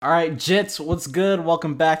All right, Jits, what's good?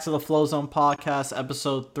 Welcome back to the Flow Zone Podcast,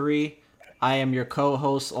 episode 3. I am your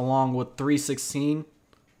co-host along with 316.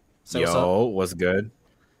 Say what's up. Yo, what's good?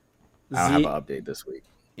 I don't have an update this week.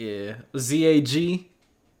 Yeah, ZAG.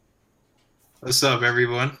 What's up,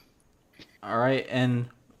 everyone? All right, and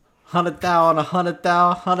 100,000,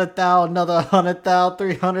 100,000, 100,000, another 100,000,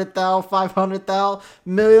 300,000, 500,000,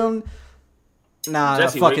 million. Nah,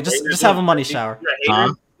 Jesse, fuck wait, it. Just wait, have a money shower. You're a hater.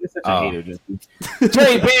 Huh? You're such a hater, Jesse.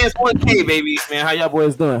 Trey Bands 1K, baby. Man, how y'all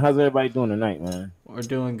boys doing? How's everybody doing tonight, man? We're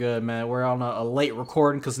doing good, man. We're on a late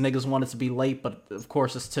recording because niggas wanted to be late, but of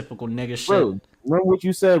course it's typical nigga shit. Bro, remember what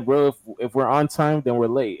you said, bro? If we're on time, then we're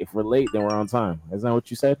late. If we're late, then we're on time. Isn't that what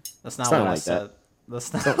you said? That's not Something what I like said.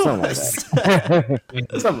 That's not Something what I like said.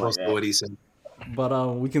 that. Something like What that. he said.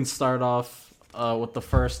 But we can start off with the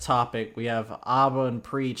first topic. We have Abba and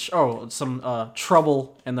Preach. Oh, some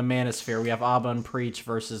trouble in the manosphere. We have Abba and Preach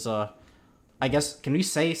versus I guess, can we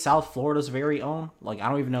say South Florida's very own? Like, I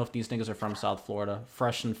don't even know if these niggas are from South Florida.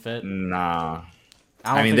 Fresh and Fit. Nah,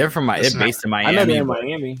 I I mean they're from That's they're based in I know Miami. they're in but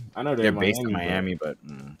Miami. I know They're in based in Miami. Miami, but All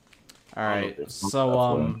I don't know if right. they're from South So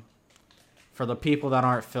Florida. for the people that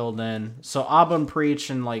aren't filled in, so Abba and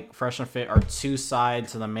Preach and like Fresh and Fit are two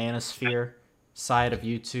sides of the manosphere side of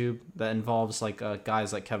YouTube that involves like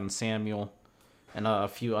guys like Kevin Samuel and a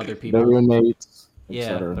few other people. Their roommates,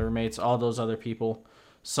 Yeah, etc. the roommates, all those other people.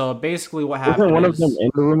 So basically, what Isn't happened one is of them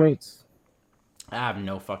in the roommates? I have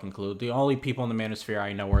no fucking clue. The only people in the manosphere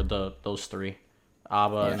I know are those three,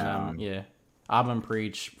 Abba and Abba and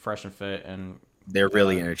Preach, Fresh and Fit, and they're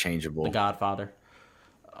really interchangeable. The Godfather.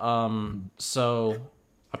 So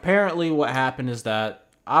apparently, what happened is that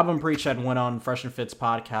Abba and Preach had went on Fresh and Fit's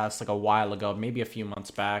podcast like a while ago, maybe a few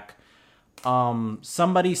months back.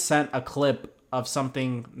 Somebody sent a clip of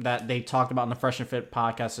something that they talked about in the Fresh and Fit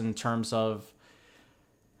podcast in terms of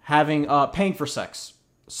having paying for sex.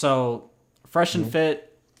 So Fresh and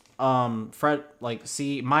Fit, Fred, like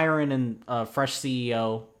Myron and Fresh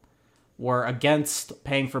CEO were against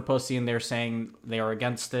paying for pussy, and they're saying they are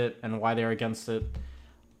against it and why they're against it.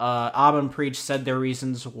 Abba and Preach said their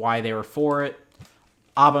reasons why they were for it.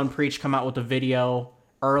 Abba and Preach come out with a video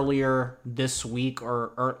earlier this week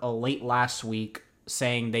or late last week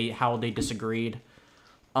saying how they disagreed.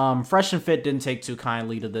 Fresh and Fit didn't take too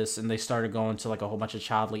kindly to this, and they started going to like a whole bunch of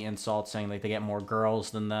childly insults, saying like they get more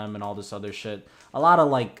girls than them and all this other shit. A lot of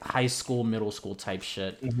like high school, middle school type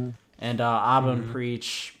shit. And Abba and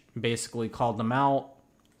Preach basically called them out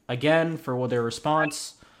again for their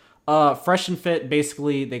response. Fresh and Fit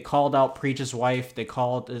basically they called out Preach's wife. They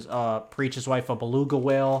called Preach's wife a beluga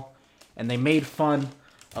whale, and they made fun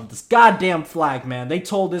of this goddamn flag, man. They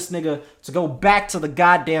told this nigga to go back to the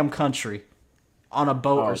goddamn country on a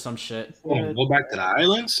boat or some shit. Oh, go back to the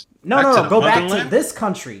islands? No, Back no, to no. the Go back to motherland? this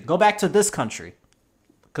country. Go back to this country.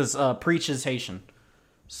 Because Preach is Haitian.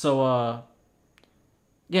 So,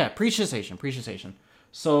 yeah, Preach is Haitian. Preach is Haitian.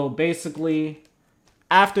 So, basically,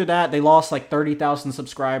 after that, they lost like 30,000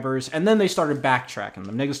 subscribers. And then they started backtracking.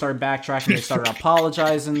 The niggas started backtracking. They started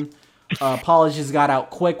apologizing. Apologies got out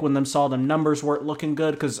quick when them saw them numbers weren't looking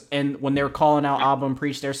good. And when they were calling out Abba and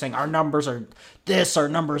Preach, they're saying, our numbers are this, our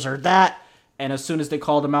numbers are that. And as soon as they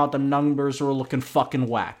called them out, the numbers were looking fucking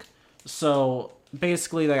whack. So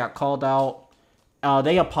basically, they got called out.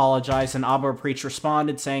 They apologized, and Abba Preach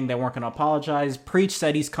responded saying they weren't going to apologize. Preach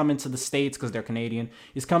said he's coming to the States because they're Canadian.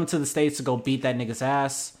 He's coming to the States to go beat that nigga's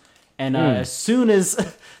ass. And as soon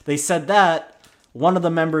as they said that, one of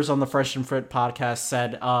the members on the Fresh and Fit podcast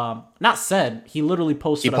said, he literally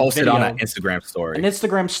posted He posted a video, on an Instagram story. an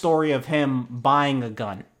Instagram story of him buying a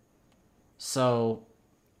gun. So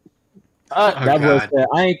That boy God. said,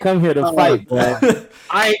 I ain't come here to fight, bro.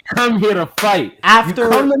 I ain't come here to fight. After- you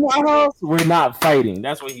come to my house, we're not fighting.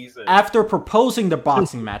 That's what he said. after proposing the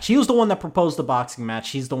boxing match, he was the one that proposed the boxing match.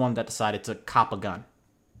 He's the one that decided to cop a gun.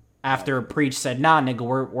 After Preach said, "Nah, nigga,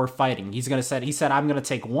 we're fighting." He said, "I'm gonna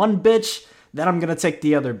take one bitch, then I'm gonna take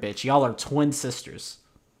the other bitch. Y'all are twin sisters."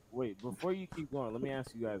 Wait, before you keep going, let me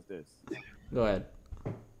ask you guys this. Go ahead.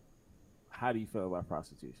 How do you feel about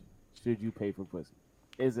prostitution? Should you pay for pussy?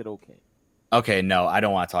 Is it okay? Okay, no, I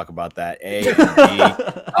don't want to talk about that. A,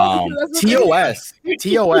 B,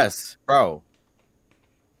 TOS, bro.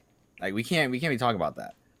 Like we can't be talking about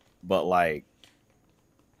that. But like,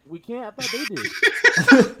 We can't. I thought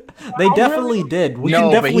they did. They definitely did. We no, can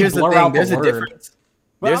but definitely here's the blur thing. out There's the a word. difference.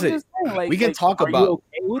 But There's I'm a just saying, like, we can like, talk are about. you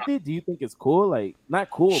okay with it? Do you think it's cool? Like, not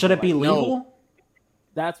cool. Should but, it be like, legal?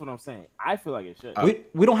 That's what I'm saying. I feel like it should.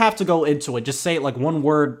 We don't have to go into it. Just say it like one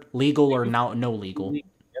word: legal or no legal. Yes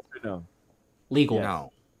or no? Legal. Yes.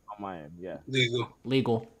 No. On my end, yeah. Legal.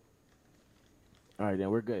 Legal. All right, then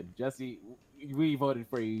we're good. Jesse, we voted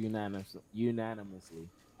for you unanimously.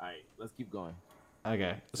 All right, let's keep going.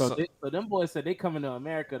 Okay. So them boys said they coming to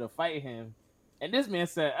America to fight him, and this man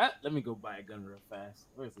said, "Let me go buy a gun real fast.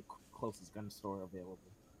 Where's the closest gun store available?"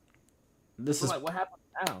 This is like, what happened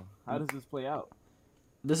now? How does this play out?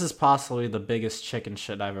 This is possibly the biggest chicken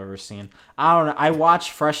shit I've ever seen. I don't know. I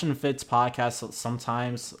watch Fresh and Fit's podcast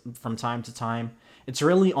sometimes from time to time. It's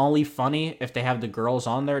really only funny if they have the girls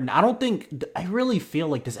on there. And I really feel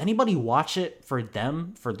like, does anybody watch it for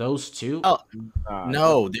them, for those two? Oh,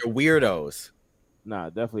 no, they're weirdos. Nah,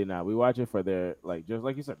 definitely not. We watch it for their, like, just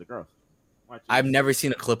like you said, the girls. I've never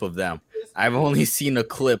seen a clip of them. I've only seen a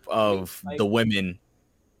clip of the women.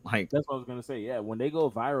 Like, that's what I was gonna say. Yeah, when they go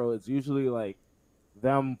viral, it's usually like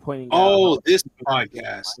them pointing. This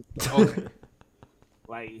podcast. Okay.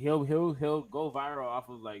 Like he'll go viral off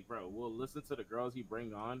of like, bro, we'll listen to the girls he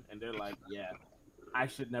bring on, and they're like, yeah, I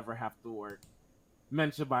should never have to work.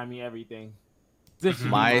 Men should buy me everything.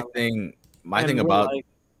 My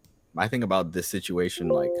thing about this situation,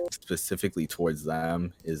 like specifically towards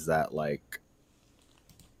them, is that like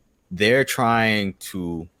they're trying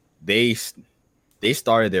to they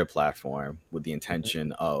started their platform with the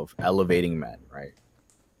intention of elevating men, right?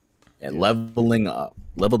 And leveling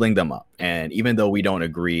them up. And even though we don't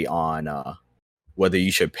agree on whether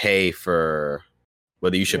you should pay for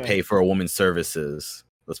a woman's services,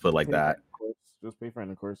 let's put it like that. Just pay for it in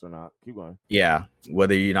the course or not. Keep going. Yeah,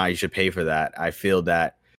 whether or not you should pay for that. I feel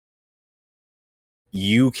that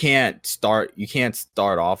you can't start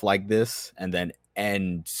off like this and then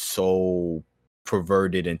end so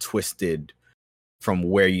perverted and twisted from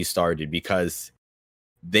where you started, because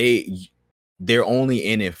they're only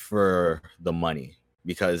in it for the money.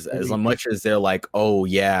 Because as much as they're like, oh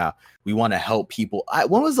yeah, we want to help people.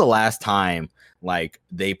 When was the last time like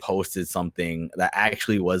they posted something that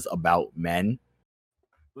actually was about men?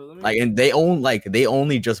 Like, and they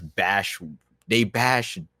only just bash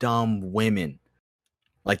dumb women.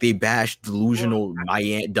 Like they bash delusional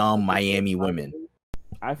dumb Miami women.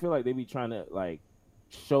 I feel like they be trying to like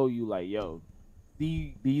show you like, yo,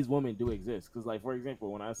 these women do exist. Because like, for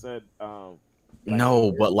example, when I said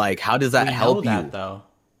no, but like, how does that help you though?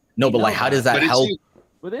 No, but like, how does that help?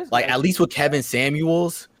 Like, at least with Kevin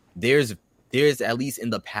Samuels, there's at least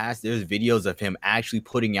in the past, there's videos of him actually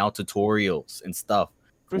putting out tutorials and stuff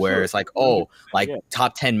where it's like,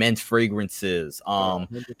 top 10 men's fragrances, how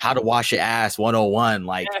to wash your ass 101.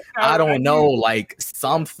 Like, I don't know, like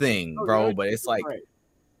something, bro, but it's like,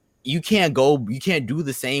 you can't do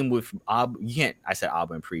the same with I said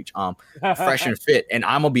Abba and Preach, Fresh and Fit. And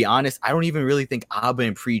I'm gonna be honest, I don't even really think Abba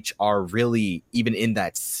and Preach are really even in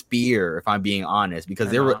that sphere, if I'm being honest,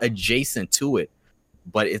 because they were adjacent to it.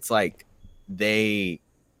 But it's like they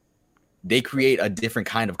create a different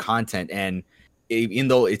kind of content, and even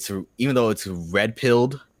though it's red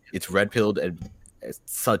pilled, and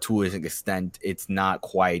so to an extent, it's not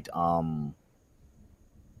quite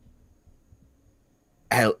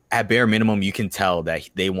at bare minimum, you can tell that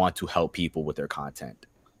they want to help people with their content.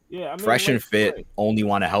 Yeah, I mean, Fresh and Fit only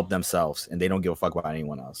want to help themselves, and they don't give a fuck about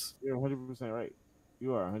anyone else. You're 100% right.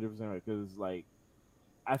 You are 100% right, because like,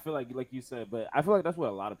 I feel like you said, but I feel like that's what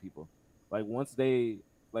a lot of people like once they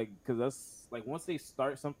once they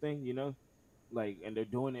start something, you know, like, and they're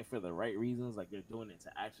doing it for the right reasons, like they're doing it to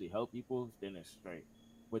actually help people, then it's straight.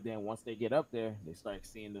 But then once they get up there, they start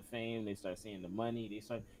seeing the fame, they start seeing the money,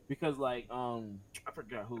 because like I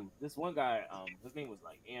forgot who this one guy, his name was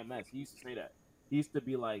like AMS. He used to say that. He used to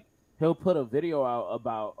be like, he'll put a video out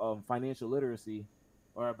about financial literacy,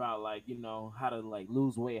 or about like, you know, how to like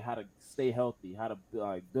lose weight, how to stay healthy, how to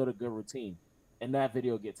like build a good routine, and that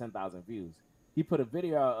video get 10,000 views. He put a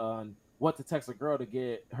video out on what to text a girl to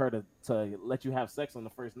get her to let you have sex on the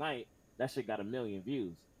first night. That shit got 1 million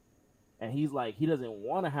views. And he's like, he doesn't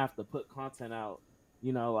want to have to put content out,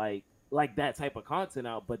 you know, like that type of content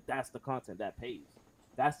out, but that's the content that pays.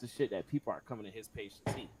 That's the shit that people are coming to his page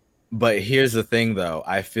to see. But here's the thing, though.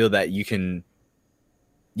 I feel that you can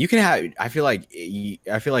have. I feel like you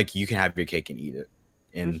can have your cake and eat it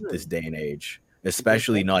in this day and age,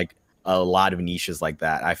 especially you know, like a lot of niches like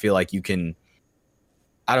that. I feel like you can.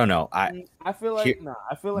 I don't know. I feel like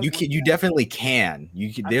you definitely can.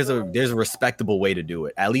 There's a respectable way to do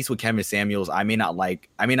it. At least with Kevin Samuels, I may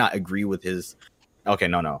not agree with his. Okay,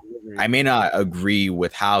 no. I may not agree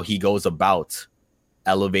with how he goes about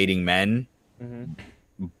elevating men. Mm-hmm.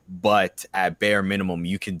 But at bare minimum,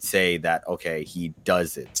 you can say that okay, he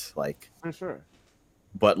does it, like for sure.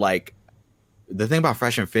 But like the thing about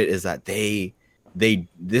Fresh and Fit is that they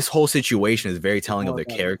this whole situation is very telling of their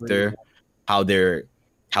character, how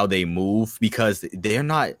they move, because they're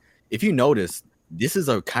not. If you notice, this is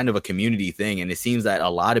a kind of a community thing, and it seems that a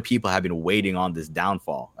lot of people have been waiting on this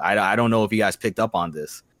downfall. I don't know if you guys picked up on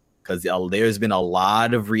this, because there's been a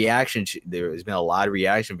lot of reaction. There's been a lot of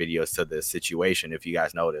reaction videos to this situation, if you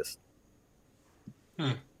guys noticed.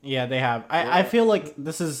 Yeah, they have. I feel like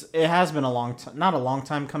it has been a long time, not a long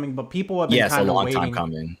time coming, but people have been kind of waiting. Yes, a long time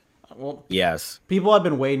coming. Well, yes, people have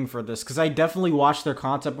been waiting for this, because I definitely watched their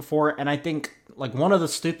content before, and I think like one of the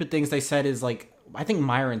stupid things they said is like, I think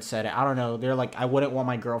Myron said it. I don't know. They're like, I wouldn't want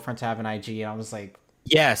my girlfriend to have an IG, and I was like,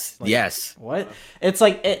 yes. What? It's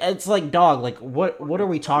like dog. Like what are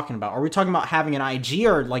we talking about? Are we talking about having an IG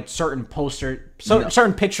or like certain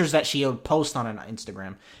certain pictures that she would post on an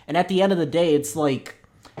Instagram? And at the end of the day, it's like,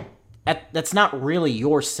 that's not really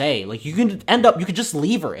your say. Like you could just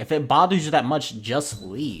leave her. If it bothers you that much, just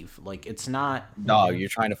leave. Like it's not. Dog, you're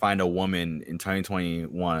trying to find a woman in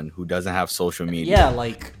 2021 who doesn't have social media. Yeah,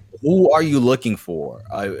 like who are you looking for?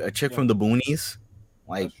 A chick from the boonies?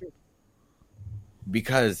 Like,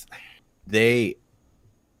 because the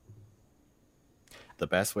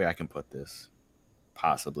best way I can put this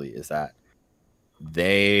possibly is that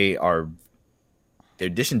they're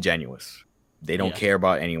disingenuous. They don't care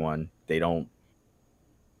about anyone. They don't.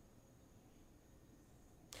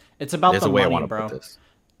 It's about There's the a way money, I want to bro. put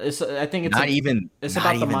this. I think it's It's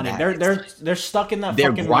about the money. They're stuck in that.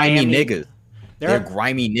 They're fucking grimy Miami. niggas. They're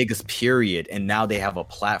grimy niggas. Period. And now they have a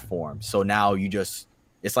platform. So now it's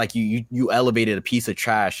like you elevated a piece of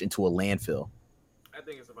trash into a landfill. I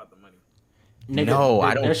think it's about the money. Nigga, No,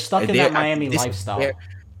 I don't. They're stuck in that Miami lifestyle.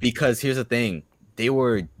 Because here's the thing. They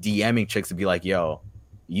were DMing chicks to be like, yo,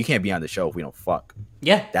 you can't be on the show if we don't fuck.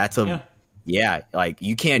 Yeah. Like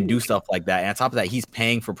you can't do stuff like that. And on top of that, he's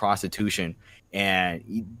paying for prostitution.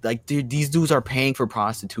 And like, dude, these dudes are paying for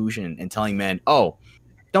prostitution and telling men, oh,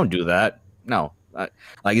 don't do that. No. Like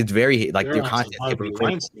it's very, like their content.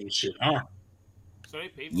 Shit, huh?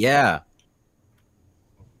 Yeah.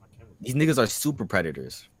 These niggas are super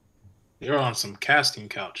predators. You're on some casting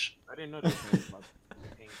couch. I didn't know that.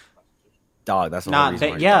 Dog, that's the whole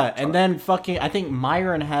reason. And then fucking, I think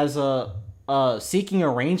Myron has a seeking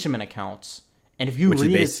arrangement accounts, and if you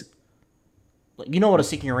read his, you know what a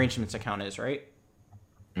seeking arrangements account is, right?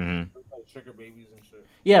 Mm-hmm. Like sugar babies and shit.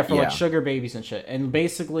 Yeah, for like sugar babies and shit, and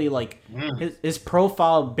basically like his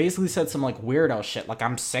profile basically said some like weirdo shit, like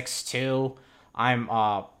I'm 6'2", I'm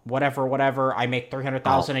whatever, I make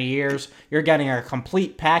 $300,000 a year. You're getting a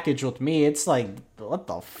complete package with me. It's like, what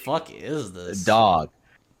the fuck is this, dog?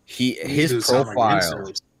 His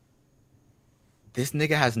profile. This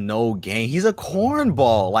nigga has no game. He's a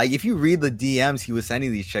cornball. Like if you read the DMs he was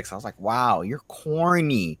sending these chicks, I was like, wow, you're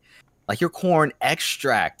corny. Like you're corn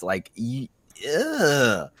extract. Like,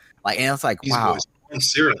 ugh. Like, and it's like, wow.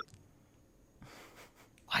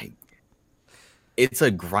 Like, it's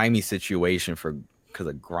a grimy situation because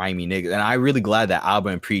of grimy niggas. And I'm really glad that Alba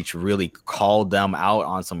and Preach really called them out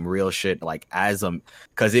on some real shit. Like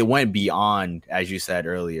because it went beyond, as you said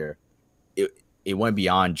earlier, it went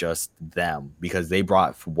beyond just them, because they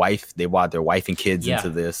brought their wife and kids into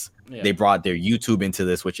this. Yeah. They brought their YouTube into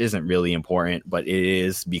this, which isn't really important, but it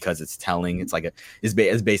is because it's telling. It's like it's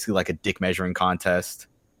basically like a dick measuring contest.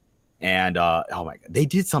 And oh my god, they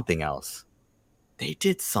did something else.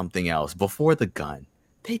 Before the gun.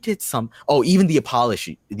 They did even the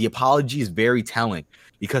apology. The apology is very telling,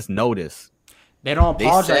 because notice they don't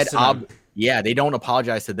apologize to them. Yeah, they don't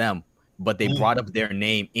apologize to them, but they brought up their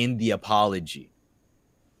name in the apology.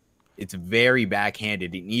 It's very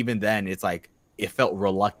backhanded, and even then, it's like it felt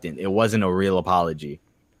reluctant. It wasn't a real apology.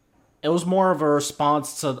 It was more of a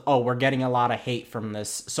response to, we're getting a lot of hate from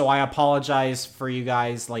this, so I apologize for you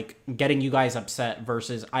guys, like getting you guys upset,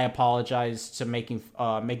 versus I apologize to making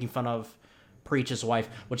fun of Preach's wife,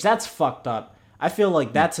 which that's fucked up. I feel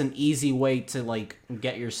like that's an easy way to like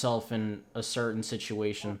get yourself in a certain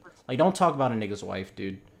situation. Like, don't talk about a nigga's wife,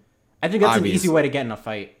 dude. I think that's an easy way to get in a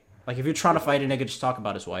fight. Like, if you're trying to fight a nigga, just talk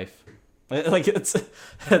about his wife. Like,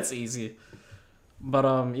 that's easy.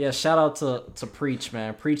 But yeah, shout out to Preach,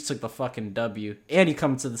 man. Preach took the fucking W, and he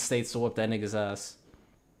come to the States to whoop that nigga's ass.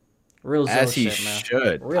 Real Zoe as he shit, man.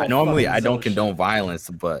 should. Real Normally, I don't Zoe condone shit. violence,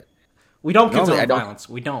 but we don't condone violence.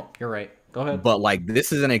 We don't. You're right. Go ahead. But like,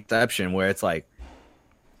 this is an exception where it's like,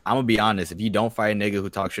 I'm gonna be honest. If you don't fight a nigga who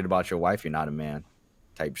talks shit about your wife, you're not a man.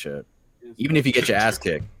 Type shit. Even if you get your ass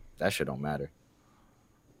kicked, that shit don't matter.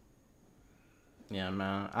 Yeah,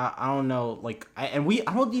 man. I don't know. Like, I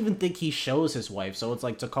don't even think he shows his wife. So it's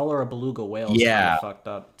like, to call her a beluga whale. Yeah, fucked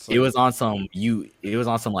up. It was on some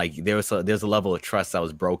like there's a level of trust that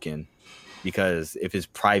was broken, because if it's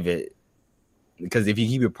private, because if you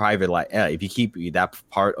keep it private, like if you keep that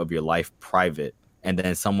part of your life private, and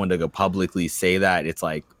then someone to go publicly say that, it's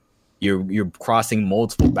like you're crossing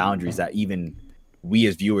multiple boundaries that even we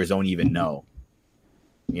as viewers don't even know.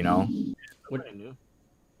 You know,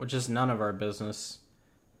 which is none of our business.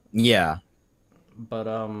 Yeah, but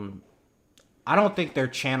I don't think their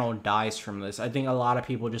channel dies from this. I think a lot of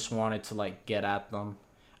people just wanted to like get at them.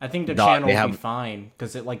 I think the channel will be fine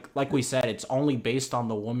because it like we said, it's only based on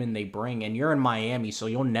the women they bring, and you're in Miami, so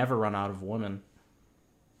you'll never run out of women.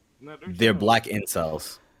 They're black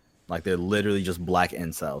incels. Like, they're literally just black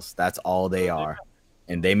incels. That's all they are.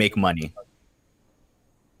 And they make money.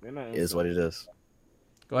 It is what it is.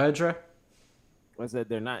 Go ahead, Dre. I said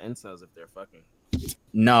they're not incels if they're fucking.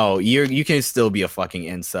 No, you can still be a fucking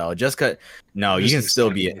incel. Just cause you can still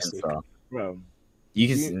be an incel. Bro.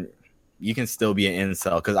 You can still be an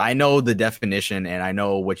incel, because I know the definition and I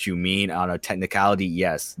know what you mean on a technicality.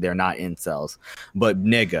 Yes, they're not incels. But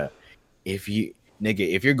nigga, if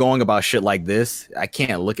you're going about shit like this, I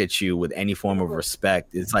can't look at you with any form of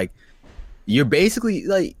respect. It's like you're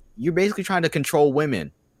basically trying to control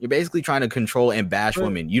women. You're basically trying to control and bash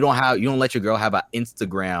women. You don't let your girl have an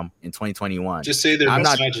Instagram in 2021. Just say they're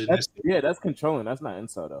misogynistic. That's controlling. That's not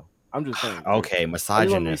incel though. I'm just saying. Okay,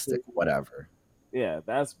 misogynistic, whatever. Yeah,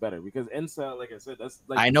 that's better because incel, like I said, that's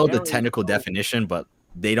like. I know the technical definition, but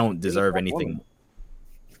they don't deserve anything.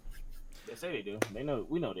 They say they do.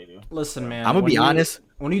 We know they do. Listen, man. I'm gonna be honest.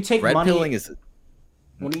 When you take red money, pilling is.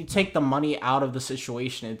 When you take the money out of the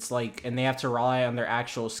situation, it's like, and they have to rely on their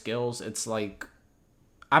actual skills. It's like,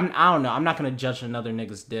 I don't know. I'm not gonna judge another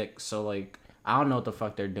nigga's dick, so like, I don't know what the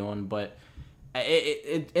fuck they're doing, but.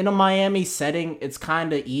 In a Miami setting, it's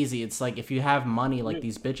kind of easy. It's like if you have money, like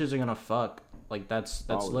these bitches are gonna fuck. Like that's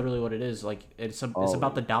literally what it is. Like it's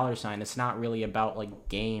about the dollar sign. It's not really about like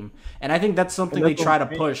game. And I think that's something they try to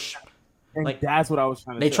push. And like that's what I was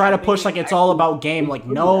trying to. They try to push like it's all about game. Like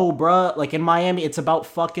no, bruh. Like in Miami, it's about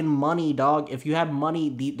fucking money, dog. If you have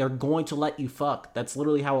money, they're going to let you fuck. That's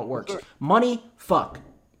literally how it works. Money, fuck.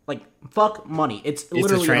 Like fuck money. It's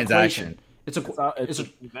literally a transaction. It's a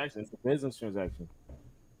transaction. It's a business transaction.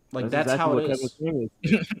 Like that's how it is. And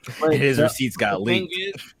his receipts got leaked.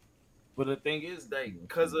 But the thing is that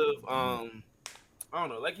because of I don't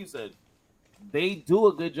know, like you said, they do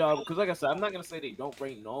a good job. Because like I said, I'm not gonna say they don't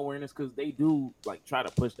bring no awareness, because they do like try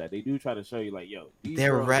to push that. They do try to show you like, yo,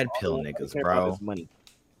 they're red pill niggas, bro. Money.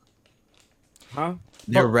 Huh?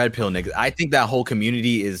 They're red pill niggas. I think that whole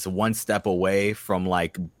community is one step away from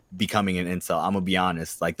like becoming an incel. I'm gonna be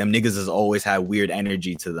honest. Like them niggas has always had weird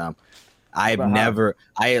energy to them. I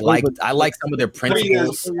like some of their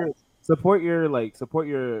principles. Support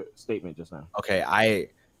your statement just now. Okay,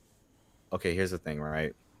 here's the thing,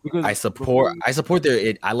 right? Because I support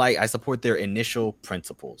their initial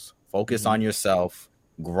principles. Focus on yourself,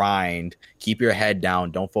 grind, keep your head down,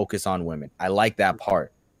 don't focus on women. I like that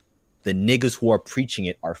part. The niggas who are preaching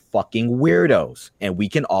it are fucking weirdos, and we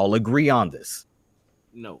can all agree on this.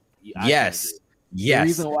 No. Yes.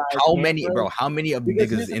 How many of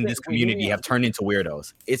niggas in this community have turned into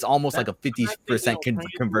weirdos? It's almost like a 50%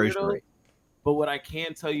 conversion rate. But what I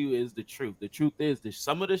can tell you is the truth. The truth is that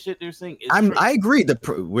some of the shit they're saying is I agree.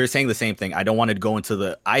 We're saying the same thing. I don't want to go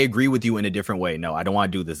into I agree with you in a different way. No, I don't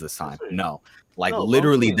want to do this time. No.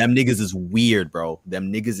 Literally, them niggas is weird, bro.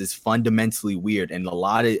 Them niggas is fundamentally weird. And a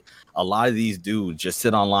lot of these dudes just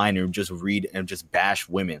sit online and just read and just bash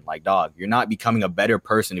women. Like, dog, you're not becoming a better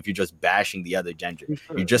person if you're just bashing the other gender.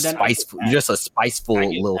 Sure. You're just spiteful. You're just a spiteful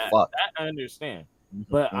little fuck. That I understand.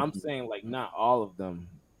 But I'm saying like not all of them.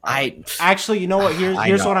 Actually, you know what?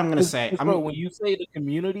 Here's what I'm gonna say. Bro, when you say the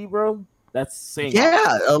community, bro, that's saying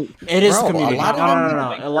it is community.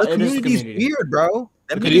 No. The community's weird, bro.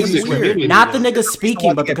 The community's weird. Not the niggas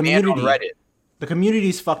speaking, but the community. The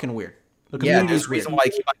community's fucking weird. The community's weird. Why I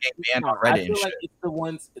keep on getting banned on Reddit and shit. It's the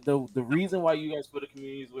ones. The reason why you guys put the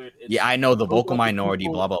community is weird. Yeah, I know the vocal minority,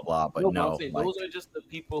 blah blah blah, but no. Those are just the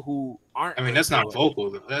people who aren't. I mean, that's not vocal.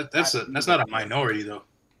 That's not a minority though.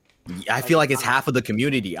 I feel like it's half of the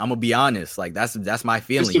community. I'm gonna be honest. Like that's my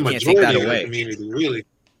feeling. You can't take that away. Community, really.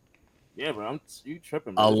 Yeah, bro. You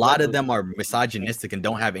tripping? A lot of them are misogynistic and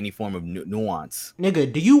don't have any form of nuance.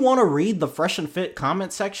 Nigga, do you want to read the Fresh and Fit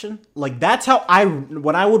comment section? Like that's how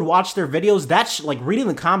when I would watch their videos. That's like reading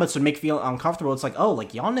the comments would make me feel uncomfortable. It's like, oh,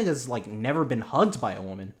 like y'all niggas like never been hugged by a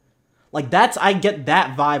woman. Like I get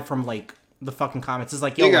that vibe from like the fucking comments. It's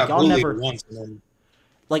like, yo, like, y'all never.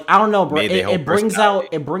 Like I don't know, bro. It brings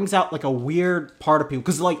out like a weird part of people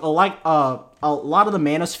because like a lot of the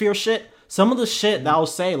manosphere shit. Some of the shit that I'll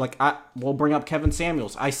say, like we'll bring up Kevin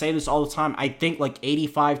Samuels. I say this all the time. I think like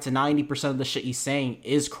 85 to 90% of the shit he's saying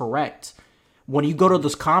is correct. When you go to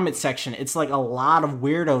this comment section, it's like a lot of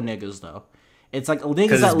weirdo niggas though. It's like niggas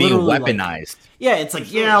Because that it's being literally weaponized. yeah, it's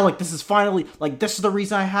like, yeah, like this is finally like this is the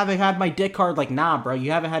reason I haven't had my dick hard. Like, nah, bro, you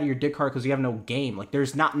haven't had your dick hard because you have no game. Like,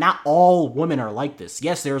 there's not all women are like this.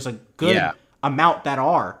 Yes, there's a good amount that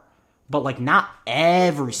are, but like not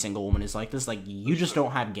every single woman is like this. Like, you just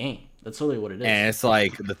don't have game. That's really what it is. And it's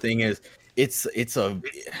like the thing is, it's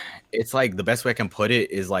like the best way I can put it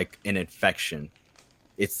is like an infection.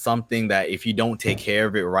 It's something that if you don't take care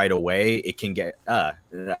of it right away, it can get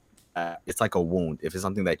it's like a wound. If it's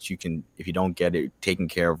something that if you don't get it taken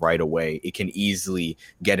care of right away, it can easily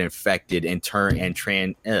get infected and turn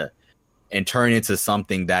into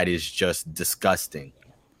something that is just disgusting.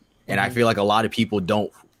 And I feel like a lot of people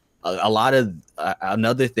don't.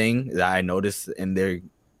 Another thing that I noticed in the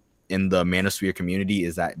manosphere community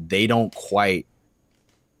is that they don't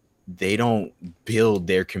build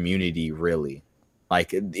their community really.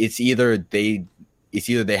 Like it's either they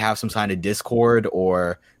have some kind of Discord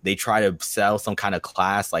or they try to sell some kind of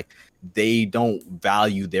class. Like they don't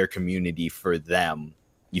value their community for them.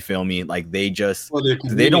 You feel me? Like they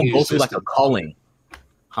don't go through like a culling,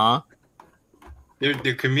 huh?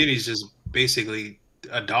 Their community is just basically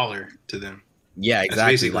 $1 to them. Yeah,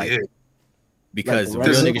 exactly. Like it. Because like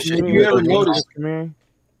real nigga shit. You ever notice the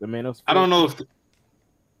Manosphere? I don't know if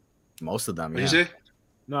most of them. What you say?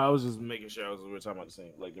 No, I was just making sure we were talking about the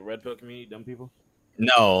same. Like the Red Pill community, dumb people?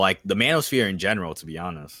 No, like the Manosphere in general, to be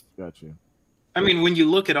honest. Got you. I mean, when you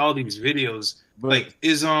look at all these videos, like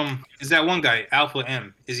is that one guy, Alpha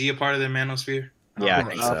M, is he a part of the Manosphere? Yeah, I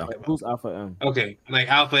think so. Who's Alpha M? Okay, like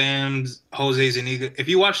Alpha M's, Jose Zuniga. If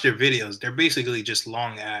you watch their videos, they're basically just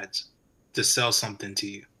long ads to sell something to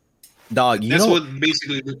you. Dog, that's what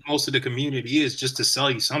basically most of the community is, just to sell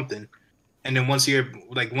you something. And then once you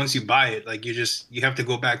buy it, like you have to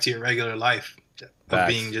go back to your regular life of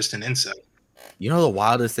being just an incel. You know the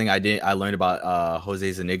wildest thing I learned about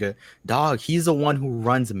Jose Zuniga? Dog, he's the one who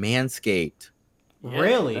runs Manscaped.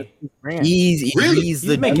 Really? He's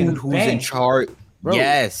the dude who's in charge. Bro,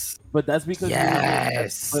 yes. But that's because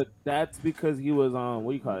he was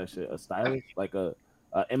what do you call that shit? A stylist? Like a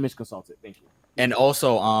image consultant. Thank you. And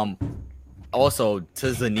also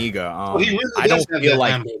to Zuniga, really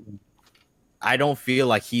I don't feel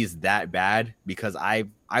like he's that bad because I've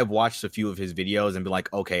watched a few of his videos and been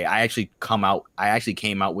like, okay, I actually came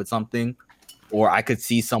out with something, or I could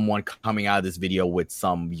see someone coming out of this video with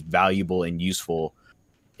some valuable and useful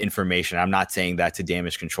information. I'm not saying that to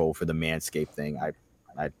damage control for the Manscaped thing. I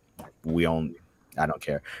don't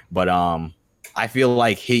care. But I feel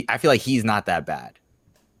like he's not that bad.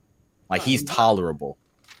 Like he's tolerable.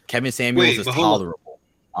 Kevin Samuels is tolerable.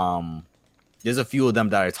 There's a few of them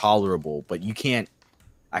that are tolerable, but I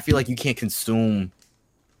feel like you can't consume.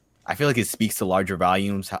 I feel like it speaks to larger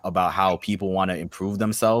volumes about how people want to improve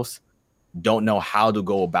themselves, don't know how to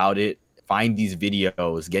go about it, find these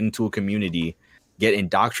videos, get into a community, get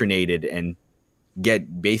indoctrinated, and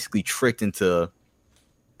get basically tricked into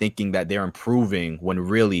thinking that they're improving when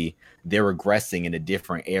really they're regressing in a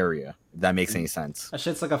different area. If that makes any sense. That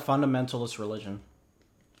shit's like a fundamentalist religion.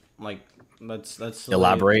 Like that's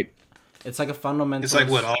elaborate. It's like a fundamentalist. It's like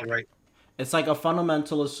what? All right. It's like a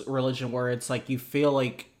fundamentalist religion where it's like you feel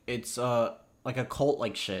like it's like a cult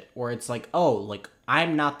like shit, where it's like, oh, like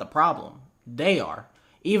I'm not the problem, they are.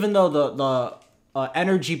 Even though the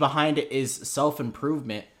energy behind it is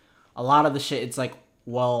self-improvement, a lot of the shit it's like,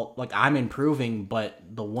 well, like I'm improving, but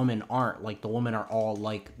the women aren't. Like the women are all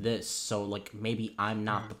like this, so like maybe I'm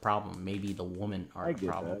not the problem. Maybe the women are the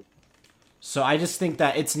problem. That. So I just think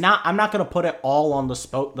that it's not. I'm not gonna put it all on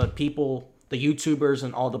the people, the YouTubers,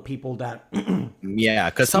 and all the people that. Yeah,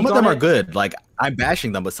 because some of them are good. Like I'm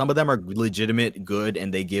bashing them, but some of them are legitimate, good,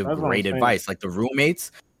 and they give great advice. Like the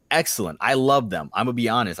roommates, excellent. I love them. I'm gonna be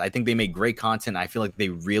honest. I think they make great content. I feel like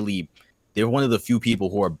they're one of the few people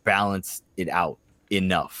who are balanced it out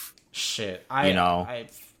enough. Shit, I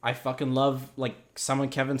fucking love like some of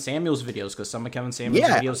Kevin Samuels videos, because some of Kevin Samuels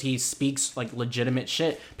videos he speaks like legitimate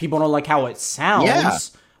shit. People don't like how it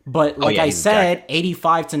sounds, but like I said,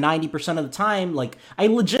 85 to 90% of the time, like I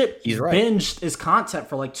legit binged his content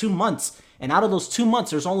for like 2 months, and out of those 2 months,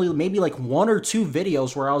 there's only maybe like 1 or 2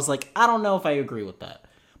 videos where I was like, I don't know if I agree with that.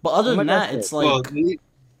 But other than that, it's like, at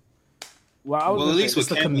least with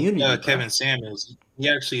Kevin Samuels, he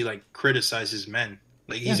actually like criticizes men.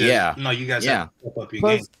 Like he's no, you guys have to step up your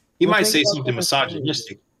game. He might say something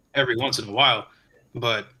misogynistic every once in a while,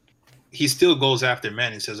 but he still goes after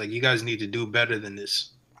men and says like, you guys need to do better than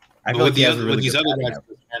this. But with these other guys,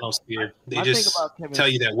 they just tell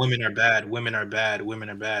you that women are bad, women are bad, women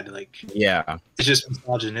are bad. Like it's just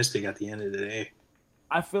misogynistic at the end of the day.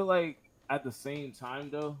 I feel like at the same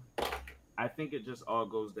time though, I think it just all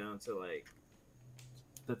goes down to like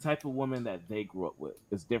the type of woman that they grew up with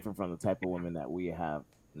is different from the type of woman that we have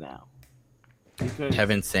now. Because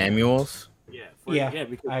Kevin Samuels.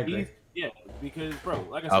 Because because bro,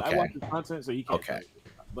 like I said, I watch the content, so you can't. Okay.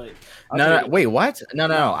 But no, wait, what? No.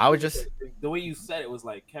 I was just the way you said it was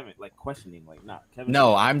like Kevin, like questioning, like not Kevin.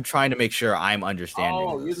 No, I'm trying to make sure I'm understanding.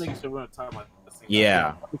 Oh, you're making sure we're not talking about the same.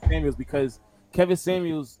 Yeah, Kevin Samuels, because Kevin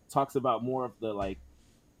Samuels talks about more of the like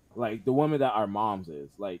the woman that our moms is,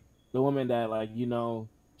 like the woman that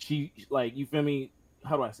she like, you feel me?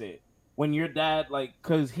 How do I say it? When your dad, like,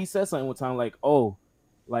 because he said something one time like, oh,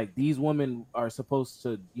 like these women are supposed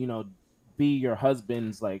to be your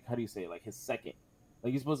husband's, like, how do you say it? Like his second.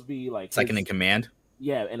 Like, you're supposed to be like second in command.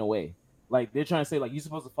 Yeah, in a way. Like, they're trying to say, like, you're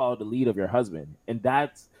supposed to follow the lead of your husband, and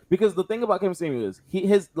that's because the thing about Kevin Samuels is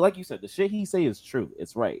his like you said, the shit he say is true.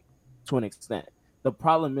 It's right to an extent. The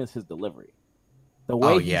problem is his delivery. The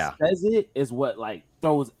way he says it is what like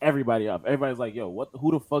throws everybody off. Everybody's like, "Yo,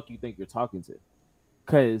 who the fuck you think you're talking to?"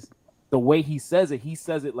 Because the way he says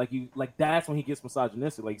it like that's when he gets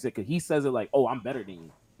misogynistic. Like you said, because he says it like, "Oh, I'm better than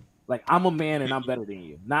you." Like, I'm a man and I'm better than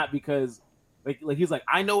you, not because. Like he's like,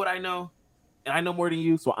 I know what I know, and I know more than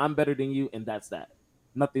you, so I'm better than you, and that's that.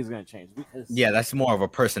 Nothing's gonna change because that's more of a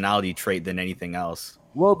personality trait than anything else.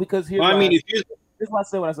 Well, because here's why I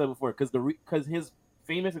said what I said before. Because his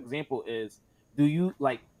famous example is, do you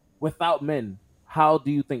like without men? How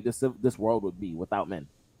do you think this world would be without men?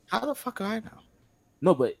 How the fuck do I know?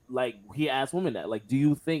 No, but like he asked women that. Like, do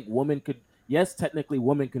you think women could? Yes, technically,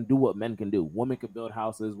 women can do what men can do. Women could build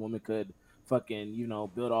houses. Women could fucking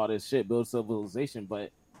build all this shit, build civilization,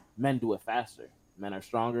 but men do it faster. Men are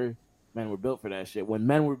stronger. Men were built for that shit. When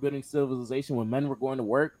men were building civilization, when men were going to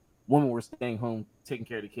work, women were staying home, taking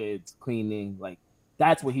care of the kids, cleaning. Like,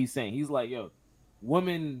 that's what he's saying. He's like, yo,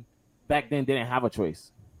 women back then didn't have a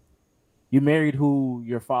choice. You married who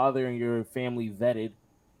your father and your family vetted,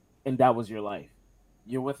 and that was your life.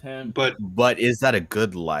 You're with him. But is that a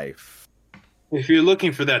good life? If you're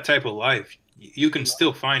looking for that type of life, you can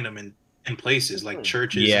still find them in places like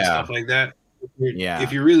churches and stuff like that.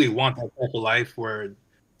 If you really want that type of life where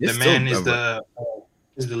the man is the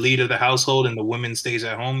lead of the household and the woman stays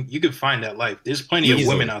at home, you can find that life. There's plenty of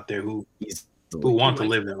women out there who want to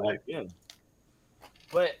live that life. Yeah.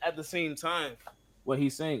 But at the same time, what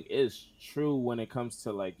he's saying is true when it comes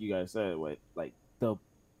to, like you guys said, what like the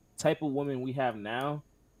type of women we have now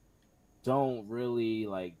don't really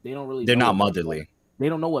they're not motherly. They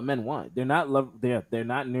don't know what men want. They're not they're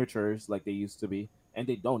not nurturers like they used to be, and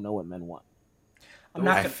they don't know what men want. I'm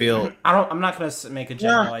not gonna make a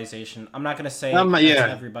generalization. I'm not gonna say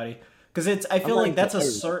everybody, because I feel like that's a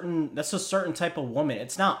certain type of woman.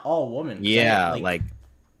 It's not all women. Yeah, like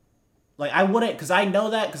I wouldn't, because I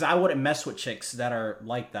know that, because I wouldn't mess with chicks that are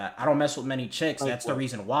like that. I don't mess with many chicks. That's the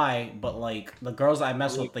reason why. But like the girls I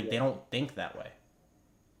mess with, like they don't think that way.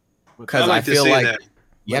 Because I feel like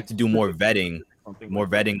you have to do more vetting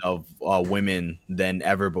of women than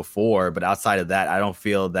ever before. But outside of that, I don't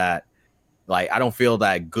feel that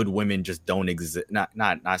good women just don't exist. Not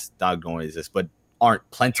don't exist, but aren't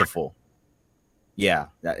plentiful. Yeah.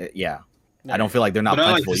 I don't feel like they're not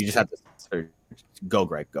plentiful. You just have to go,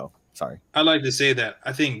 Greg. Go. Sorry. I like to say that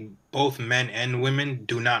I think both men and women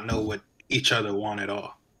do not know what each other want at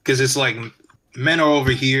all. Because it's like men are over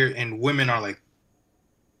here and women are like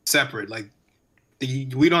separate. Like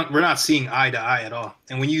we're not seeing eye to eye at all.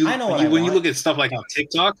 And when you look at stuff like on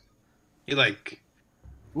TikTok, you're like,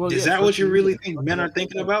 is that what you really think men are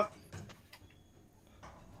thinking about?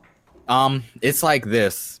 It's like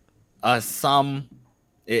this. Some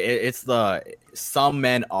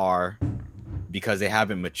men are, because they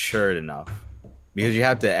haven't matured enough. Because you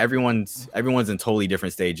have to. Everyone's in totally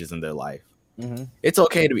different stages in their life. Mm-hmm. It's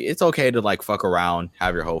okay to like fuck around,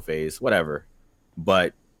 have your whole phase, whatever.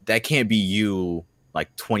 But that can't be you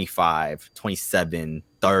like 25, 27,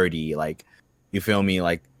 30. Like, you feel me?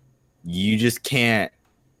 Like, you just can't.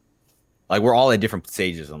 Like, we're all at different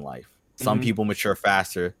stages in life. Some people mature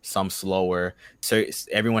faster, some slower. So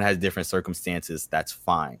everyone has different circumstances. That's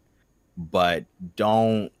fine. But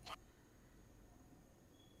don't.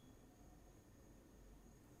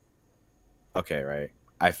 Okay, right.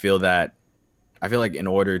 I feel like in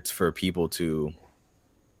order for people to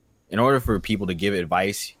give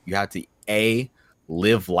advice, you have to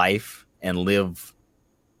live life and live.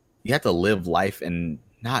 You have to live life, and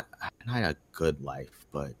not a good life,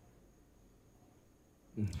 but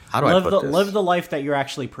how do I put this? Live the life that you're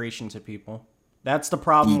actually preaching to people. That's the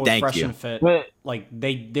problem with Fresh and Fit. Like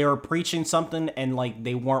they were preaching something, and like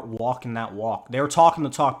they weren't walking that walk. They were talking the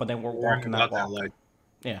talk, but they weren't walking that walk.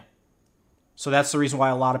 Yeah. So that's the reason why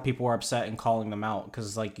a lot of people are upset and calling them out,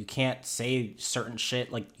 because like you can't say certain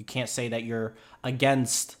shit. Like you can't say that you're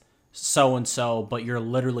against so and so, but you're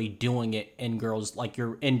literally doing it in girls, like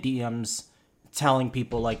you're in DMs telling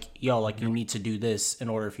people like, yo, like you need to do this in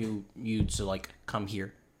order for you to like come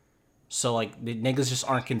here. So like the niggas just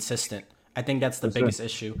aren't consistent. I think that's the biggest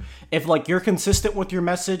issue. If like you're consistent with your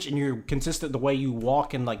message and you're consistent the way you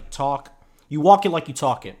walk and like talk, you walk it like you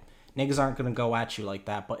talk it. Niggas aren't gonna go at you like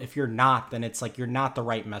that. But if you're not, then it's like you're not the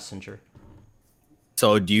right messenger.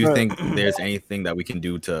 So do you think there's anything that we can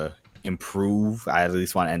do to improve? I at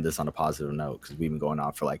least want to end this on a positive note because we've been going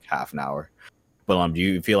on for like half an hour. But do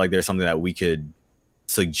you feel like there's something that we could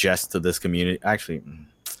suggest to this community? Actually,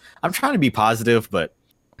 I'm trying to be positive, but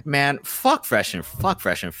man, fuck Fresh and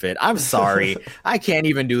Fit. I'm sorry. I can't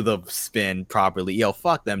even do the spin properly. Yo,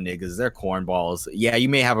 fuck them niggas. They're cornballs. Yeah, you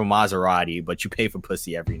may have a Maserati, but you pay for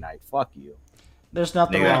pussy every night. Fuck you. There's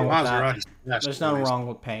nothing wrong with that. There's nothing wrong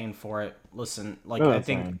with paying for it. Listen, like I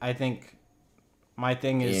think my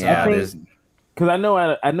thing is because I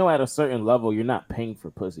know at a certain level you're not paying for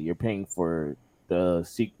pussy. You're paying for the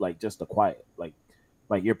like just the quiet. Like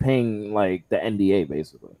you're paying like the NDA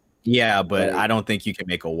basically. Yeah, but I don't think you can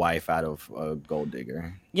make a wife out of a gold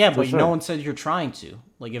digger. Yeah, but no one said you're trying to.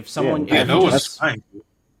 Like if someone, no one's trying to.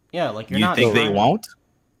 Yeah, like you're you not. You think they won't?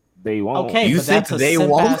 They won't. Okay, you but think that's they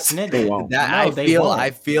won't? They won't. I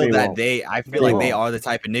feel like they are the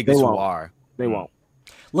type of niggas who are. They won't.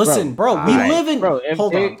 Listen, bro, we live in.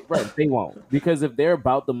 Hold on, bro. They won't, because if they're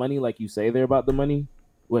about the money, like you say, they're about the money,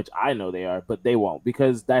 which I know they are, but they won't,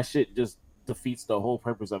 because that shit just defeats the whole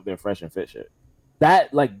purpose of their Fresh and Fit shit.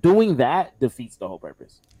 That like doing that defeats the whole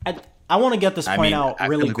purpose. I want to get this point out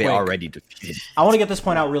really quick. They already defeated. I want to get this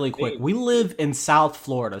point out really quick. We live in South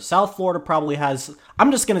Florida. South Florida probably has.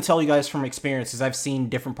 I'm just gonna tell you guys from experience, because I've seen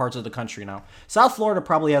different parts of the country now. South Florida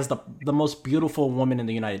probably has the most beautiful woman in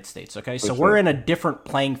the United States. Okay, so we're in a different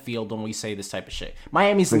playing field when we say this type of shit.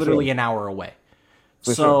 Miami's literally an hour away.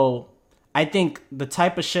 So I think the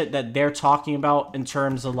type of shit that they're talking about in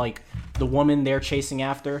terms of like the woman they're chasing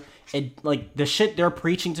after, it like the shit they're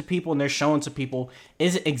preaching to people and they're showing to people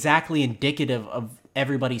is exactly indicative of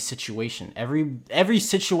everybody's situation. Every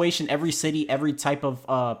situation, every city, every type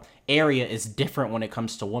of area is different when it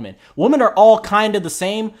comes to women. Women are all kind of the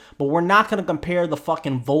same, but we're not gonna compare the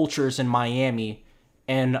fucking vultures in Miami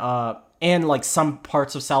and like some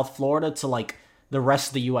parts of South Florida to like the rest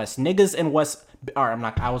of the U.S. Niggas in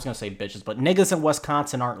I was gonna say bitches, but niggas in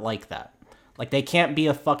Wisconsin aren't like that. Like they can't be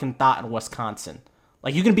a fucking thought in Wisconsin.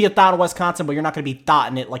 Like you can be a thought in Wisconsin, but you're not gonna be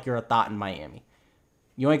thoughting it like you're a thought in Miami.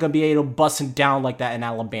 You ain't gonna be able to bust it down like that in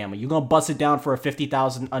Alabama. You're gonna bust it down for a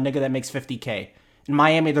nigga that makes $50K. In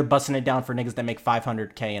Miami, they're busting it down for niggas that make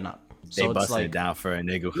 $500K and up. So they busting it down for a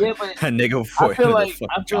nigga. Yeah, but a nigga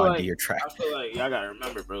for John Deere tractor. I feel like y'all gotta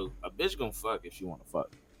remember, bro. A bitch gonna fuck if she wanna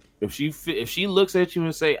fuck. If she looks at you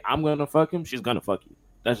and say, I'm gonna fuck him, she's gonna fuck you.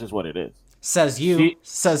 That's just what it is. Says you.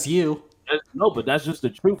 No, but that's just the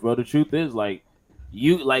truth, bro. The truth is, like,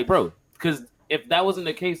 you, like, bro, because if that wasn't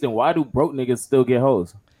the case, then why do broke niggas still get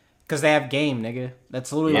hoes? Because they have game, nigga.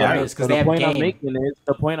 That's literally what it is. Because they have game.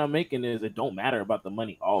 The point I'm making is it don't matter about the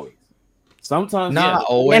money always. Sometimes,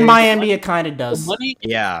 always. In Miami, it kind of does. Money,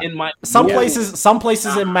 some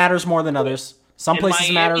places it matters more than others. Some places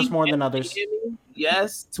Miami, matters more than others. Miami,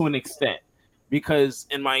 yes, to an extent. Because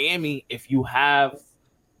in Miami, if you have,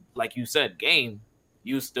 like you said, game,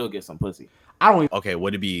 you still get some pussy. Okay,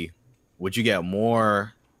 would you get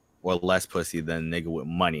more or less pussy than a nigga with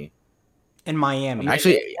money? In Miami.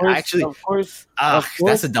 Actually, of course,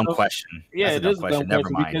 that's a dumb question. Yeah, it is a dumb question. Never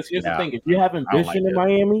mind. Because here's the thing. If you have ambition in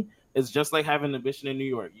Miami, it's just like having ambition in New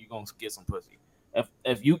York. You're going to get some pussy.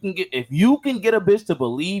 If you can get a bitch to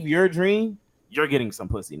believe your dream, you're getting some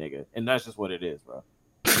pussy, nigga. And that's just what it is, bro.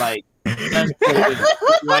 Like, that's what it is.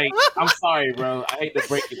 Like, I'm sorry, bro. I hate to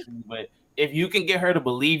break it to you, but if you can get her to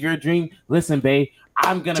believe your dream, listen, babe,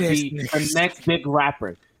 I'm gonna be the next big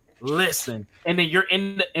rapper. Listen, and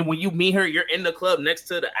then and when you meet her, you're in the club next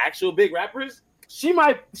to the actual big rappers. She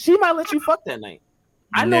might let you fuck that night.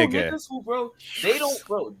 I know niggas who, bro,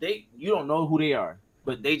 you don't know who they are,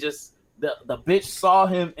 but they just the bitch saw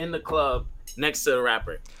him in the club next to the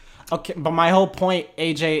rapper. Okay, but my whole point,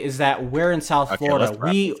 AJ, is that we're in South Florida.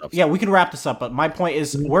 We can wrap this up, but my point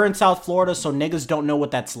is we're in South Florida, so niggas don't know what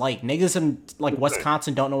that's like. Niggas in like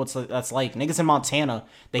Wisconsin don't know what that's like. Niggas in Montana,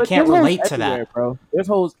 they can't relate to that, bro. There's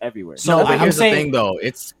hoes everywhere. So but here's the thing, though,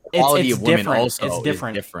 it's quality of women also it's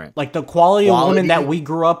different. Like the quality of women that we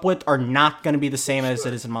grew up with are not going to be the same as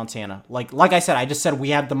it is in Montana. Like I said, I just said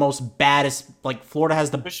we have the most baddest. Like Florida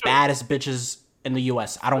has the baddest bitches in the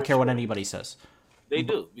U.S. I don't care what anybody says. They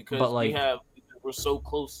do because we're so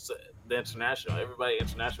close to the international. Everybody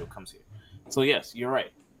international comes here. So yes, you're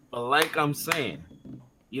right. But like I'm saying,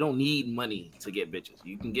 you don't need money to get bitches.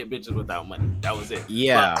 You can get bitches without money. That was it.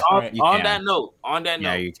 Yeah. On that note,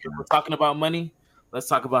 we're talking about money. Let's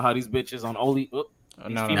talk about how these bitches on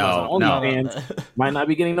OnlyFans might not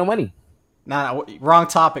be getting no money. Nah, wrong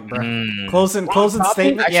topic, bro. Closing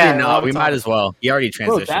statement. Actually, no, we might as well. He already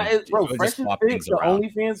transitioned. Fresh and Fit to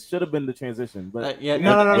OnlyFans should have been the transition, but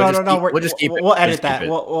no. We'll just keep it. We'll edit that.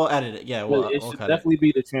 We'll edit it. Yeah, it should definitely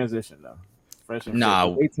be the transition though. Fresh and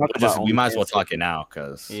Fit. We might as well talk it now,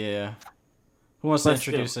 cause who wants to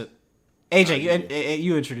introduce it? AJ,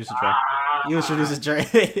 you introduce it, Dre. You introduce it,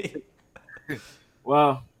 Dre.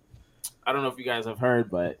 Well, I don't know if you guys have heard,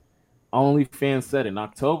 but OnlyFans said in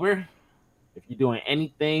October, if you're doing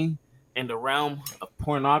anything in the realm of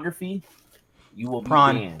pornography, you will be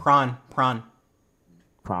banned. Prawn.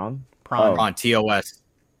 TOS.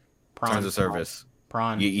 Terms of service.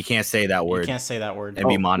 Prawn. You can't say that word. You can't say that word and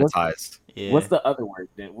be monetized. What's the other word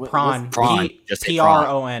then? Prawn. Just say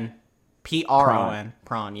PRON. PRON.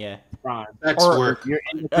 Prawn. Yeah. Prawn. That's work.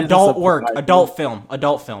 Adult film.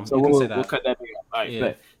 So we'll cut that thing up. All right.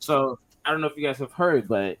 Yeah. So I don't know if you guys have heard,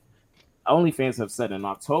 but OnlyFans have said in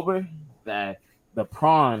October that the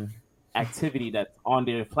prawn activity that's on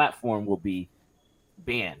their platform will be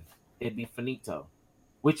banned. It'd be finito,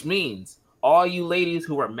 which means all you ladies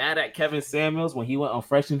who were mad at Kevin Samuels when he went on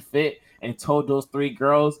Fresh and Fit and told those 3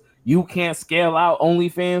 girls you can't scale out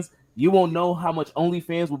OnlyFans, you won't know how much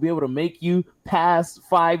OnlyFans will be able to make you past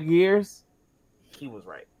 5 years. He was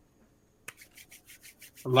right.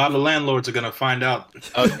 A lot of landlords are gonna find out.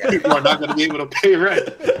 People are not gonna be able to pay rent.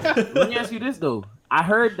 Let me ask you this though. I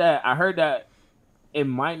heard that it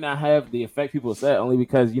might not have the effect people said, only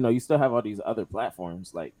because you still have all these other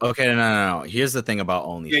platforms like. Okay, no. Here's the thing about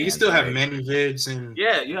OnlyFans. Yeah, you still have ManyVids and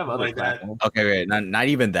you have other like platforms. That. Okay, right. Not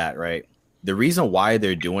even that, right? The reason why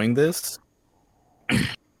they're doing this,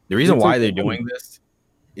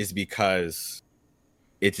 is because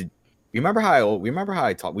it's. Remember how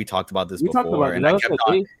we talked about this before, and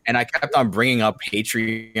I kept on bringing up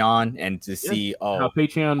Patreon and to see how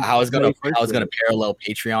I was gonna parallel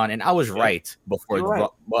Patreon, and I was right before.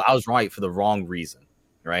 Well, I was right for the wrong reason,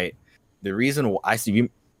 right? The reason I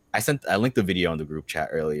linked the video in the group chat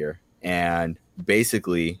earlier, and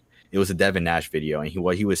basically it was a Devin Nash video, and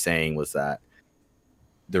what he was saying was that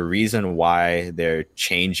the reason why they're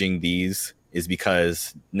changing these is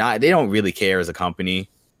because they don't really care as a company.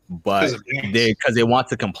 But because they want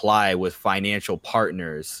to comply with financial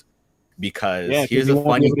partners. Because here's the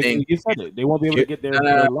funny thing: you said it. They won't be able to get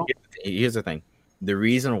there. Here's the thing: the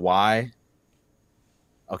reason why.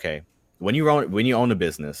 Okay, when you own a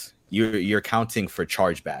business, you're accounting for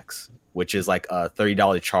chargebacks, which is like a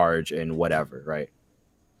 $30 charge and whatever, right?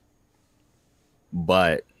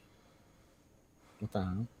 But what the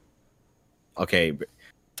hell? Okay,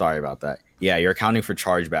 sorry about that. Yeah, you're accounting for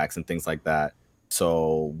chargebacks and things like that.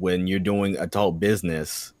 So when you're doing adult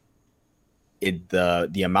business,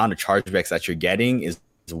 the amount of chargebacks that you're getting is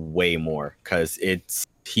way more because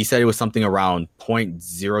he said it was something around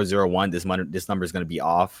 0.001. This number is going to be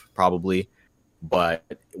off probably, but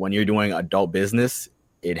when you're doing adult business,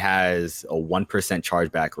 it has a 1%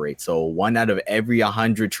 chargeback rate. So 1 out of every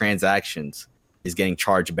 100 transactions is getting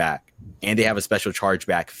charged back, and they have a special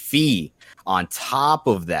chargeback fee on top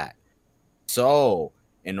of that. So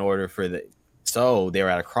So they were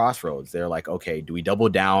at a crossroads. They're like, okay, do we double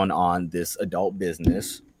down on this adult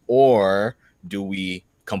business, or do we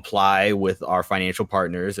comply with our financial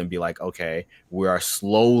partners and be like, okay, we're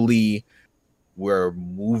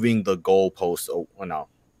moving the goalposts.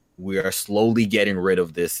 We are slowly getting rid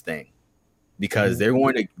of this thing because they're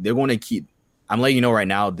going to keep. I'm letting you know right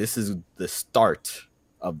now, this is the start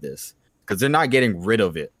of this because they're not getting rid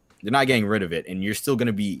of it. And you're still going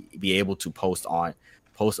to be able to post adult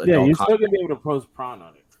you're still gonna be able to post prawn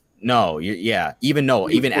on it. No, even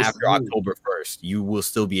after October 1st, you will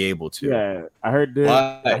still be able to. Yeah, I heard they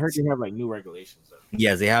have like new regulations.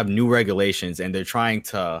 Yes, they have new regulations, and they're trying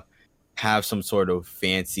to have some sort of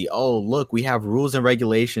fancy. Oh, look, we have rules and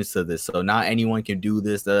regulations to this, so not anyone can do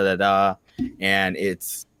this. And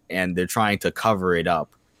they're trying to cover it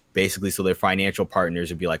up, basically, so their financial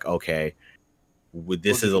partners would be like, okay,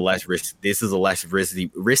 this is a less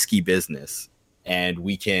risky business. And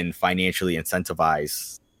we can financially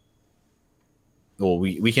incentivize. Well,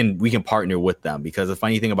 we can partner with them because the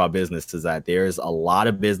funny thing about business is that there's a lot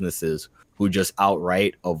of businesses who just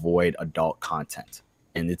outright avoid adult content,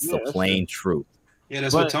 and it's the plain truth. Yeah,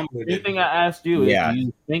 that's what Tumblr did. The thing I asked you is, do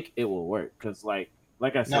you think it will work? Because like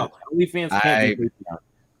I said, OnlyFans can't do Patreon.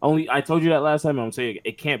 I told you that last time. I'm saying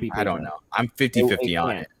it can't be Patreon. I don't know. I'm 50-50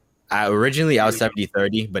 on it. Originally, I was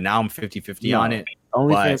 70-30, but now I'm 50-50 on it.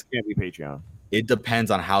 OnlyFans can't be Patreon. It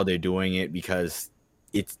depends on how they're doing it because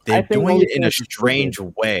they're doing it in a strange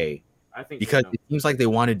way. I think because it seems like they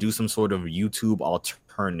want to do some sort of YouTube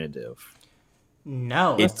alternative.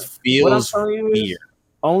 No, it feels weird.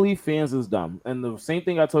 OnlyFans is dumb, and the same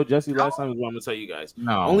thing I told Jesse last time is what I'm gonna tell you guys.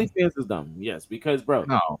 No, OnlyFans is dumb. Yes, because bro,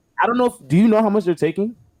 I don't know. Do you know how much they're taking?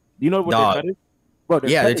 Do you know what their cut is? Bro,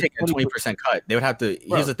 they're taking a 20% cut. They would have to.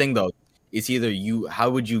 Bro. Here's the thing, though. It's either you. How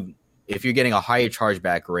would you? If you're getting a higher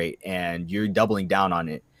chargeback rate and you're doubling down on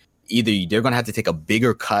it, either they're gonna have to take a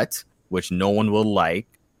bigger cut, which no one will like,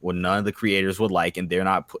 what none of the creators would like, and they're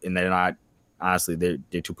not. Honestly,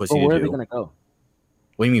 they're too pussy to do. Where are they gonna go?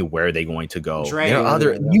 What do you mean? Where are they going to go?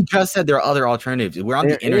 You just said there are other alternatives. We're on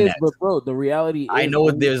the internet, but bro, the reality. I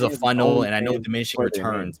know there's a funnel, and I know diminishing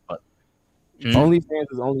returns, but OnlyFans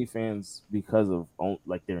is OnlyFans because of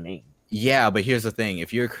like their name. Yeah, but here's the thing: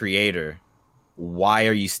 if you're a creator, why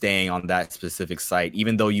are you staying on that specific site?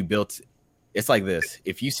 Even though you built, it's like this: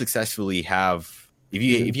 if you successfully have, if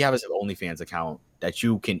you have an OnlyFans account that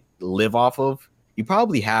you can live off of, you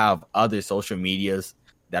probably have other social medias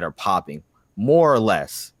that are popping. More or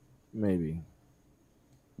less, maybe.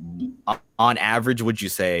 On average, would you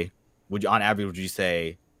say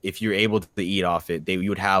if you're able to eat off it, you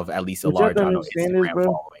would have at least a large amount of Instagram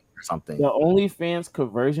following or something? The OnlyFans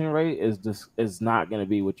conversion rate is not going to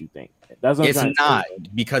be what you think. That's what it's not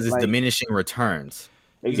because it's diminishing returns.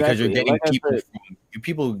 Exactly. Because you're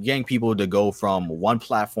getting getting people to go from one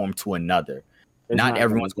platform to another. Not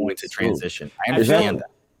everyone's going to transition. I understand that.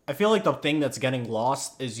 I feel like the thing that's getting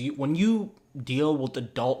lost is when you deal with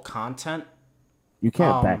adult content, you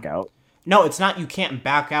can't back out. No, it's not you can't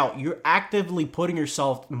back out. You're actively putting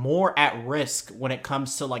yourself more at risk when it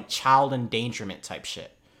comes to like child endangerment type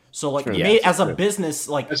shit. So like as a business,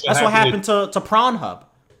 like that's what happened to Pornhub.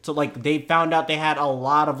 So like they found out they had a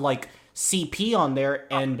lot of like CP on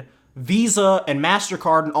there, and Visa and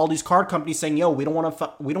MasterCard and all these card companies saying, "Yo, we don't want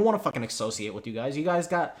to fucking associate with you guys. You guys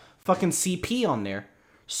got fucking CP on there."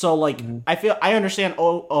 So like I understand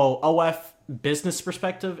OF business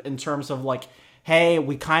perspective in terms of like, hey,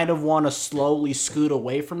 we kind of want to slowly scoot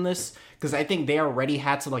away from this because I think they already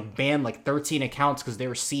had to like ban like 13 accounts because they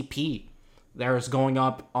were CP that was going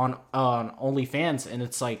up on OnlyFans, and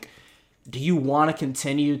it's like, do you want to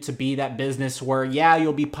continue to be that business where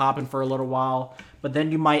you'll be popping for a little while, but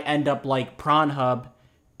then you might end up like Pornhub,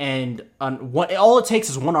 and all it takes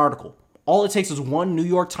is one article. All it takes is one New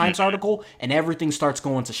York Times article, and everything starts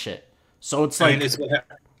going to shit. So it's like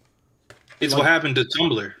it's what happened to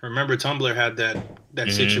Tumblr. Remember, Tumblr had that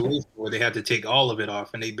situation where they had to take all of it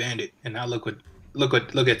off, and they banned it. And now look at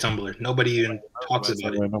Tumblr. Nobody even talks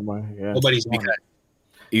about it. Nobody's on it.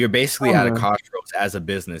 You're basically at a crossroads as a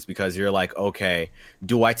business because you're like, okay,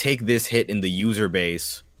 do I take this hit in the user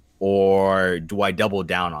base, or do I double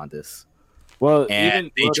down on this? Well, they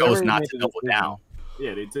chose not to double down.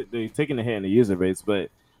 Yeah, they're taking a hit in the user base, but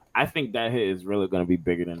I think that hit is really going to be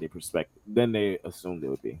bigger than they assumed it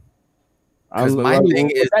would be. Because my thing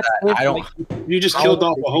is that I don't. You just killed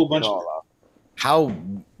off a whole bunch of how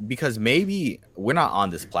because maybe we're not on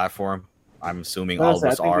this platform. I'm assuming all of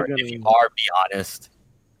us are. If you are, be honest.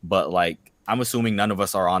 But like, I'm assuming none of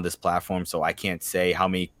us are on this platform, so I can't say how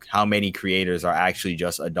many creators are actually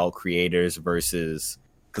just adult creators versus.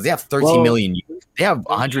 Because they have 13 million. They have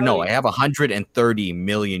 100. No, I have 130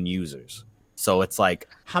 million users. So it's like,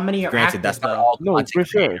 how many are active? That's not all. No, for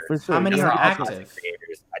sure. How many are active?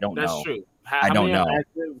 Creators. I don't know. That's true. I don't know.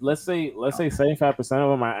 Let's say 75% of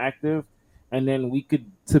them are active, and then we could,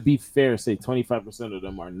 to be fair, say 25% of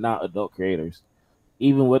them are not adult creators.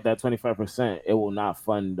 Even with that 25%, it will not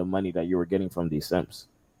fund the money that you were getting from these simps.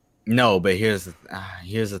 No, but here's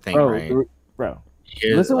the thing, right? Bro.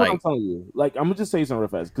 Listen what I'm telling you. Like, I'm gonna just say something real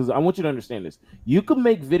fast because I want you to understand this. You can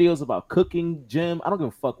make videos about cooking, gym. I don't give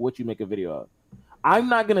a fuck what you make a video of. I'm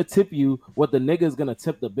not gonna tip you what the nigga is gonna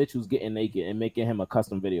tip the bitch who's getting naked and making him a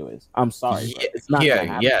custom video is. I'm sorry, it's not.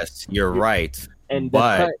 Yeah, yes, you're right. And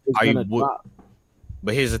but are you?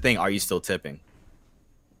 But here's the thing: are you still tipping?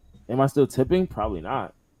 Am I still tipping? Probably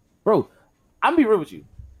not, bro. I'm be real with you.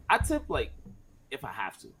 I tip like if I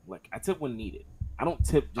have to. Like I tip when needed. I don't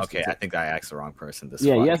tip. Okay, I think I asked the wrong person.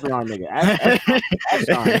 Yeah, yes, the wrong nigga.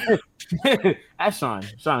 Ask Sean.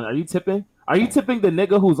 Sean, are you tipping? Are you tipping the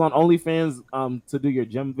nigga who's on OnlyFans to do your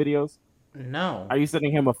gym videos? No. Are you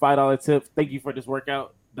sending him a $5 tip? Thank you for this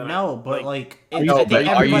workout. No, but like, are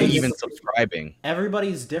you even subscribing?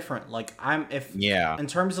 Everybody's different. Like, in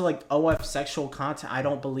terms of like OF sexual content, I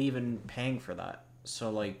don't believe in paying for that.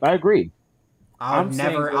 So like, I agree. I would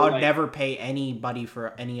never pay anybody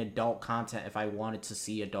for any adult content if I wanted to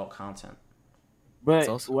see adult content. But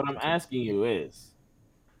what I'm asking you is,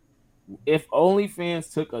 if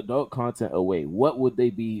OnlyFans took adult content away, what would they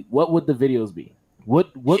be? What would the videos be?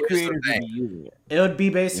 What creators would be using it? It would be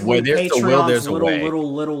basically Patreon's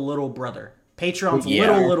little brother. Patreon's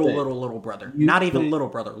little brother. Not even little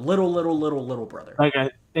brother. Little brother.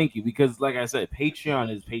 Thank you, because like I said,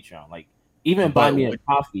 Patreon is Patreon. Like even Buy Me a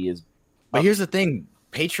Coffee is. But here's the thing.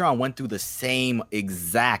 Patreon went through the same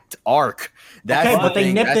exact arc. But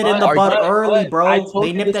they nipped it in the bud early, bro.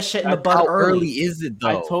 They nipped that shit in the bud early. How early is it, though?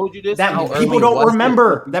 I told you this. That people don't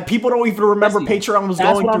remember. That people don't even remember Patreon was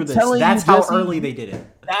going through this. That's how early they did it.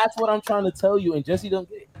 That's what I'm trying to tell you. And Jesse don't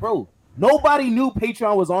get it. Bro, nobody knew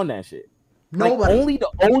Patreon was on that shit. Nobody. Like, only the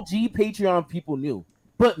OG Patreon people knew.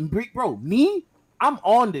 But, bro, me, I'm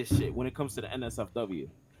on this shit when it comes to the NSFW.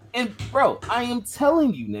 And, bro, I am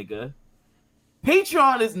telling you, nigga,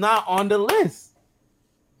 Patreon is not on the list.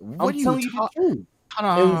 I'm telling you the truth. It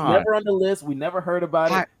was never on the list. We never heard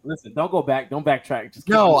about it. Listen, don't go back. Don't backtrack.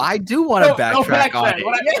 Just I do want to backtrack on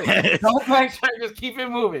it. Don't backtrack. Just keep it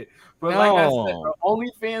moving. But like I said, bro,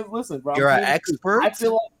 OnlyFans, listen, bro. You're an expert? I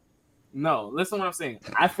feel like, no, listen what I'm saying.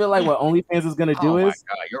 I feel like what OnlyFans is going to do is... Oh,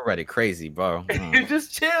 my God. You're already crazy, bro.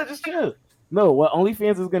 Just chill. No, what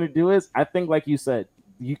OnlyFans is going to do is, I think, like you said,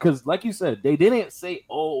 because like you said, they didn't say,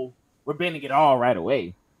 oh, we're banning it all right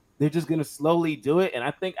away. They're just going to slowly do it. And I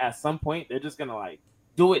think at some point, they're just going to like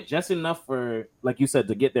do it just enough for, like you said,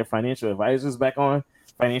 to get their financial advisors back on,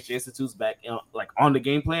 financial institutes back like on the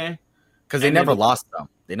game plan. Because they never lost them.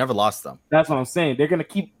 They never lost them. That's what I'm saying. They're going to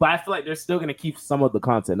keep, but I feel like they're still going to keep some of the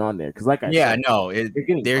content on there. Because like I said,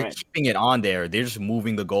 they're keeping it on there. They're just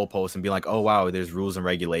moving the goalposts and be like, oh, wow, there's rules and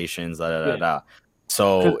regulations,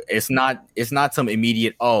 So it's not some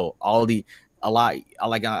immediate, I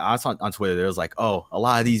saw on Twitter, there was like, oh, a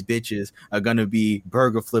lot of these bitches are gonna be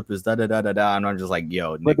burger flippers, and I'm just like,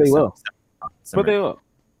 yo, but they will. But they will.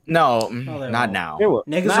 No, not now.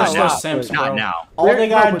 Niggas are so simps, bro. Not now. All they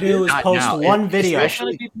gotta do is post one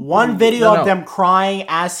video of them crying,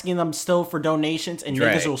 asking them still for donations, and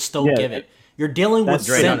niggas will still give it. You're dealing with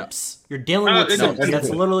simps. You're dealing with simps. That's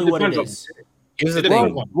literally what it is. Here's the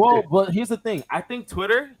thing. But here's the thing. I think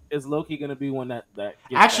Twitter is low-key going to be one that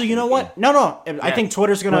actually, you know what? No. I think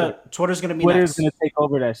Twitter's gonna be Twitter's next. going to take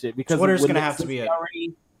over that shit because Twitter's going to have to be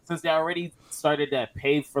since they already started that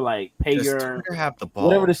pay your Twitter have the ball.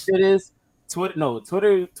 Whatever the shit is. Twitter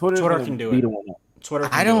can do it. Twitter.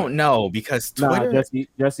 I don't know because Twitter.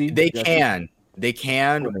 Jesse. They can,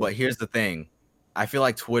 but here's the thing. I feel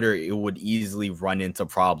like Twitter, it would easily run into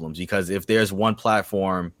problems because if there's one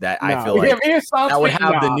platform that I feel like that would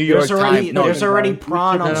have the New York Times. There's already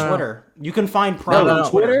prawn on Twitter. You can find prawn on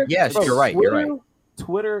Twitter. Yes, you're right. You're right.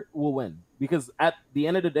 Twitter will win because at the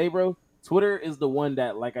end of the day, bro, Twitter is the one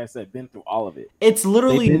that, like I said, been through all of it. It's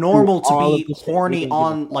literally normal to be horny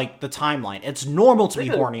on like the timeline. It's normal to be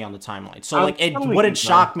horny on the timeline. So like it wouldn't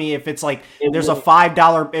shock me if it's like there's a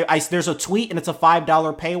 $5 there's a tweet and it's a $5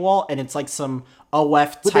 paywall and it's like some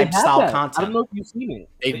OF type style content. I don't know if you've seen it.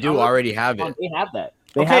 They do already have it. They have that.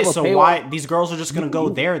 So why these girls are just gonna go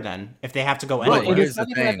there then if they have to go anywhere? Here's the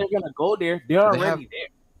thing. They're gonna go there. They're already there.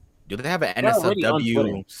 Do they have an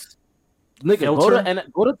NSFW?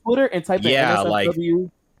 Nigga, go to Twitter and type in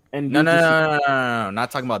NSFW. No,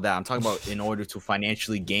 not talking about that. I'm talking about in order to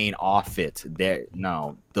financially gain off it. The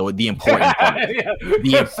important part.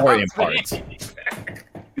 The important part.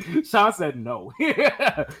 Sean said no.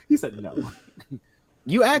 He said no.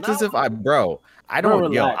 You act as if I don't. I'm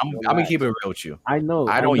gonna keep it real with you. I know.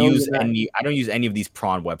 I don't use any of these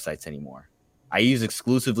prawn websites anymore. I use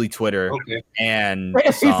exclusively Twitter and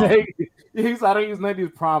I don't use none of these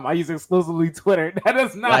prom. I use exclusively Twitter. That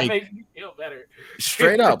does not make me feel better.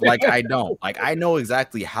 Straight up, I don't. I know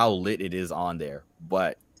exactly how lit it is on there,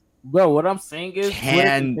 but bro, what I'm saying is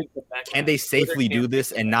can they safely do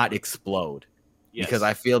this and not explode? Yes. Because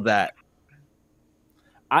I feel that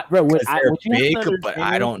they're big, but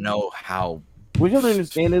I don't know how. What you have to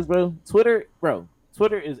understand is, bro, Twitter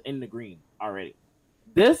is in the green already.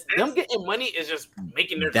 Them getting money is just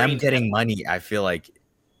making them getting money. I feel like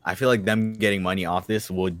them getting money off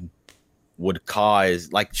this would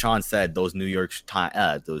cause, like Sean said, those New York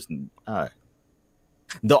Times,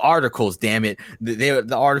 the articles. Damn it,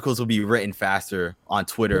 the articles will be written faster on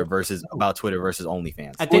Twitter versus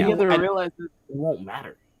OnlyFans. I think you have to realize it won't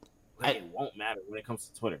matter. It won't matter when it comes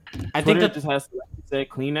to Twitter. I think that just has to, like you said,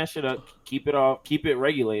 clean that shit up, keep it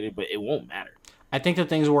regulated, but it won't matter. I think the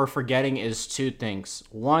things we're forgetting is two things.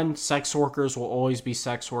 One, sex workers will always be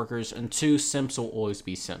sex workers, and two, simps will always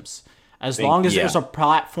be simps. As long as there's a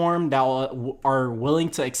platform that are willing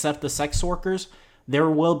to accept the sex workers, there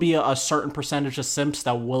will be a certain percentage of simps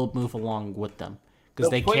that will move along with them because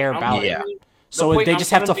they care about it. So they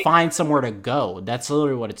just have to find somewhere to go. That's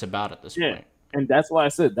literally what it's about at this point. And that's why I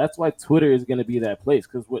said that's why Twitter is going to be that place,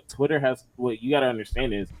 because what you got to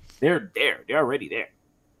understand is they're there. They're already there.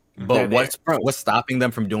 But what's stopping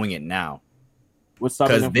them from doing it now? What's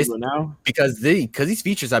stopping them from doing it now? Because these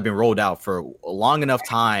features have been rolled out for a long enough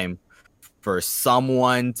time for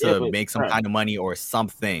someone to make some kind of money or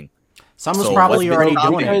something. Someone's probably already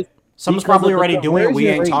doing it. Someone's probably already doing it. We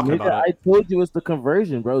ain't talking about it. I told you it's the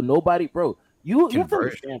conversion, bro. Nobody, bro. You have to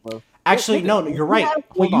understand, bro. Actually, no, you're right.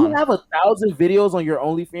 When you have 1,000 videos on your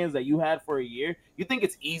OnlyFans that you had for a year, you think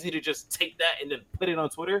it's easy to just take that and then put it on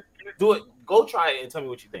Twitter? Do it. Go try it and tell me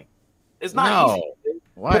what you think. It's not easy.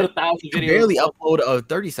 What? Put 1,000 videos. You barely upload a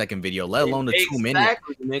 30-second video, let alone a 2-minute,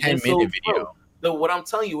 10-minute video. What I'm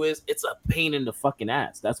telling you is, it's a pain in the fucking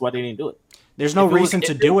ass. That's why they didn't do it. There's no reason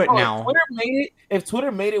to do it now. If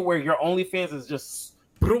Twitter made it where your OnlyFans is just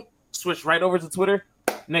switch right over to Twitter,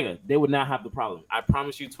 nigga, they would not have the problem. I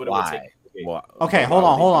promise you, Twitter would take it. Okay, hold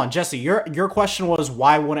on, Jesse. Your question was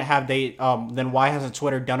why wouldn't have they? Then why hasn't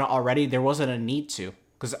Twitter done it already? There wasn't a need to,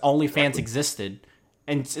 because OnlyFans existed,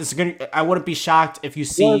 and it's gonna. I wouldn't be shocked if you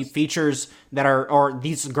see features that are, or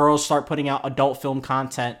these girls start putting out adult film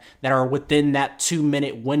content that are within that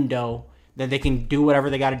 2-minute window, that they can do whatever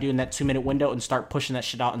they got to do in that 2-minute window and start pushing that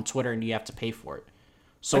shit out on Twitter, and you have to pay for it.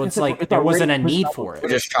 So it's like there wasn't a need for it.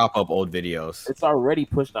 Just chop up old videos. It's already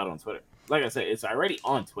pushed out on Twitter. Like I said, it's already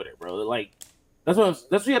on Twitter, bro. Like that's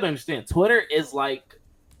what you have to understand. Twitter is like,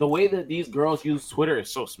 the way that these girls use Twitter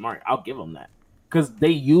is so smart. I'll give them that, because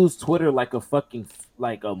they use Twitter like a fucking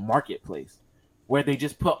a marketplace where they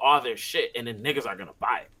just put all their shit and then niggas are gonna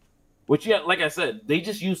buy it. Which like I said, they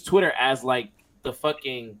just use Twitter as like the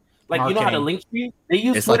fucking marketing. You know how the link tree? They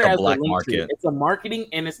use Twitter as the link tree. It's a marketing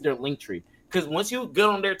and it's their link tree. Because once you get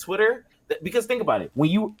on their Twitter, because think about it, when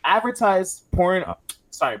you advertise prawn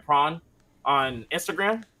on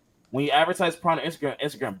Instagram, when you advertise prawn on Instagram,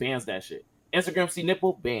 Instagram bans that shit. Instagram see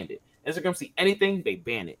nipple, banned it. Instagram see anything, they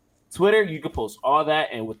ban it. Twitter, you can post all that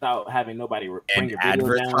and without having nobody bring your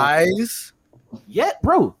video advertise. Yeah,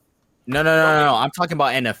 bro. No. I'm talking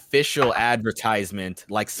about an official advertisement,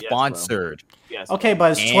 like sponsored. Yes, okay,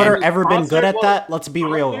 but has Twitter ever been good at that? Let's be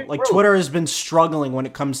real. Like, Twitter has been struggling when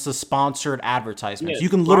it comes to sponsored advertisements. You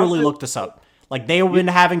can literally look this up. Like, they've been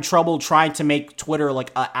having trouble trying to make Twitter like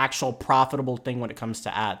an actual profitable thing when it comes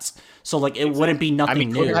to ads. So like, it wouldn't be nothing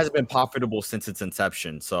new. Twitter hasn't been profitable since its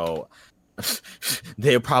inception, so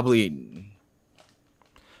they're probably.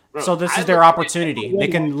 So this is their opportunity. They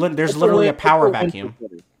can. There's literally a power vacuum.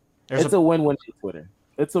 It's a win-win for Twitter.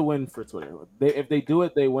 It's a win for Twitter. If they do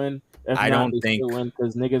it, they win. If I not, don't think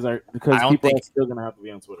because people are still gonna have to be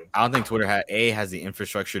on Twitter. I don't think Twitter has the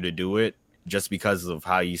infrastructure to do it, just because of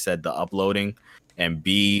how you said the uploading, and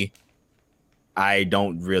B, I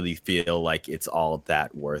don't really feel like it's all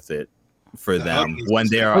that worth it for them when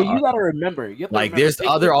they're. But you gotta remember, there's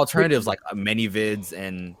other alternatives like ManyVids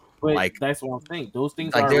and. But like that's what I'm saying. Those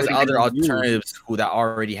things like there's other alternatives that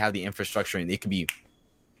already have the infrastructure, and it could be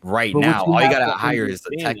now. All you gotta hire is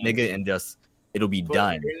a tech nigga, and it'll be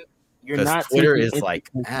done. You're not Twitter taking is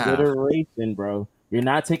like consideration, bro. You're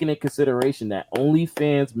not taking into consideration that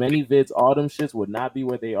OnlyFans, ManyVids, all them shits would not be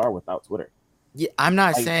where they are without Twitter. Yeah, I'm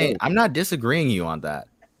not saying I'm not disagreeing you on that.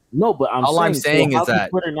 No, but I'm saying is that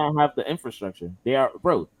Twitter not have the infrastructure. They are,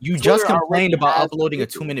 bro. You just complained about uploading a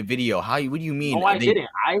 2-minute video. What do you mean? No, I didn't.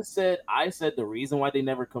 I said the reason why they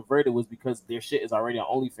never converted was because their shit is already on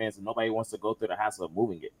OnlyFans and nobody wants to go through the hassle of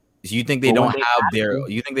moving it. So you think they don't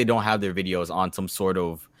have their videos on some sort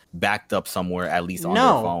of backed up somewhere, at least on their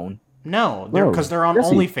phone? No, because they're on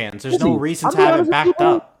OnlyFans. There's no reason to have it backed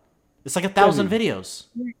up. It's like 1,000 videos.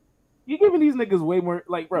 You're giving these niggas way more,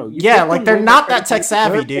 like, bro. Yeah, like they're not that tech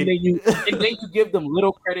savvy, dude. And then you give them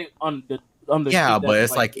little credit on the. Yeah, but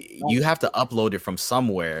it's like you have to upload it from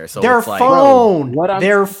somewhere. So their it's like, phone,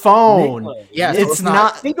 their phone. Yeah, it's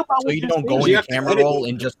not. Think about so you don't go on your camera roll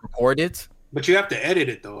and just record it. But you have to edit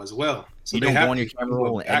it though as well. So you don't go on your camera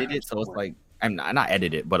roll and edit it. So it's like. I'm not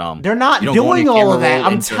edit it, but they're not doing all of that.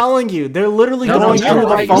 I'm telling you, they're literally going through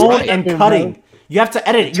the phone and cutting. You have to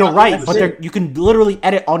edit it. You're right, but you can literally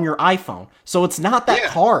edit on your iPhone, so it's not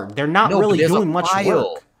that hard. They're not really doing much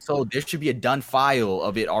work. So there should be a done file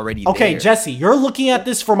of it already. Okay, Jesse, you're looking at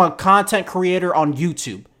this from a content creator on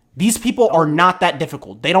YouTube. These people are not that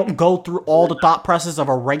difficult. They don't go through all the thought process of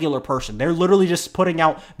a regular person. They're literally just putting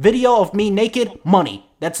out video of me naked, money.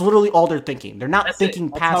 That's literally all they're thinking. They're not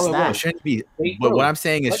thinking past that. Shouldn't be, but what I'm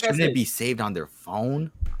saying is, shouldn't it be saved on their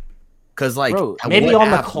phone? Because like maybe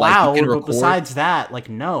on the cloud, but besides that, like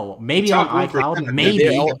no. Maybe on iCloud,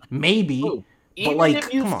 maybe. Bro, even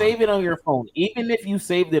if you save it on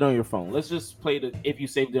your phone, let's just play if you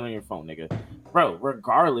saved it on your phone, nigga. Bro,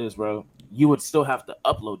 regardless, bro, you would still have to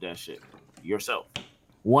upload that shit yourself.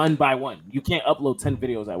 One by one. You can't upload 10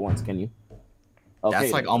 videos at once, can you? Okay,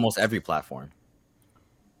 that's like almost every platform.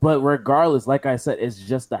 But regardless, like I said, it's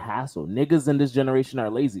just a hassle. Niggas in this generation are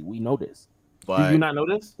lazy. We know this. But do you not know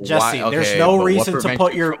this? Jesse, there's no reason to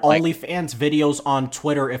put your OnlyFans videos on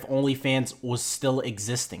Twitter if OnlyFans was still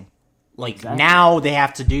existing. Like now they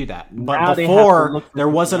have to do that. But now before there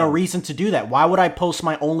wasn't a reason to do that. Why would I post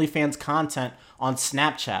my OnlyFans content on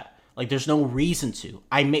Snapchat? Like there's no reason to.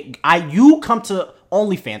 You come to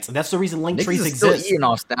OnlyFans, and that's the reason Linktrees exist. Still eating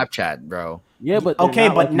off Snapchat, bro. Yeah, but okay,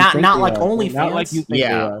 but not like OnlyFans. Not like you think they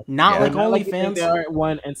are. Not like OnlyFans.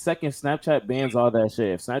 One and second, Snapchat bans all that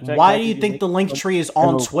shit. If Snapchat why do you think the Linktree is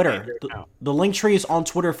on Twitter? The Linktree is on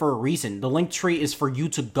Twitter for a reason. The Linktree is for you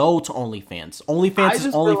to go to OnlyFans. OnlyFans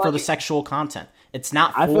is only for the sexual content. It's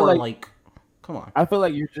not for like. Come on. I feel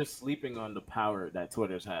like you're just sleeping on the power that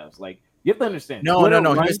Twitter has. Like you have to understand. No.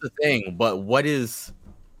 Here's the thing. But what is,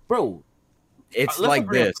 bro? It's like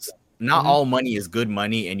this. Not all money is good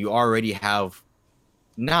money, and you already have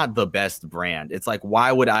not the best brand. It's like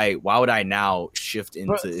why would I now shift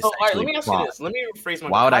into? So, all right, let me ask you this. Let me rephrase my.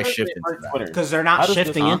 Why would I shift into that? Because they're not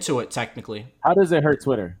shifting into it technically. How does it hurt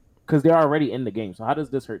Twitter? Because they're already in the game. So how does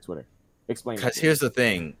this hurt Twitter? Explain. Because here's the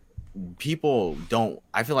thing, people don't.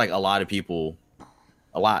 I feel like a lot of people.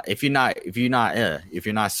 If you're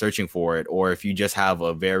not searching for it, or if you just have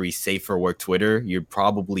a very safe for work Twitter, you're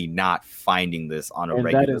probably not finding this on a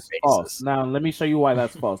regular basis. False. Now let me show you why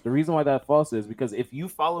that's false. The reason why that's false is because if you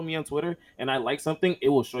follow me on Twitter and I like something, it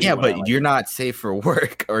will show you. Yeah, but you're not safe for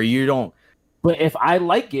work, or you don't. But if I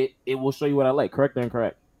like it, it will show you what I like. Correct or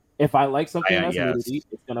incorrect? If I like something that's nudity,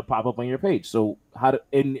 it's gonna pop up on your page. So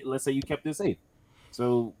let's say you kept it safe.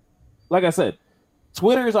 So, like I said.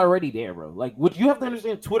 Twitter is already there, bro. Like, what you have to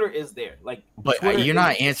understand, Twitter is there. Like, but you're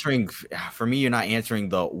not answering. For me, you're not answering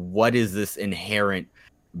the what is this inherent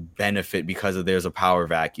benefit because there's a power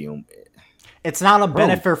vacuum. It's not a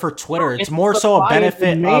benefit for Twitter. It's more so a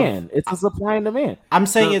benefit of. It's a supply and demand. I'm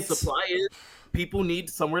saying the supply is people need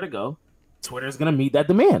somewhere to go. Twitter is gonna meet that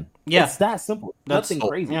demand. Yeah, it's that simple. Nothing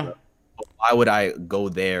crazy. Yeah. Bro. Why would I go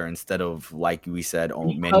there instead of, like we said,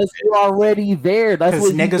 because you're already there.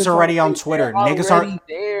 Because niggas are already on Twitter. Niggas are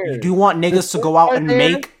there. You do want niggas to go out and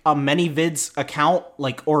make a ManyVids account,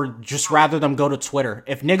 like, or just rather them go to Twitter.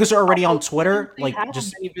 If niggas are already on Twitter, like,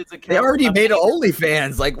 just they already made an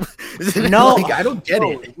OnlyFans. Like, no, like, I don't get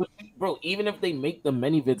it, bro. Even if they make the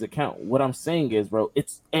ManyVids account, what I'm saying is, bro,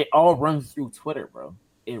 it all runs through Twitter, bro.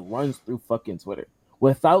 It runs through fucking Twitter.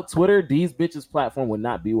 Without Twitter, these bitches' platform would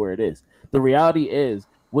not be where it is. The reality is,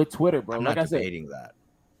 with Twitter, bro. I'm not debating that.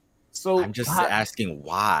 So I'm just asking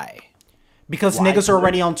why. Because niggas are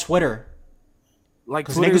already on Twitter. Like,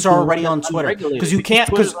 because niggas are already on Twitter. Because you can't.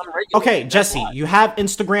 Because okay, Jesse, you have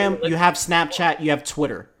Instagram, you have Snapchat, you have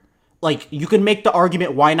Twitter. Like, you can make the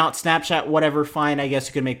argument, why not Snapchat? Whatever, fine. I guess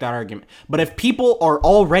you can make that argument. But if people are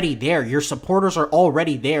already there, your supporters are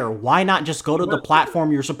already there, why not just go to the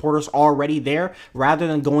platform your supporters are already there rather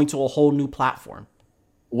than going to a whole new platform?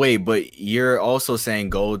 Wait, but you're also saying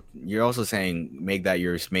make that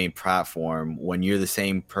your main platform when you're the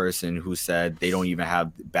same person who said they don't even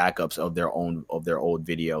have backups of their old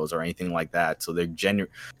videos or anything like that. So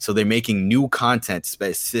they're making new content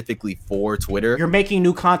specifically for Twitter. You're making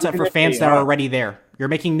new content for fans that are already there. You're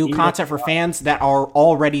making new content for fans that are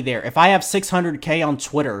already there. If I have 600K on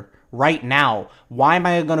Twitter right now, why am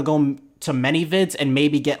I going to go to ManyVids and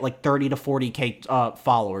maybe get like 30 to 40K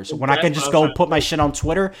followers when I can just go put my shit on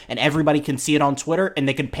Twitter and everybody can see it on Twitter and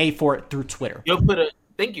they can pay for it through Twitter? You put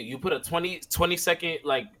a 20 second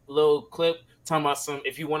like little clip talking about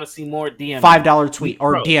if you want to see more DM $5 tweet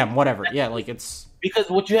or DM, whatever. Yeah, like it's because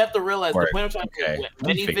what you have to realize, the point I'm trying to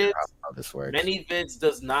say, ManyVids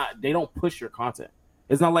does not, they don't push your content.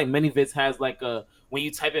 It's not like ManyVids has like when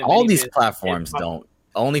you type in all these platforms don't.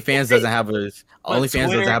 OnlyFans doesn't have a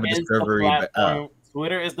discovery.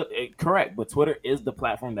 Twitter is correct, but Twitter is the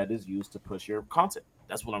platform that is used to push your content.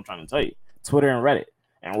 That's what I'm trying to tell you. Twitter and Reddit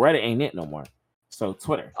ain't it no more. So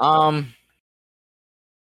Twitter. No,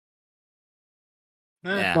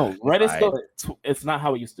 Reddit's still. It's not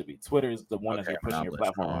how it used to be. Twitter is the one that's pushing your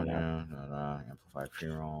platform right now.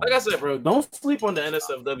 Like I said, bro, don't sleep on the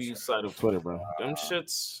NSFW side of Twitter, bro. Them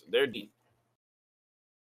shits, they're deep.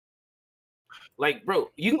 Like, bro,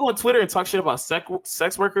 you can go on Twitter and talk shit about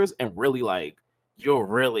sex workers and really, like, you'll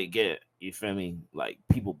really get, you feel me, like,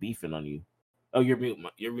 people beefing on you. Oh, you're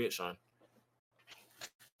mute, Sean.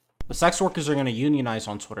 The sex workers are going to unionize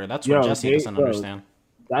on Twitter. That's what Jesse doesn't understand.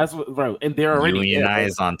 That's what, bro. And they're already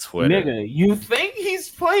unionize on Twitter. Nigga, you think he's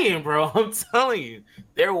playing, bro? I'm telling you,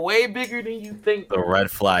 they're way bigger than you think. The red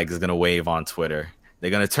flag is gonna wave on Twitter. They're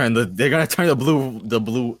gonna turn the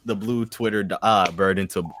blue Twitter bird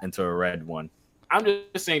into a red one. I'm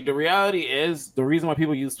just saying the reality is the reason why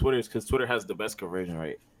people use Twitter is because Twitter has the best conversion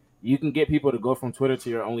rate. You can get people to go from Twitter to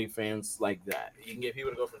your OnlyFans like that. You can get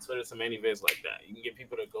people to go from Twitter to ManyVids like that. You can get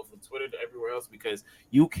people to go from Twitter to everywhere else because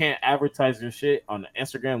you can't advertise your shit on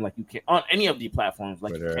Instagram like you can on any of the platforms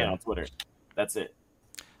like Twitter. You can on Twitter. That's it.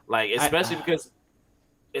 Like especially because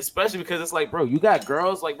it's like, bro, you got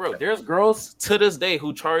girls like, bro, there's girls to this day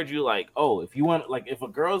who charge you like, oh, if you want, like, if a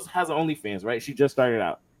girl has an OnlyFans, right? She just started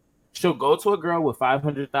out. She'll go to a girl with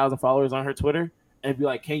 500,000 followers on her Twitter and be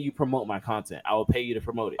like, can you promote my content? I will pay you to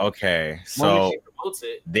promote it. Okay, so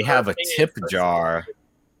they have a tip jar.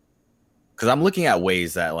 Because I'm looking at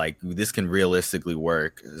ways that like this can realistically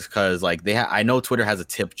work. Because like I know Twitter has a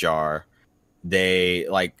tip jar. They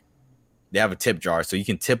have a tip jar, so you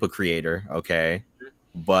can tip a creator, okay?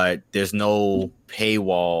 But there's no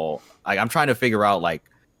paywall. Like I'm trying to figure out like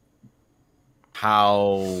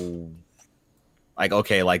how, like,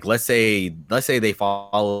 okay, like let's say they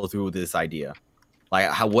follow through with this idea. Like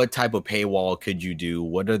what type of paywall could you do?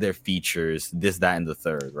 What are their features? This, that, and the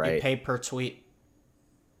third, right? You pay per tweet.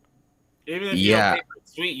 Even if you don't pay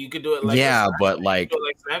per tweet, you could do it like but like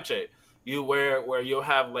Snapchat. You where you'll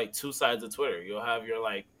have like two sides of Twitter. You'll have your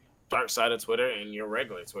like dark side of Twitter and your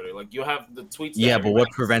regular Twitter. Like you have the tweets. Yeah, but what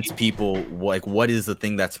prevents people? Like, what is the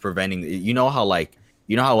thing that's preventing? You know how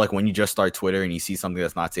when you just start Twitter and you see something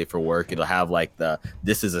that's not safe for work, it'll have like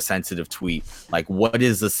this is a sensitive tweet. Like, what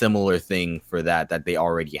is the similar thing for that they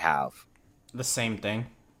already have? The same thing.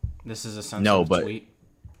 This is a sensitive tweet.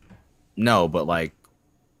 No, but like,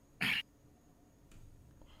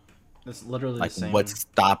 it's literally like the same. What's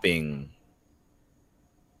stopping?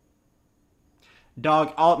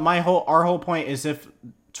 Dog, our whole point is if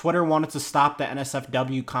Twitter wanted to stop the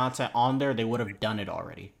NSFW content on there, they would have done it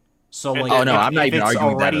already. So like, I'm not even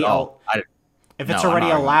arguing that at all. If it's already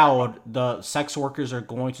allowed, the sex workers are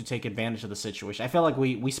going to take advantage of the situation. I feel like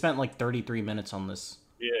we spent like 33 minutes on this.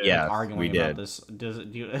 Yeah, arguing about this. Do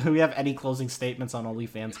we have any closing statements on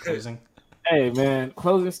OnlyFans closing? Hey man,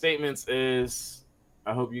 closing statements is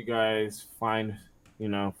I hope you guys find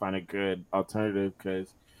a good alternative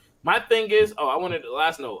because my thing is, I wanted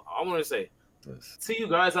to say to you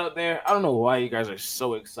guys out there, I don't know why you guys are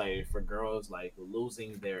so excited for girls like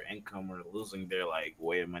losing their income or losing their like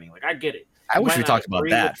way of money. Like I get it. I wish we talked about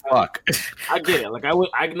that. Fuck. I get it. Like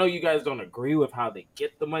I know you guys don't agree with how they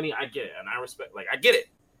get the money. I get it, and I respect. Like I get it.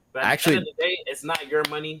 But at the end of the day, it's not your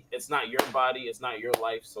money. It's not your body. It's not your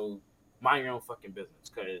life. So mind your own fucking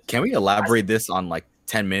business. Can we elaborate this on like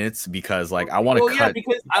 10 minutes? Because like I want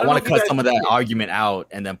to cut some of that argument out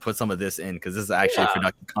and then put some of this in because this is actually a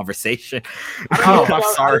productive conversation. I'm sorry.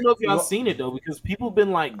 I don't know if y'all seen it though, because people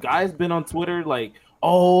been like, guys been on Twitter like,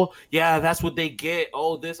 oh yeah, that's what they get.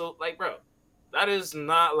 Oh this, like bro, that is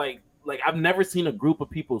not like I've never seen a group of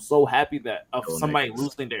people so happy that of somebody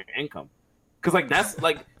losing their income. Because like that's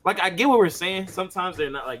like I get what we're saying. Sometimes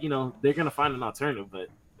they're not like they're gonna find an alternative, but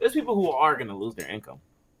there's people who are gonna lose their income.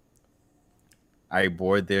 Are you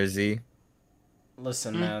bored there, Z?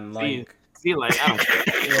 Listen, man, like I don't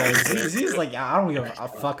care. Z's like, I don't give a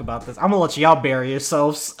fuck about this. I'm gonna let y'all bury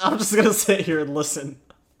yourselves. I'm just gonna sit here and listen.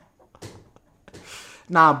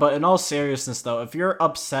 Nah, but in all seriousness though, if you're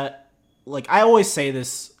upset, like I always say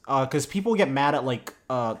this, because people get mad at like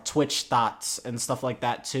Twitch thoughts and stuff like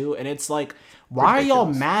that too, and it's like, why are y'all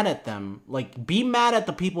mad at them? Like, be mad at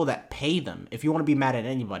the people that pay them if you want to be mad at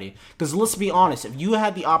anybody. Because let's be honest, if you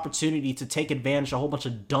had the opportunity to take advantage of a whole bunch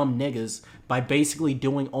of dumb niggas by basically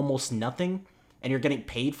doing almost nothing and you're getting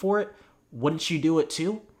paid for it, wouldn't you do it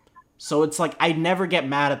too? So it's like, I never get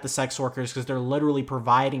mad at the sex workers because they're literally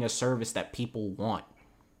providing a service that people want.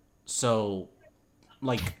 So,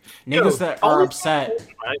 like, niggas that are upset...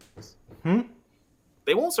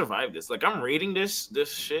 They won't survive this. Like I'm reading this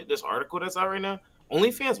article that's out right now.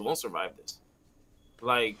 OnlyFans won't survive this.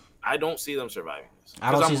 Like I don't see them surviving this.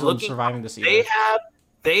 I don't see them surviving this either.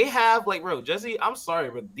 They have like, bro, Jesse, I'm sorry,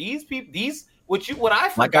 but these people, what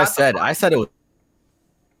I like I said it was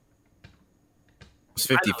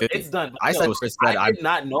 50-50. It's done. I said it was 50-50. I did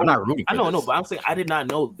not know. I'm not rooting for this. But I'm saying I did not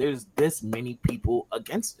know there's this many people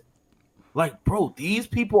against it. Like, bro, these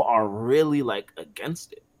people are really like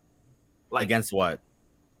against it. Like against what?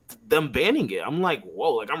 Them banning it. I'm like,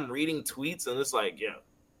 whoa, like I'm reading tweets and it's like, yeah.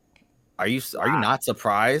 Are you not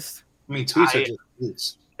surprised? I mean, tweets are just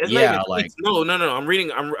tweets. Yeah, like no.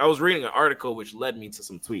 I was reading an article which led me to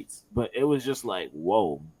some tweets, but it was just like,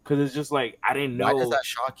 whoa, because it's just like I didn't know. Why does that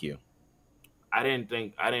shock you? I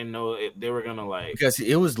didn't know they were gonna like, because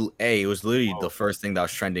it was literally the first thing that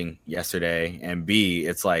was trending yesterday, and B,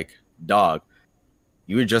 it's like, dog,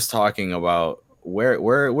 you were just talking about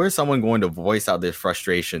where's someone going to voice out their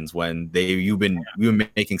frustrations when you've been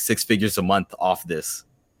making 6 figures a month off this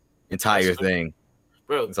entire thing,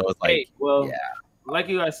 bro. So it's like, like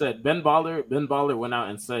you guys said, Ben Baller went out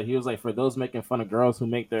and said, he was like, for those making fun of girls who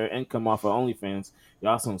make their income off of OnlyFans,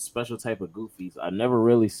 y'all some special type of goofies. I've never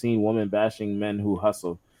really seen women bashing men who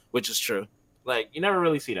hustle, which is true. Like, you never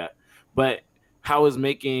really see that. But how is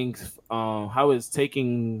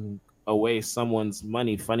taking away someone's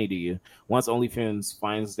money funny to you? Once OnlyFans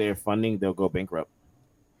finds their funding, they'll go bankrupt.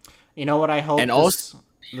 You know what I hope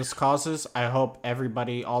this causes? I hope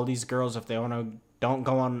everybody, all these girls, if they want to don't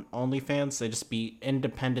go on OnlyFans, they just be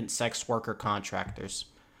independent sex worker contractors.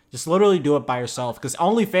 Just literally do it by yourself, because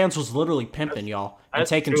OnlyFans was literally pimping y'all and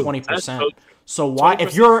taking 20%. So why, 20%.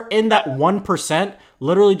 If you're in that 1%,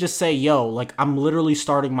 literally just say, yo, like, I'm literally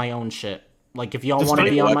starting my own shit. Like, if y'all want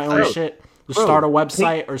to be on my own shit, just start a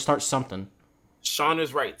website or start something. Sean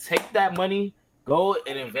is right. Take that money, go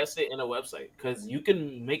and invest it in a website, because you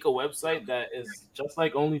can make a website that is just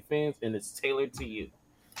like OnlyFans and it's tailored to you.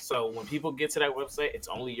 So when people get to that website, it's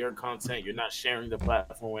only your content. You're not sharing the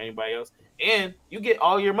platform with anybody else, and you get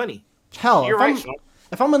all your money. Hell,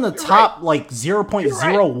 if I'm in the top like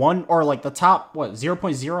 0.01 or like the top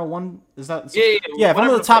 0.01 is that? Yeah. If I'm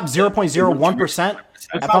in the top 0.01%,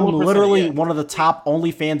 if I'm literally one of the top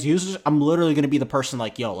OnlyFans users, I'm literally gonna be the person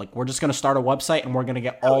like, yo, like, we're just gonna start a website and we're gonna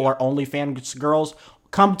get all our OnlyFans girls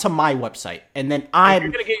come to my website, and then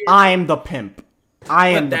I'm the pimp. I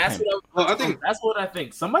am the pimp. I think that's what I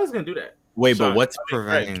think. Somebody's gonna do that. Wait, Sean, but what's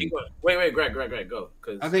preventing? Wait, Greg, go.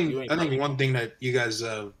 I think one thing that you guys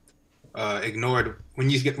ignored when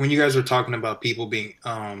you guys were talking about people being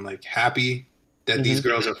like happy that these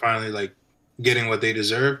girls are finally like getting what they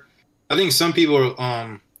deserve. I think some people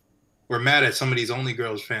were mad at some of these Only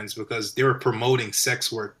Girls fans because they were promoting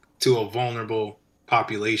sex work to a vulnerable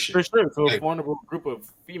population. For sure, to a vulnerable group of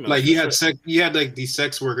females. Like you had like these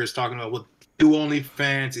sex workers talking about, well, do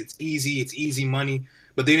OnlyFans, it's easy money,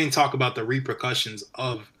 but they didn't talk about the repercussions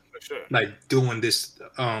of like doing this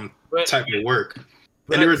type of work.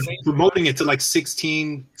 And they were promoting it to like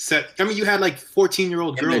 16 set. I mean, you had like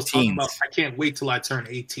 14-year-old girls talking about, I can't wait till I turn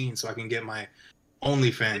 18 so I can get my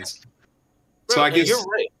OnlyFans. Bro, so I guess you're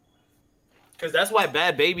right. Because that's why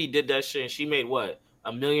Bad Baby did that shit, and she made what,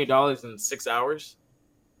 $1 million in 6 hours.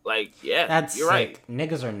 Like, yeah, that's you're right.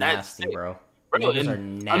 Niggas are nasty, bro. Niggas are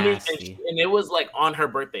nasty. And it was like on her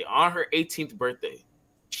birthday, on her 18th birthday,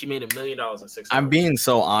 she made $1 million in 6 hours. I'm being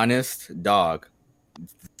so honest, dog.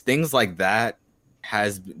 Things like that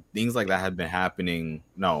have been happening.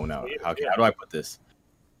 No. How do I put this?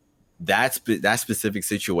 That specific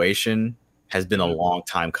situation has been a long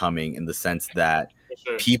time coming, in the sense that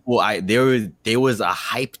people, there was a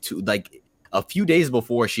hype to, like, a few days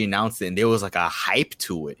before she announced it, and there was like a hype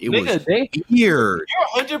to it. It was weird. You're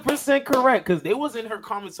 100% correct, because they was in her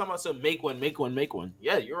comments talking about some make one.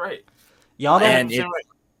 Yeah, you're right. Y'all right.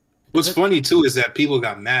 What's funny too is that people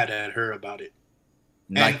got mad at her about it.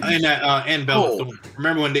 And Bella Thorne.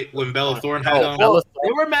 Remember when Bella Thorne had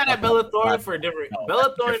they were mad at Bella Thorne for different.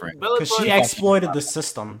 Bella Thorne because she exploited the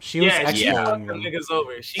system. She was exploiting them. Niggas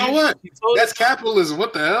over. You know what? That's capitalism.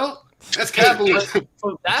 What the hell? That's capitalism.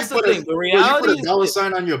 So that's the thing. The reality you put a dollar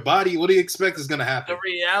sign on your body. What do you expect is going to happen? The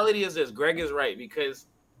reality is this. Greg is right, because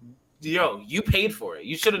you paid for it.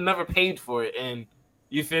 You should have never paid for it, and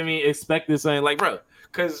you feel me? Expect this thing, like, bro,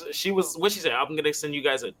 because she said, I'm gonna send you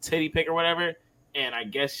guys a titty pic or whatever. And I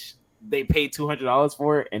guess they paid $200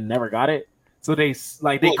 for it and never got it. So they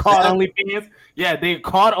called OnlyFans. Yeah, they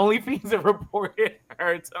called OnlyFans and reported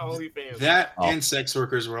her to OnlyFans. That and sex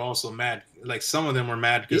workers were also mad. Like, some of them were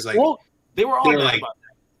mad because they were all mad about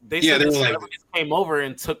that. They said the celebrities came over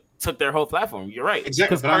and took their whole platform. You're right.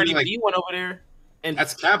 Exactly. Because Cardi B went over there, and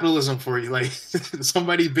that's capitalism for you. Like,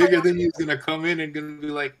 somebody bigger than you is gonna come in and gonna be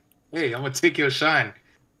like, "Hey, I'm gonna take your shine."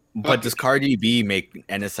 But does Cardi B make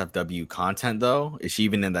NSFW content though? Is she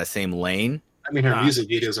even in that same lane? I mean, her music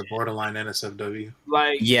videos are borderline NSFW.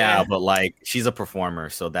 Like, yeah, but like, she's a performer,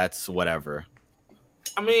 so that's whatever.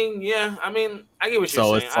 I mean, yeah. I mean, I get what you're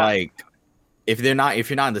saying. So it's like, if you're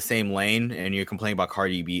not in the same lane and you're complaining about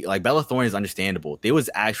Cardi B, like, Bella Thorne is understandable. There was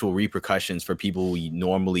actual repercussions for people who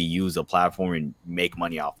normally use a platform and make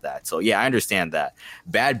money off that. So yeah, I understand that.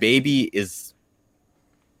 Bad Baby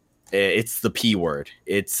it's the P word.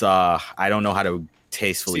 It's I don't know how to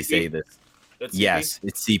tastefully say this. Yes,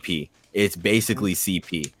 it's CP. It's basically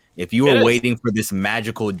CP. If you were waiting for this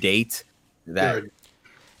magical date, that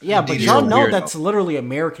yeah, but y'all know that's literally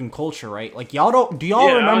American culture, right? Like y'all don't. Do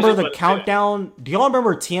y'all remember the countdown? Do y'all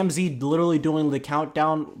remember TMZ literally doing the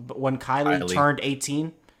countdown when Kylie turned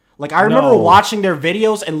 18? Like I remember watching their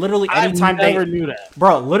videos, and literally anytime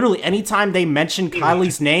anytime they mentioned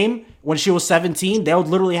Kylie's name when she was 17, they would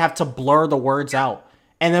literally have to blur the words out.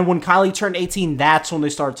 And then when Kylie turned 18, that's when they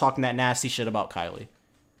started talking that nasty shit about Kylie.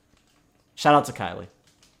 Shout out to Kylie.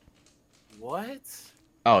 What?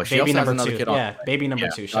 Oh, she baby also number has another 2. kid on. Baby number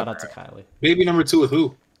 2. Shout out to Kylie. Baby number 2 with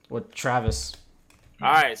who? With Travis.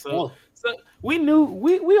 All right, so we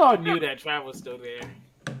all knew that Travis was still there.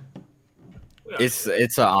 It's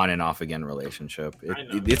an on and off again relationship.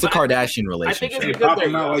 It's a Kardashian relationship. I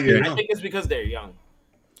think it's because they're young.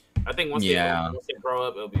 I think once they grow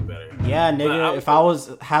up, it'll be better. Yeah, nigga. If I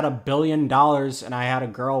had $1 billion and I had a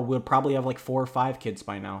girl, we'd probably have like 4 or 5 kids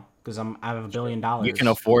by now. Because I have $1 billion. You can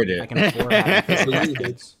afford it. I can afford it. That's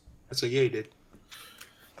what Ye did.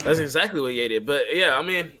 That's exactly what Ye did. But yeah, I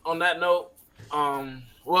mean, on that note,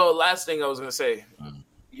 well, last thing I was gonna say,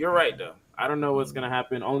 you're right though. I don't know what's gonna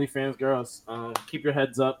happen. OnlyFans girls, keep your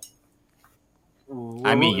heads up.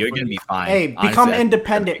 I mean, you're gonna be fine. Hey, become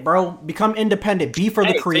independent, bro. Become independent. Be for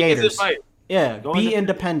the creators. Yeah, be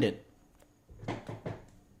independent.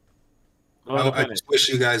 I just wish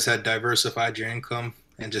you guys had diversified your income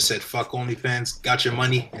and just said fuck OnlyFans, got your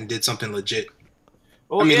money, and did something legit.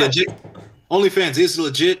 Legit. OnlyFans is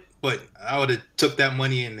legit, but I would have took that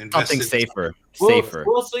money and invested something safer.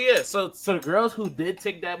 Well, so the girls who did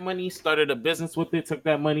take that money, started a business with it, took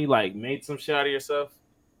that money, like made some shit out of yourself.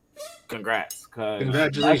 Congrats.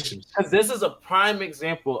 Congratulations. Because this is a prime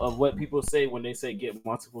example of what people say when they say get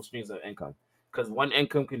multiple streams of income. Because one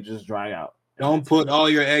income can just dry out. Don't put all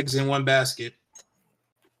your eggs in one basket.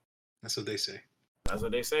 That's what they say. That's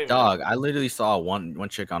what they say. Dog, man. I literally saw one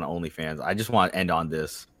chick on OnlyFans. I just want to end on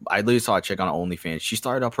this. I literally saw a chick on OnlyFans. She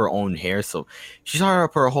started up her own hair, so she started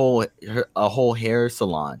up her whole hair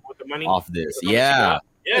salon with the money off this. Yeah.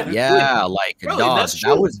 Like, bro, dog,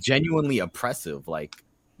 that was genuinely oppressive. Like,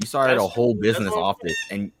 you started a whole business off this,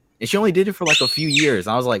 and she only did it for like a few years.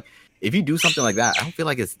 And I was like, if you do something like that, I don't feel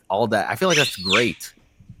like it's all that. I feel like that's great.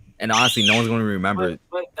 And honestly, no one's going to remember.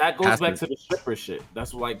 But that goes back to the stripper shit.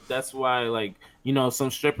 That's why, like, you know,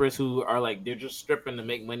 some strippers who are like, they're just stripping to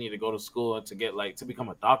make money to go to school and to get like to become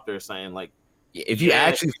a doctor or something. Like, if you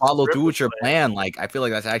actually follow through with your plan, like, I feel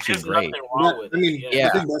like that's actually great. Wrong with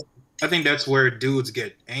I think that's where dudes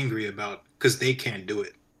get angry about because they can't do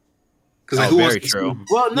it. Because very true.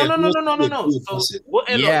 Well, no. So we'll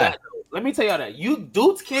end on that. Let me tell y'all that you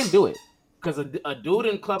dudes can't do it. Because a dude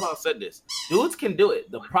in Clubhouse said this. Dudes can do it.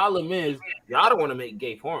 The problem is y'all don't want to make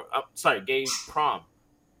gay prom.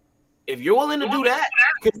 If you're willing to do that,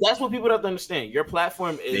 because that's what people have to understand. Your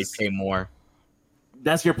platform is they pay more.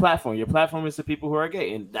 That's your platform. Your platform is the people who are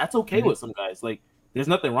gay, and that's okay with some guys. Like, there's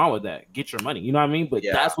nothing wrong with that. Get your money. You know what I mean? But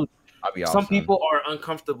that's what some people are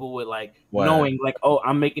uncomfortable with, like knowing, like, oh,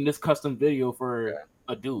 I'm making this custom video for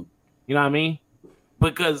a dude. You know what I mean?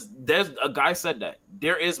 Because there's a guy said that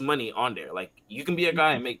there is money on there. Like, you can be a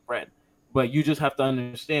guy and make bread, but you just have to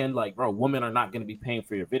understand, like, bro, women are not going to be paying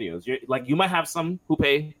for your videos. You might have some who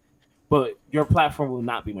pay, but your platform will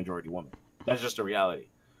not be majority woman. That's just a reality.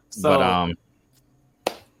 So,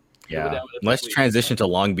 but, let's transition to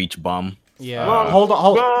Long Beach bum. Yeah, hold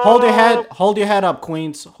your head up,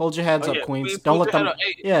 Queens. Hold your heads up, Queens. Don't let them.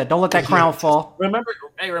 Don't let that crown fall.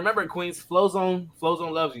 Remember, Queens. Flow Zone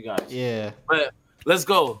loves you guys. Yeah, but. Let's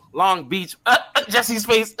go. Long Beach. Jesse's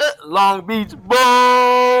face. Long Beach. Boom.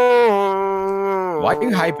 Why are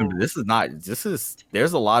you hyping?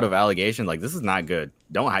 There's a lot of allegations. Like, this is not good.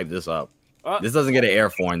 Don't hype this up. This doesn't get an air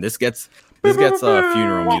horn. This gets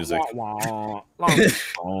funeral music.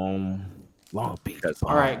 Long Beach.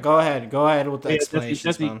 All right, go ahead with the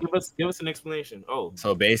explanation. Jesse, give us an explanation.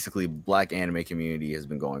 So basically, Black anime community has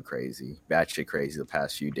been going crazy, batshit crazy the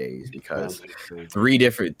past few days because three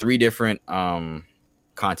different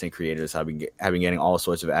content creators have been getting all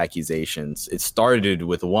sorts of accusations. It started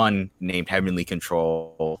with one named Heavenly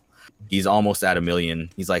Control. He's almost at 1 million.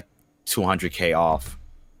 He's like 200K off,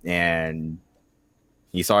 and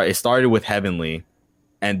it started with Heavenly.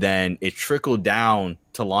 And then it trickled down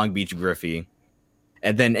to Long Beach Griffey.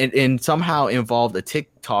 And then it somehow involved a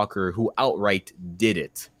TikToker who outright did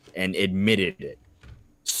it and admitted it.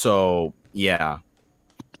 So, yeah.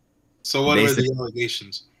 So what are the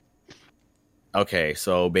allegations? Okay,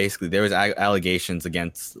 so basically there was allegations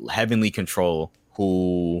against Heavenly Control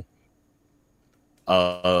who...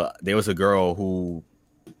 there was a girl who...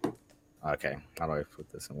 Okay, how do I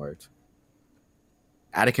put this in words?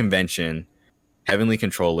 at a convention, Heavenly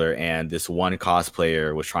Controller and this one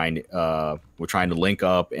cosplayer was trying to link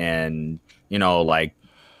up, and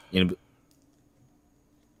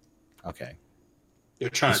okay. They're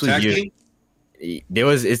trying to attack me. It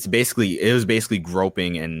was basically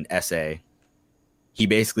groping and SA. He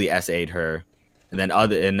basically SA'd her, and then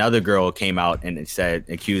another girl came out and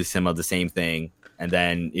accused him of the same thing, and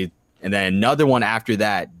then another one after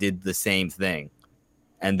that did the same thing,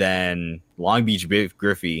 and then Long Beach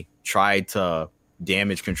Griffey tried to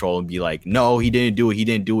damage control and be like, no, he didn't do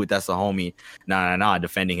it, that's the homie, nah,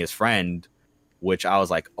 defending his friend, which I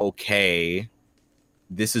was like, okay,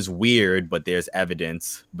 this is weird, but there's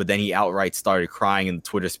evidence. But then he outright started crying in the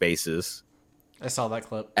Twitter spaces. I saw that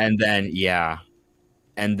clip. And then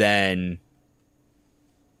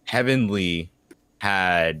Heavenly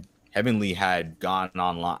had gone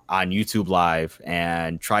on YouTube Live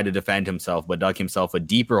and tried to defend himself, but dug himself a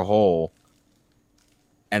deeper hole.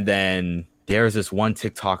 And then there's this one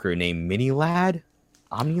TikToker named Mini Lad,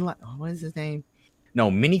 what is his name?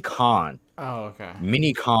 No, Mini Con. Oh, okay.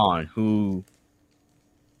 Mini Con, who,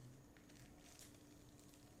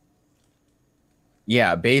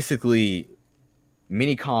 yeah, basically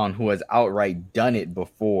Mini Con, who has outright done it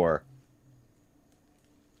before.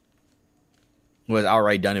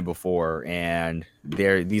 And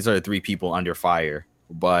these are the three people under fire.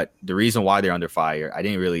 But the reason why they're under fire, I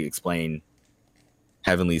didn't really explain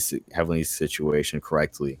Heavenly's situation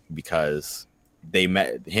correctly, because him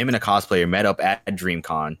and a cosplayer met up at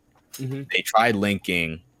DreamCon. Mm-hmm. They tried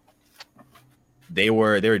linking. There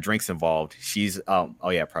were drinks involved. She's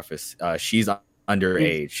she's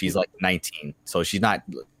underage. She's like 19, so she's not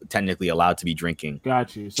technically allowed to be drinking.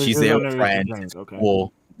 Got you. So she's there with friends. Okay.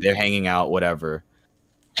 Cool. They're hanging out, whatever.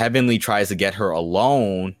 Heavenly tries to get her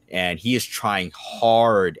alone, and he is trying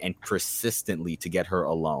hard and persistently to get her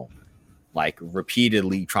alone. Like,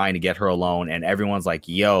 repeatedly trying to get her alone, and everyone's like,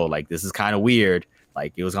 yo, like, this is kind of weird.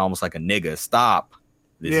 Like, it was almost like a nigga, stop.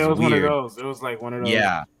 This is it was weird. One of those. It was like one of those.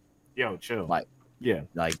 Yeah. Yo, chill. Like, yeah.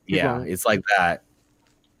 Like, yeah, it's like that.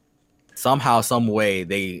 Somehow, some way,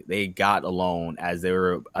 they got alone as they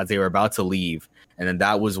were about to leave, and then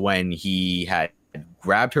that was when he had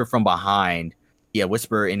grabbed her from behind. He had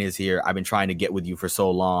whispered in his ear, "I've been trying to get with you for so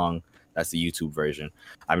long." That's the YouTube version.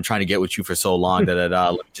 "I've been trying to get with you for so long.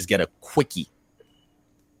 Let me just get a quickie."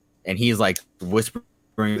 And he's like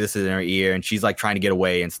whispering this in her ear, and she's like trying to get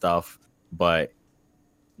away and stuff, but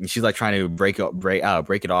she's like trying to break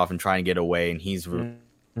it off and trying to get away, and he's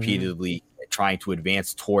repeatedly trying to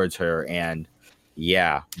advance towards her, and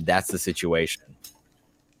yeah, that's the situation.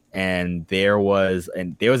 And there was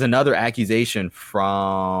another accusation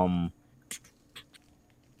from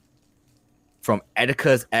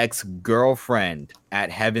Etika's ex-girlfriend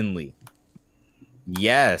at Heavenly.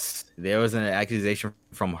 Yes, there was an accusation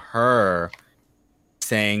from her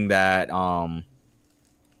saying that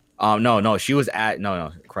she was at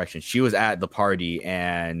the party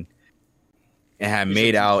and had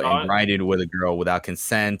made out and grinded with a girl without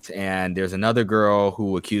consent. And there's another girl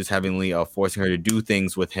who accused Heavenly of forcing her to do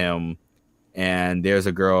things with him. And there's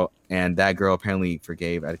a girl, and that girl apparently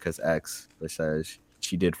forgave Etika's ex, but says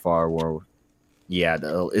she did far more. Yeah,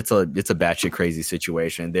 it's a batshit crazy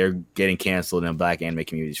situation. They're getting canceled, and Black anime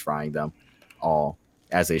community's frying them all,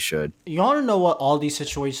 as they should. You want to know what all these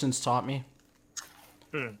situations taught me?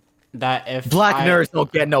 That if Black nerds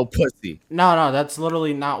don't get no pussy. No, that's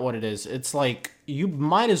literally not what it is. It's like, you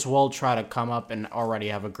might as well try to come up and already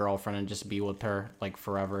have a girlfriend and just be with her like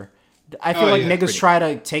forever. I feel like niggas try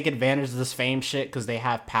to take advantage of this fame shit because they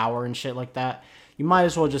have power and shit like that. You might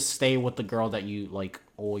as well just stay with the girl that you like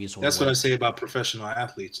always were. That's what I say about professional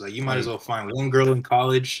athletes. Like, you might as well find one girl in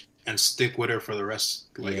college and stick with her for the rest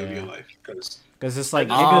of your life. Because it's like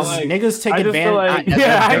niggas take advantage.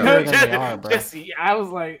 I know. Jesse, I was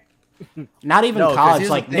like, not even college,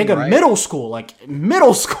 like nigga, right? Middle school, like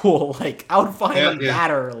I would find them that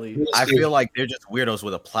early. I feel like they're just weirdos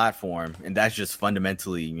with a platform, and that's just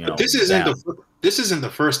fundamentally, But this isn't the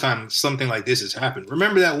first time something like this has happened.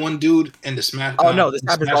 Remember that one dude in the Smash? Oh no, this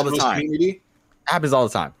happens all the time. Community? Happens all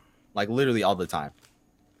the time, like literally all the time.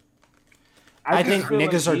 I think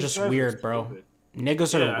niggas are just weird, bro.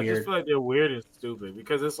 Niggas are weird. I just feel like they're weird and stupid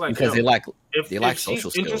because it's like they lack if social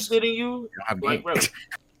skills. Interested in you, like, bro.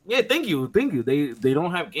 Yeah, thank you. They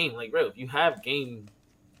don't have game. Like, bro, if you have game,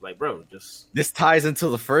 like, bro, just... This ties into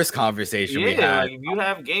the first conversation we had. Like, if you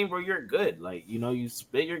have game, bro, you're good. Like, you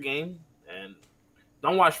spit your game, and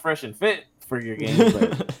don't watch Fresh and Fit for your game,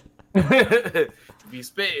 but... if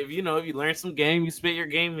you learn some game, you spit your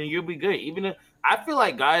game, and you'll be good. Even if... I feel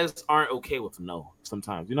like guys aren't okay with no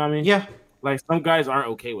sometimes. You know what I mean? Yeah. Like, some guys aren't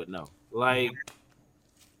okay with no. Like,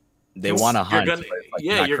 They want to hunt.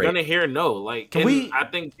 You're gonna hear no. Like, I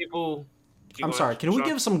think people. I'm sorry. Can we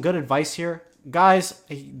give some good advice here, guys?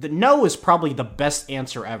 The no is probably the best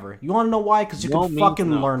answer ever. You want to know why? Because you can fucking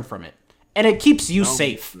learn from it, and it keeps you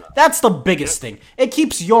safe. No. That's the biggest thing. It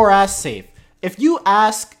keeps your ass safe. If you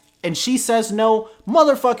ask and she says no,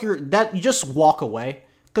 motherfucker, that you just walk away.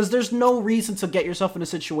 Because there's no reason to get yourself in a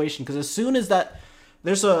situation. Because as soon as that...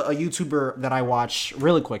 There's a YouTuber that I watch,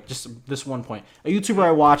 really quick, just this one point. A YouTuber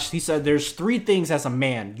I watched, he said there's 3 things as a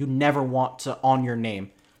man you never want to on your name.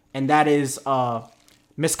 And that is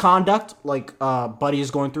misconduct, like Buddy is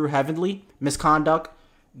going through Heavenly. Misconduct,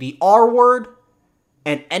 the R word,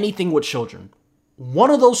 and anything with children. One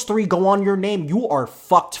of those 3 go on your name, you are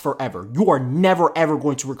fucked forever. You are never, ever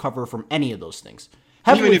going to recover from any of those things.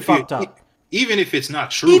 Heavenly fucked up. Even if it's not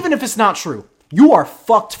true. Even if it's not true. You are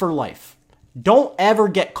fucked for life. Don't ever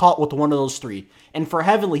get caught with one of those 3. And for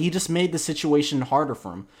Heavenly, he just made the situation harder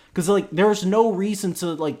for him. Because, like, there's no reason to,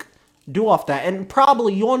 like, do off that. And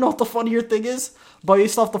probably, you wanna know what the funnier thing is?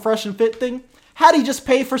 Based off the Fresh and Fit thing? Had he just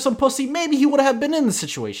paid for some pussy, maybe he would have been in the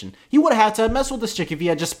situation. He would have had to mess with this chick if he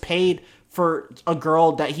had just paid for a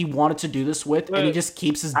girl that he wanted to do this with, and he just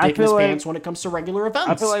keeps his dick in his pants when it comes to regular events.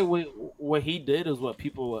 I feel like what he did is what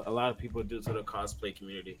a lot of people do to the cosplay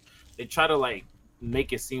community. They try to, like,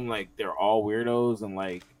 make it seem like they're all weirdos and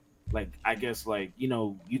like I guess, like, you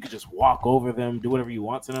know, you could just walk over them, do whatever you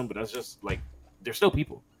want to them, but that's just, like, they're still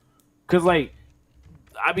people. Because, like,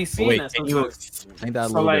 I be seeing that sometimes. Can you explain that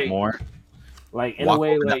a little bit more? Like, in a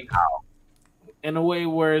way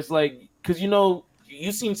where it's like, because, you know,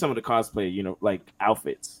 you've seen some of the cosplay, you know, like,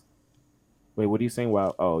 outfits. Wait, what are you saying?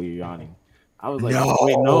 Wow. Oh, you're yawning. I was like,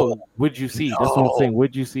 no. What'd you see? That's what I'm saying.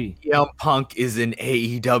 What'd you see? CM Punk is in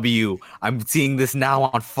AEW. I'm seeing this now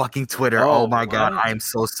on fucking Twitter. Oh my God. I am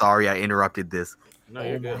so sorry I interrupted this. No,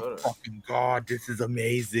 you're good. Hold on. Fucking God, this is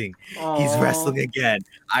amazing. He's wrestling again.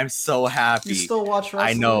 I'm so happy. You still watch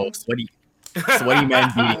wrestling? I know. Sweaty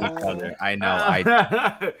men beating each other. I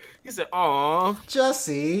know. He said, "Aw,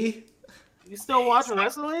 Jesse, you still watching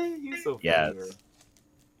wrestling? You so funny." Yes.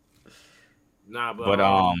 Bro. Nah, but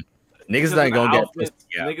niggas not gonna get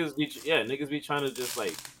niggas be trying to just,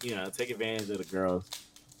 like, you know, take advantage of the girls.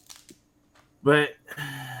 But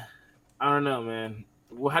I don't know, man.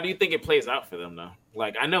 Well, how do you think it plays out for them though?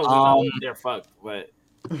 Like, I know we know they're fucked, but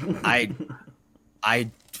I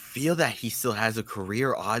feel that he still has a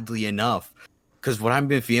career, oddly enough. Because what I've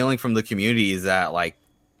been feeling from the community is that, like,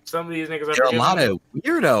 some of these niggas are a lot of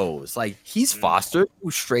weirdos. Like, he's fostered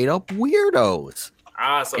straight up weirdos.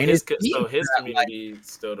 So his community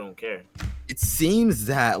still don't care. It seems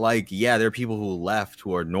that, like, yeah, there are people who left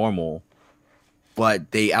who are normal, but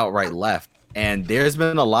they outright left. And there's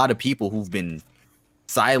been a lot of people who've been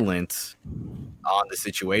silent on the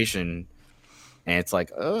situation. And it's like,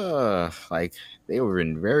 they were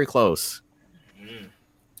in very close.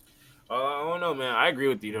 I don't know, man. I agree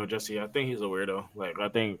with you though, Jesse. I think he's a weirdo. Like, I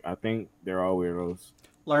think they're all weirdos.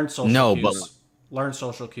 Learn social cues. Learn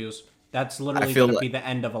social cues. That's literally going to be the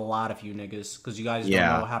end of a lot of you niggas, because you guys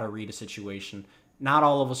don't know how to read a situation. Not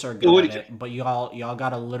all of us are good at it, but y'all got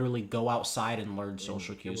to literally go outside and learn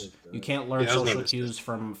social cues. You can't learn social cues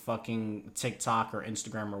from fucking TikTok or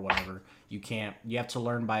Instagram or whatever. You can't. You have to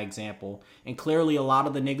learn by example. And clearly a lot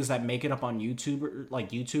of the niggas that make it up on YouTube,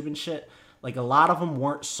 like YouTube and shit, like, a lot of them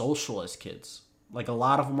weren't social as kids. Like, a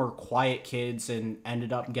lot of them were quiet kids and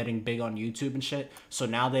ended up getting big on YouTube and shit. So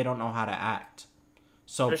now they don't know how to act.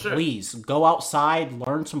 So please, go outside,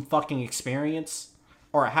 learn some fucking experience.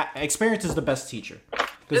 Or experience is the best teacher.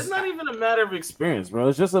 It's not even a matter of experience, bro.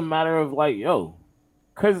 It's just a matter of, like, yo.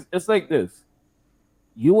 Because it's like this.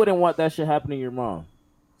 You wouldn't want that shit happening to your mom.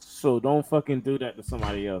 So don't fucking do that to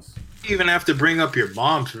somebody else. You even have to bring up your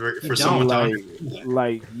mom for someone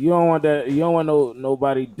like, you don't want that. You don't want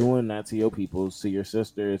nobody doing that to your people, to your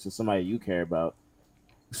sisters, to somebody you care about.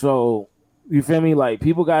 So you feel me? Like,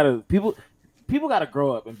 people gotta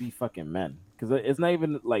grow up and be fucking men. Because it's not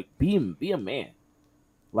even like be a man.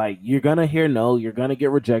 Like, you're gonna hear no, you're gonna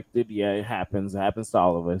get rejected. Yeah, it happens. It happens to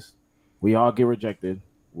all of us. We all get rejected.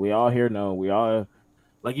 We all hear no. We all,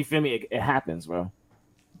 like, you feel me? It happens, bro.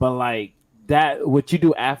 But, like, that, what you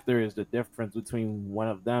do after is the difference between one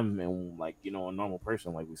of them and, like, you know, a normal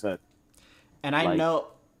person, like we said. And I know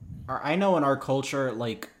in our culture,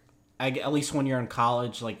 like, at least when you're in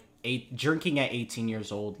college, like, drinking at 18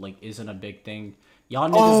 years old, like, isn't a big thing. Y'all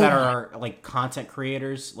niggas that are, like, content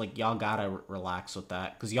creators, like, y'all gotta relax with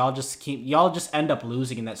that. Because y'all just end up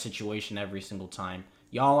losing in that situation every single time.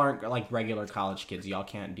 Y'all aren't, like, regular college kids. Y'all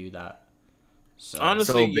can't do that. So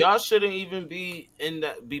honestly, y'all shouldn't even be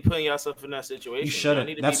putting yourself in that situation. You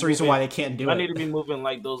shouldn't. That's the reason why they can't do it. I need to be moving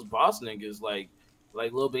like those boss niggas. Like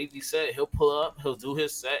Lil Baby said, he'll pull up, he'll do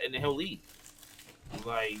his set, and then he'll leave.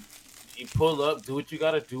 Like, you pull up, do what you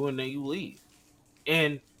gotta do, and then you leave.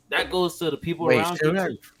 And that goes to the people around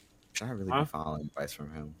you. Should I really be following advice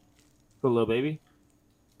from him? For Lil Baby?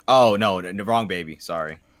 Oh no, the wrong Baby.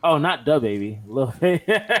 Sorry. Oh, not the Baby. Lil Baby.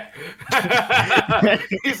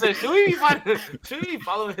 He said, should we be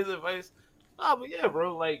following his advice? Oh, but yeah,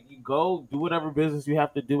 bro. Like, you go do whatever business you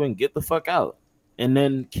have to do and get the fuck out. And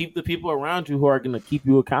then keep the people around you who are going to keep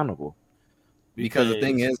you accountable. Because the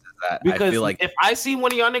thing is that I feel like if I see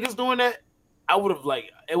one of y'all niggas doing that, I would have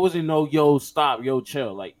it wasn't no, yo, stop, yo,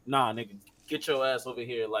 chill. Like, nah, nigga, get your ass over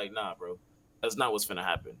here. Like, nah, bro. That's not what's finna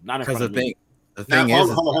happen. Not in front of me. The thing is,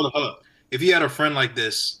 hold on. If you had a friend like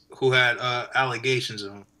this who had allegations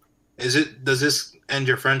of him, does this end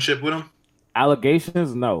your friendship with him?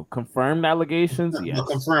 Allegations? No. Confirmed allegations? Yes. No,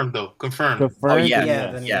 confirmed though. Confirmed. Oh yeah.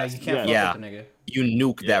 Yeah. You can't fuck with the nigga. You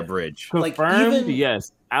nuke that bridge. Confirmed?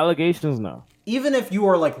 Yes. Allegations? No. Even if you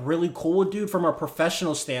are really cool with dude from a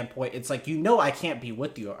professional standpoint, it's like, I can't be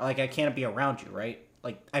with you. Like, I can't be around you, right?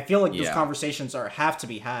 Like, I feel like those conversations have to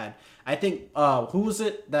be had. I think who was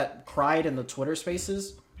it that cried in the Twitter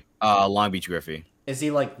Spaces? Long Beach Griffey. Is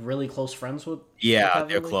he really close friends with? Yeah,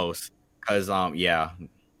 they're close. Cause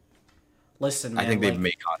Listen, man, I think they've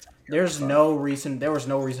made contact. There was no reason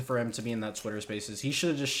for him to be in that Twitter Spaces. He should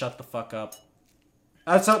have just shut the fuck up.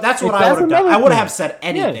 That's what I would have done. I wouldn't have said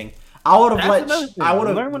anything. Yeah. I would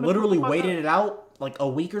have literally waited it out a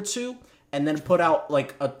week or two, and then put out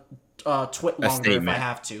a twit longer if I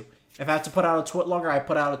have to. If I have to put out a twit longer, I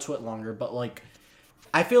put out a twit longer. But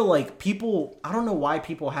I feel like people, I don't know why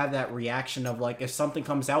people have that reaction of if something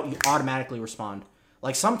comes out, you automatically respond.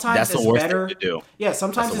 Sometimes it's better to do. Yeah,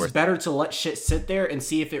 sometimes it's better to let shit sit there and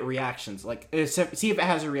see if it reactions. See if it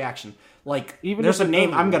has a reaction. Even there's a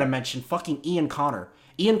name I'm gonna mention. Fucking Ian Connor.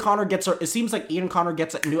 It seems like Ian Connor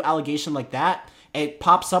gets a new allegation like that. And it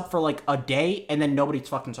pops up for a day, and then nobody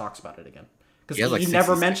fucking talks about it again because he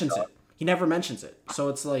never mentions it. He never mentions it. So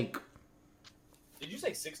it's Did you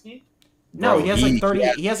say 60? No, he has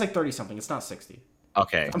 30. He has 30 something. It's not 60.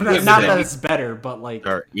 Okay. I mean, not that it's better, but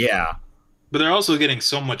yeah. But they're also getting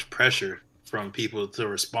so much pressure from people to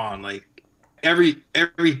respond. Every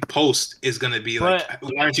post is gonna be why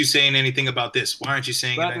aren't you saying anything about this? Why aren't you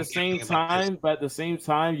saying anything about this? But at the same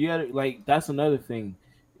time, you gotta that's another thing.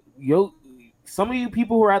 Some of you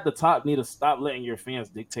people who are at the top need to stop letting your fans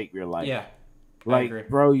dictate your life. Yeah.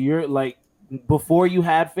 Bro, you're before you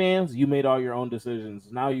had fans, you made all your own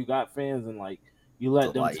decisions. Now you got fans and you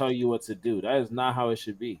let them tell you what to do. That is not how it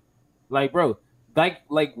should be. Bro,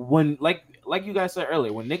 when you guys said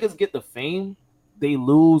earlier, when niggas get the fame, they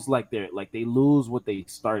lose they lose what they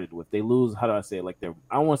started with. They lose, how do I say it?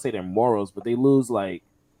 I don't want to say their morals, but they lose the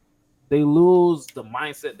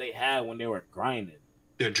mindset they had when they were grinding.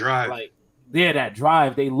 Their drive. That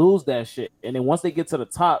drive. They lose that shit. And then once they get to the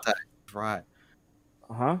top, that drive.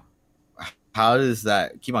 Uh-huh. How does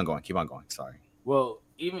that keep on going? Sorry. Well,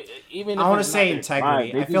 even I want to say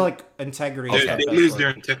integrity. I feel like integrity. They lose their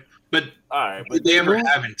integrity. But all right, did they ever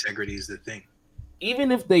have integrity is the thing.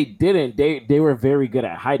 Even if they didn't, they were very good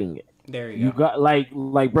at hiding it. There you go.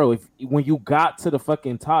 Got bro, when you got to the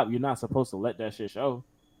fucking top, you're not supposed to let that shit show.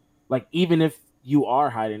 Even if you are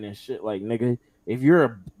hiding this shit, nigga, if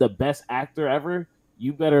you're the best actor ever,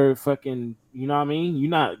 you better fucking, you know what I mean? You're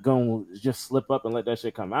not gonna just slip up and let that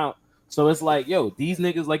shit come out. So it's these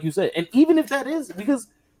niggas, like you said, and even if that is, because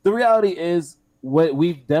the reality is, what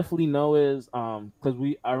we definitely know is, because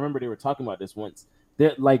I remember they were talking about this once,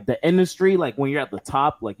 that the industry, when you're at the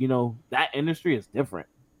top, that industry is different.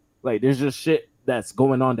 There's just shit that's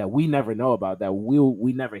going on that we never know about, that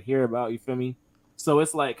we never hear about. You feel me? So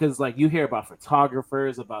it's because you hear about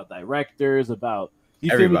photographers, about directors, about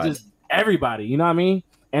everybody. Feel me? Just everybody. You know what I mean?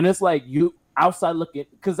 And it's you outside looking,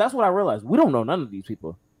 because that's what I realized. We don't know none of these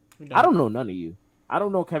people. I don't know none of you. I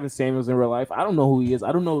don't know Kevin Samuels in real life. I don't know who he is.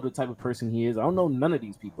 I don't know the type of person he is. I don't know none of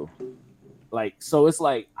these people. So it's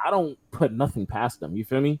I don't put nothing past them. You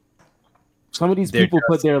feel me? Some of these people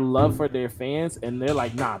put their love for their fans, and they're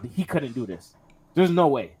nah, he couldn't do this. There's no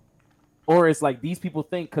way. Or it's these people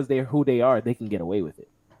think because they're who they are, they can get away with it.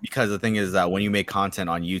 Because the thing is that when you make content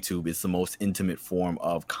on YouTube, it's the most intimate form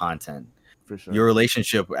of content. For sure. Your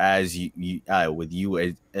relationship with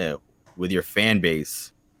your fan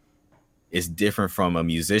base is different from a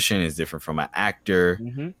musician, is different from an actor,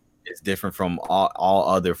 it's different from all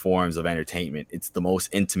other forms of entertainment. It's the most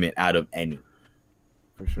intimate out of any.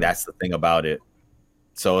 For sure. That's the thing about it.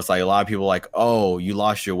 So it's like a lot of people like, oh, you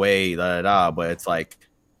lost your way, da da da. But it's like,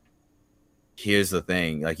 here's the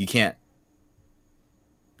thing: like, you can't.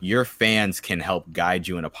 Your fans can help guide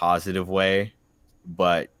you in a positive way,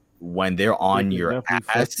 but when they're on your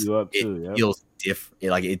ass, it feels different.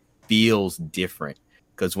 Like, it feels different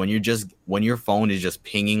because when your phone is just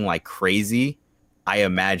pinging like crazy, I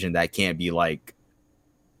imagine that can't be like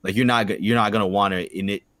you're not gonna want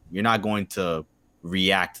to you're not going to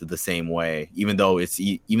react the same way, even though it's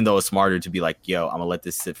smarter to be like, yo, I'm gonna let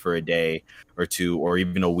this sit for a day or two or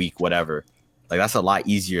even a week, whatever. Like, that's a lot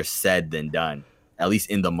easier said than done, at least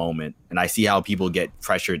in the moment. And I see how people get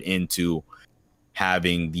pressured into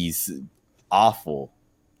having these awful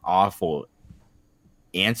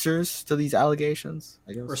answers to these allegations,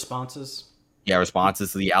 I guess. Responses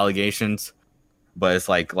to the allegations. But it's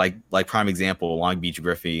like prime example, Long Beach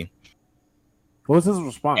Griffey. What was his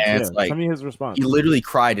response? Yeah, tell me his response. He literally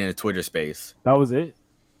cried in a Twitter space. That was it?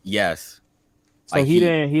 Yes. So like he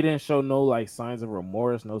didn't show no like signs of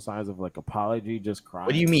remorse, no signs of like apology, just crying.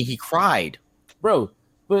 What do you mean? He cried, bro.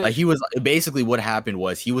 But like, he was basically, what happened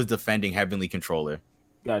was he was defending Heavenly Controller.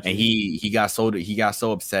 Gotcha. And he got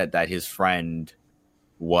so upset that his friend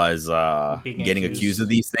was getting accused of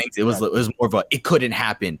these things. It was more of a, it couldn't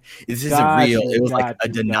happen. This isn't real. It was like a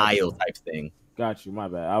denial type thing. Got you. My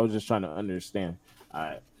bad. I was just trying to understand. All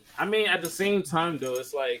right. I mean, at the same time though,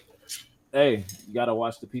 it's like, hey, you gotta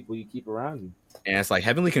watch the people you keep around you. And it's like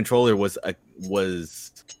Heavenly Controller was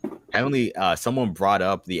Heavenly. Someone brought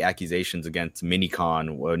up the accusations against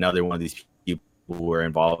Minicon, or another one of these people who were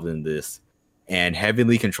involved in this, and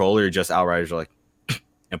Heavenly Controller just outright was like,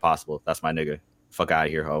 impossible. That's my nigga. Fuck out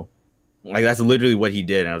of here, ho. Like, that's literally what he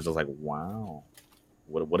did, and I was just like, wow,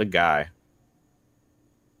 what a guy.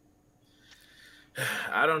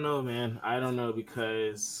 I don't know, man. I don't know,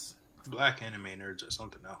 because black anime nerds or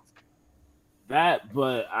something else. That,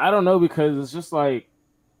 but I don't know, because it's just like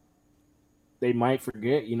they might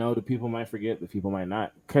forget, the people might forget, the people might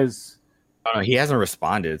not, because he hasn't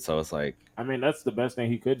responded, so it's like, I mean, that's the best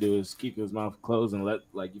thing he could do, is keep his mouth closed and let,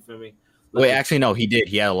 like, you feel me? Actually, no, he did.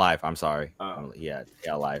 He had a live. I'm sorry. He had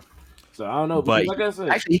a live. So I don't know, but like I said,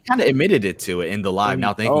 actually, he kind of admitted it to it in the live.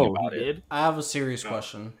 Now thinking about it, I have a serious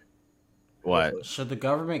question. What? Should the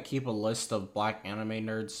government keep a list of black anime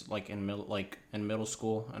nerds like in middle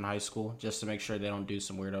school and high school, just to make sure they don't do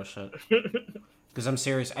some weirdo shit? Because I'm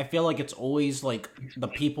serious. I feel like it's always like the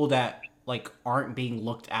people that like aren't being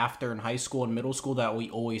looked after in high school and middle school that we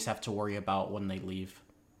always have to worry about when they leave.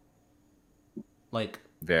 Like,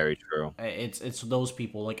 very true. It's those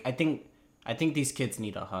people. Like, I think these kids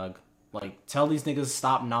need a hug. Like, tell these niggas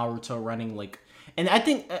stop Naruto running. Like, and I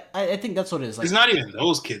think that's what it is. Like, it's not even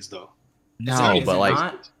those kids though. No, but like,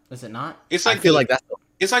 not? Is it not? It's like, I feel like that's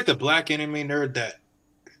it's like the black anime nerd that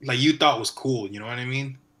like you thought was cool. You know what I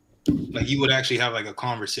mean? Like, you would actually have like a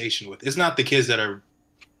conversation with. It's not the kids that are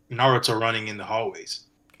Naruto running in the hallways.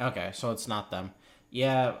 Okay, so it's not them.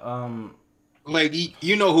 Yeah. Like,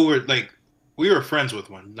 you know who we're like. We were friends with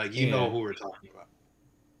one. Like, you know who we're talking about.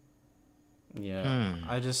 Yeah.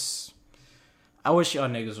 I wish y'all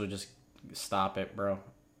niggas would just stop it, bro.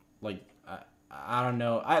 Like, I don't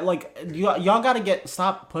know. Y'all gotta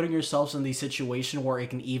stop putting yourselves in these situations where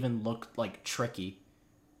it can even look like tricky.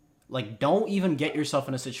 Like, don't even get yourself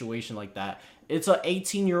in a situation like that. It's a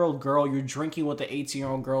 18-year-old girl. You're drinking with the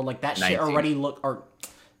 18-year-old girl. Like, that 19. Shit already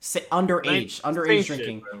underage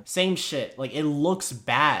drinking. Shit, same shit. Like, it looks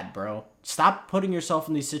bad, bro. Stop putting yourself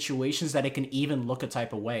in these situations that it can even look a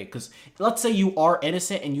type of way. Because let's say you are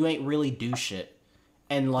innocent and you ain't really do shit.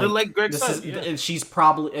 And like Greg said, and she's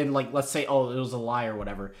probably, and like, let's say, oh, it was a lie or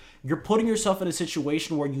whatever. You're putting yourself in a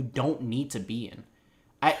situation where you don't need to be in.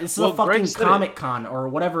 It's a fucking Comic-Con or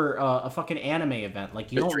whatever, a fucking anime event.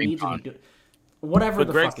 Like, you don't need to be doing whatever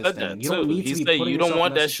the fuck is that. You don't need to be putting yourself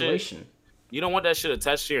in that situation. You don't want that shit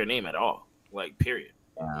attached to your name at all. Like, period.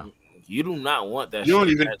 Yeah. You do not want that. You don't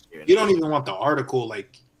even want the article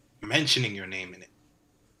like mentioning your name in it.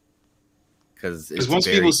 Because once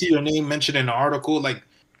people see your name mentioned in the article, like,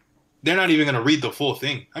 they're not even gonna read the full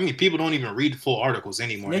thing. I mean, people don't even read full articles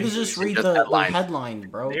anymore. Niggas just read the headline,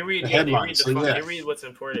 bro. They read they read what's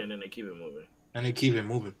important and they keep it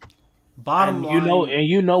moving. Bottom line,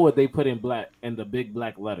 you know what they put in black in the big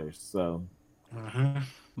black letters. So,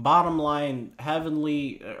 bottom line,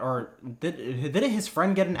 Heavenly, or didn't his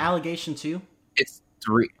friend get an allegation too? It's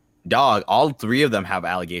 3. Dog, all 3 of them have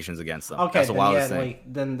allegations against them. Okay, that's a wild thing. Like,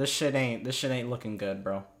 then this shit ain't looking good,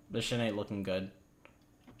 bro. This shit ain't looking good.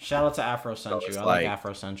 Shout out to Afro Sent You. I like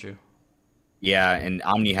Afro Sent You. Yeah, and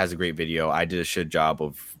Omni has a great video. I did a shit job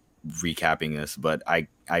of recapping this, but I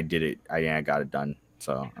did it. I got it done.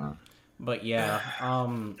 So, But yeah,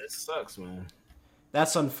 it sucks, man.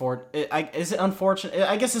 That's unfortunate. Is it unfortunate?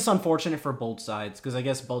 I guess it's unfortunate for both sides because I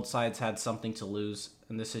guess both sides had something to lose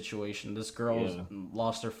in this situation. This girl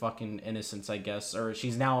lost her fucking innocence, I guess, or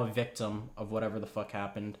she's now a victim of whatever the fuck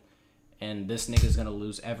happened, and this nigga's gonna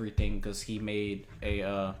lose everything because he made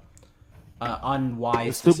a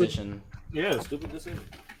unwise decision. Yeah, stupid decision.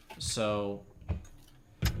 So,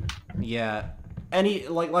 yeah,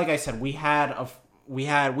 like I said, we know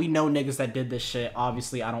niggas that did this shit.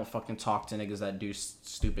 Obviously, I don't fucking talk to niggas that do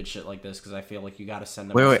stupid shit like this because I feel like you gotta send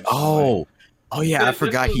them. Wait. Oh yeah, I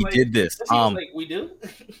forgot he did this. Like we do.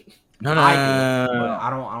 No. I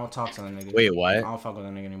don't talk to the nigga. Wait, what? I don't fuck with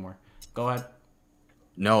the nigga anymore. Go ahead.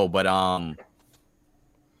 No, but Long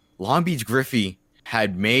Beach Griffey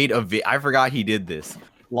had made I forgot he did this.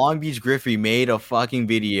 Long Beach Griffey made a fucking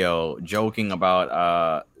video joking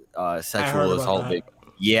about sexual assault victims.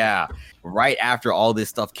 Yeah, right after all this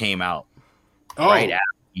stuff came out. Oh, right after,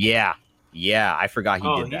 yeah, I forgot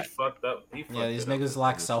he did that. Fucked up. These niggas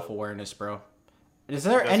lack self-awareness, bro. Is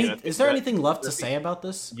there anything left to say about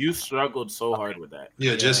this? You struggled so hard with that.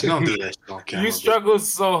 Yeah, Jesse, don't do that. You struggled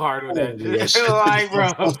so hard with that. Yes. Like, bro.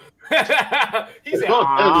 He said,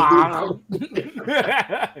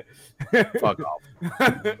 fuck off.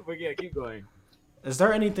 But yeah, keep going. Is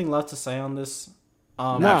there anything left to say on this?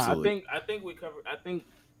 No, absolutely. I think we covered. I think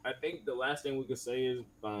the last thing we could say is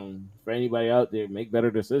for anybody out there, make better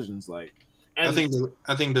decisions. Like, I think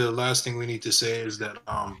the last thing we need to say is that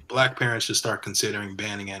Black parents should start considering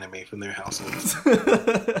banning anime from their households.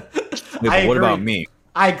 What about me?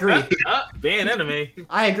 I agree. Ban anime.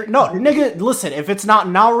 I agree. No, nigga, listen. If it's not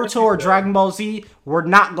Naruto or Dragon Ball Z, we're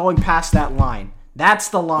not going past that line. That's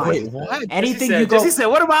the line. Wait, what? Anything Jesse said,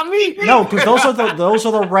 "What about me?" No, because those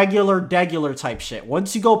are the regular type shit.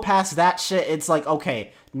 Once you go past that shit, it's like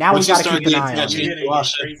okay, now we gotta keep an eye on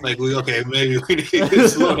it. Like maybe we need to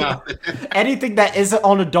slow down. Anything that isn't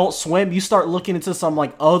on Adult Swim, you start looking into some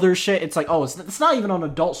like other shit. It's like it's not even on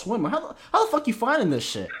Adult Swim. How the fuck you finding this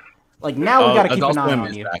shit? Like now we gotta keep an eye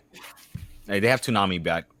on you. Back. Hey, they have Toonami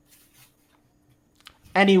back.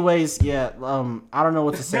 Anyways, yeah, I don't know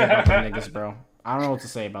what to say about the niggas, bro. I don't know what to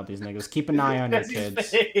say about these niggas. Keep an eye on your kids.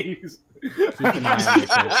 Keep an eye on your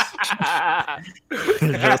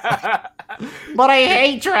kids. But I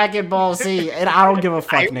hate Dragon Ball Z, and I don't give a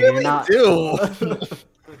fuck, nigga. Really do.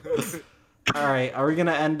 All right, are we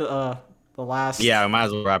gonna end the last? Yeah, we might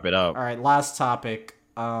as well wrap it up. All right, last topic.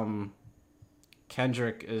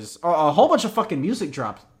 Kendrick is a whole bunch of fucking music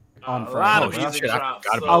dropped on Friday.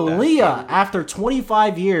 Aaliyah, after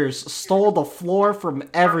 25 years, stole the floor from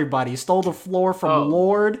everybody. Stole the floor from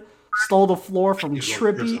Lorde. Stole the floor from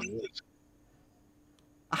Trippie.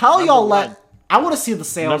 How y'all let? I want to see the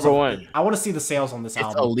sales. Number one. I want to see the sales on this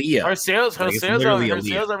album. Aaliyah. Her sales are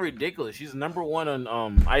ridiculous. She's number one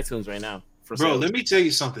on iTunes right now. Bro, let me tell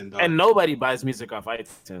you something, dog. And nobody buys music off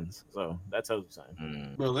iTunes, so that tells you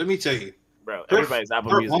something. Bro, let me tell you. Bro, everybody's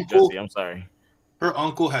Apple Music, Jesse. I'm sorry. Her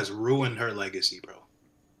uncle has ruined her legacy, bro.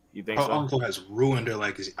 You think her so? Her uncle has ruined her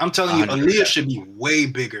legacy. I'm telling you, Aaliyah should be way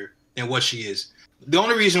bigger than what she is. The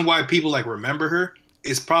only reason why people remember her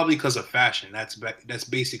is probably because of fashion. That's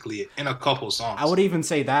basically it. In a couple songs. I would even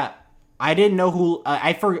say that. I didn't know who.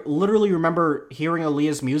 Literally remember hearing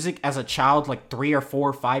Aaliyah's music as a child, like 3 or 4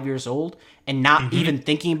 or 5 years old, and not even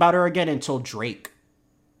thinking about her again until Drake.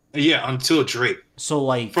 Yeah, until Drake. So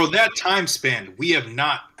for that time span, we have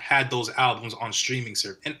not had those albums on streaming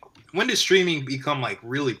service. And when did streaming become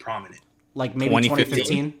really prominent? Like maybe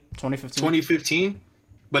 2015. 2015.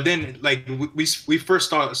 But then we first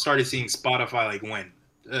started seeing Spotify when?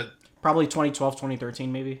 Probably 2012,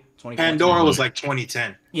 2013, maybe. Pandora was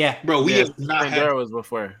 2010. Yeah, bro. We have not Pandora had. Was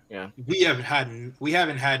before. Yeah. We haven't had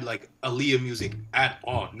Aaliyah music at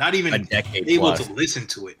all. Not even a decade able plus. to listen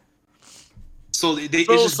to it. So wait.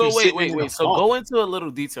 So go into a little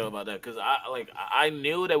detail about that because I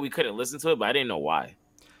knew that we couldn't listen to it, but I didn't know why.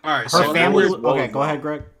 All right. Her family. Okay, go ahead,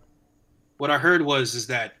 Greg. What I heard is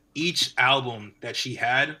that each album that she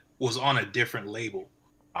had was on a different label.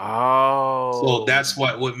 Oh. So that's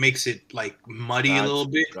what makes it muddy a little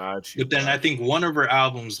bit. But then I think one of her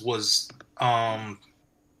albums was on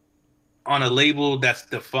a label that's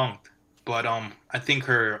defunct. But I think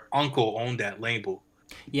her uncle owned that label.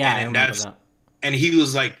 Yeah, I remember that. And he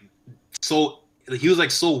was so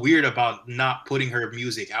weird about not putting her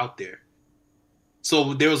music out there.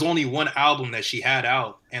 So there was only one album that she had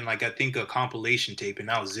out, and I think a compilation tape, and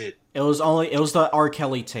that was it. It was the R.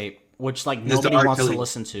 Kelly tape, which nobody wants to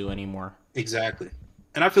listen to anymore. Exactly,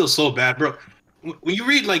 and I feel so bad, bro. When you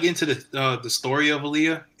read into the story of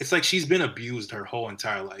Aaliyah, it's she's been abused her whole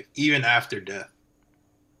entire life, even after death.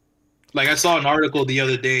 Like I saw an article the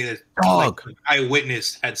other day that like, an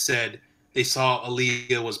eyewitness had said they saw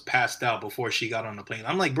Aaliyah was passed out before she got on the plane.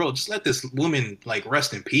 I'm like, bro, just let this woman like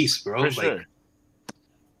rest in peace, bro. For like, sure.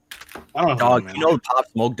 I don't know, man. You know, Pop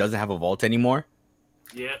Smoke doesn't have a vault anymore.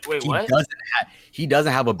 Yeah. Wait, what? He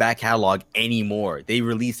doesn't have a back catalog anymore. They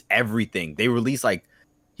release everything. They release a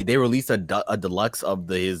deluxe of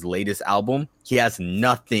his latest album. He has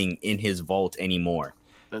nothing in his vault anymore.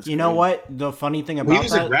 You know what? The funny thing about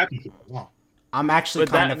that, I'm actually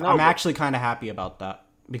kind of happy about that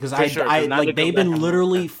because I like they've been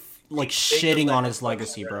literally like shitting on his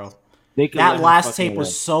legacy, bro. That last tape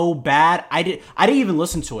was so bad. I didn't even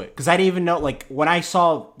listen to it because I didn't even know. Like when I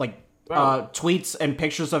saw like tweets and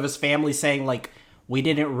pictures of his family saying like we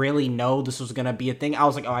didn't really know this was gonna be a thing, I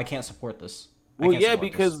was like, oh, I can't support this. Well, yeah,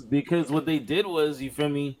 because what they did was, you feel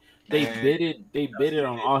me? They bidded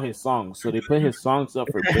on all his songs, so they put his songs up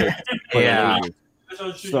for bid. Yeah.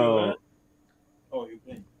 So.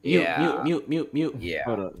 Mute. Yeah.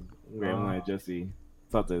 Hold up. I'm like Jesse.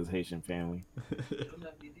 Talk to his Haitian family.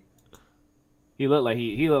 He looked like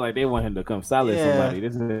they want him to come salad somebody.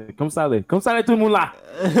 This is come salad to Mula.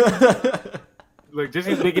 Look,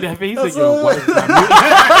 Jesse's making that face. He's like, yo, why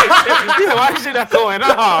is shit not going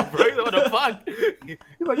on, bro? What the fuck?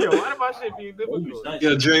 He's like, yo, why did my shit be difficult?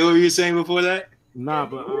 Yo, Dre, what were you saying before that? Nah,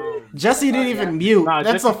 but Jesse didn't even mute.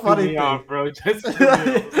 That's a funny thing, off, bro. Jesse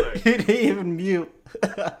he didn't even mute.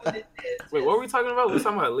 Wait, what were we talking about? We're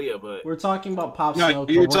talking about Aaliyah, but we're talking about Pop Smoke.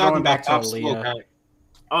 You're talking about back to Pop Smoke. Right?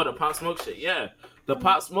 Oh, the Pop Smoke shit, yeah. The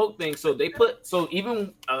Pop Smoke thing. So they put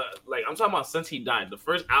even like I'm talking about since he died. The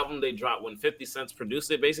first album they dropped when 50 Cent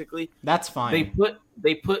produced it, basically. That's fine. They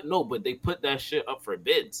put that shit up for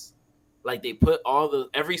bids. Like they put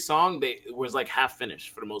every song was like half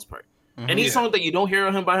finished for the most part. Mm-hmm. Any song that you don't hear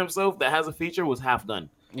of him by himself that has a feature was half done.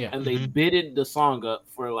 Yeah. And they bidded the song up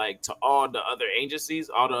for like to all the other agencies,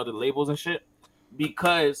 all the other labels and shit.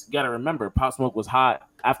 Because you gotta remember, Pop Smoke was hot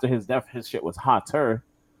after his death. His shit was hotter.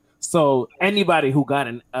 So anybody who got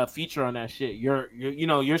a feature on that shit, your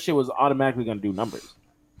shit was automatically gonna do numbers.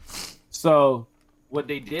 So what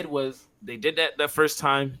they did was they did that first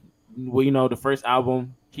time. Well, the first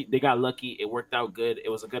album, they got lucky. It worked out good. It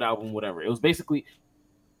was a good album. Whatever. It was basically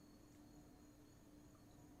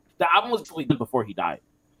the album was done before he died.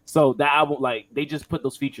 So the album, like they just put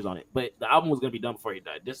those features on it, but the album was gonna be done before he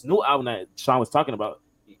died. This new album that Sean was talking about.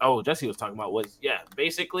 Jesse was talking about was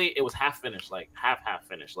basically it was half finished, like half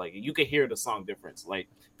finished. Like you could hear the song difference. Like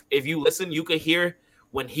if you listen, you could hear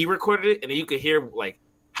when he recorded it, and then you could hear like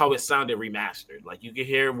how it sounded remastered. Like you could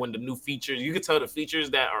hear when the new features, you could tell the features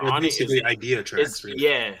that are on basically it. Idea tracks. Really.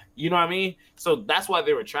 Yeah, you know what I mean. So that's why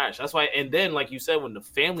they were trash. That's why. And then like you said, when the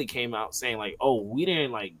family came out saying like, oh, we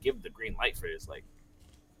didn't like give the green light for this. Like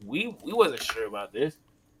we wasn't sure about this.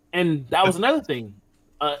 And that was another thing.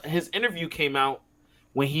 His interview came out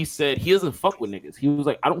when he said he doesn't fuck with niggas. He was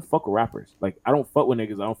like, I don't fuck with rappers. Like, I don't fuck with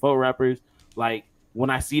niggas. I don't fuck with rappers. Like, when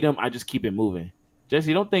I see them, I just keep it moving.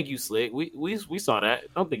 Jesse, don't think you slick. We saw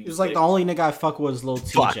that. Don't think you He was slick. like, the only nigga I fuck with is Lil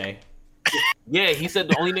TJ. Yeah, he said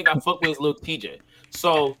the only nigga I fuck with is Lil TJ.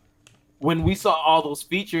 So, when we saw all those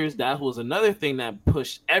features, that was another thing that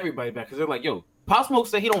pushed everybody back. Because they're like, yo, Pop Smoke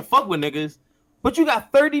said he don't fuck with niggas, but you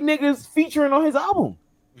got 30 niggas featuring on his album.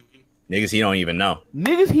 Niggas he don't even know.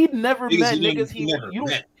 Niggas he'd never met. Niggas he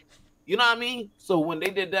you know what I mean? So when they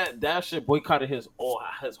did that shit boycotted his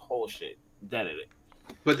whole shit. That is it.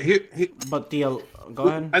 But go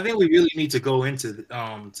ahead. I think we really need to go into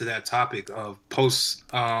to that topic of post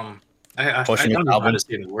I don't know how to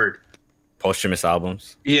say the word. Posthumous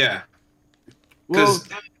albums. Yeah. Because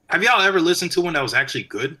have y'all ever listened to one that was actually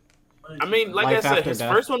good? I mean, like I said, his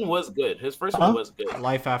first one was good.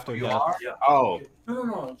 Life After Death. Oh.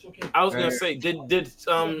 No, it's okay. I was gonna say, did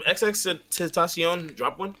XXXTentacion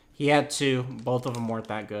drop one? He had two. Both of them weren't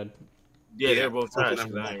that good. Yeah, they're both trash.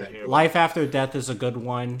 Life After Death is a good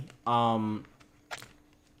one. Pop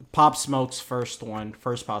Smoke's first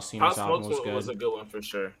posthumous album was good. Was a good one for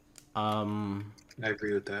sure. I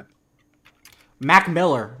agree with that. Mac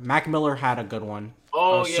Miller had a good one.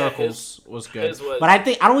 Oh yeah, Circles was good. But I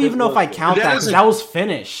don't even know if I count that because that was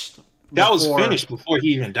finished. That was finished before he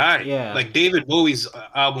even died. Yeah, like David Bowie's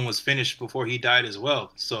album was finished before he died as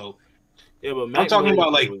well. So yeah, but I'm talking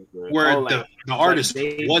about like where the artist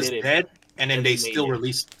was dead and then they still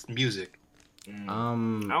released music. I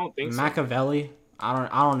don't think so. Machiavelli. I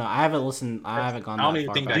don't know. I haven't listened. I haven't gone. I don't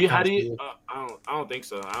even think that. I don't think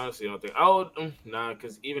so. I honestly don't think.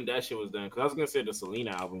 Because even that shit was done. Because I was gonna say the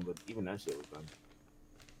Selena album, but even that shit was done.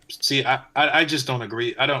 See, I just don't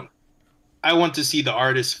agree. I want to see the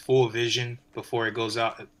artist's full vision before it goes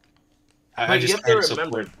out. I just you have to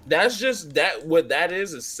remember that's just that. What that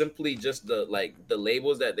is simply just the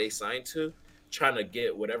labels that they signed to, trying to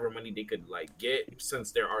get whatever money they could like get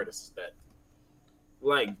since they're artists.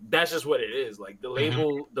 That's just what it is. Like the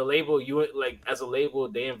label, you like as a label,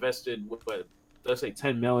 they invested what let's say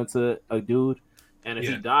 10 mil into a dude, and if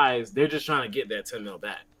he dies, they're just trying to get that 10 mil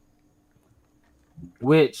back.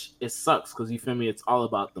 Which it sucks because you feel me, it's all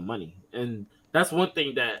about the money. And that's one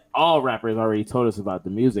thing that all rappers already told us about the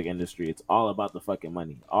music industry. It's all about the fucking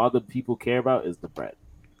money. All the people care about is the bread.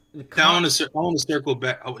 I want to circle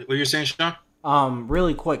back. What you're saying, Sean?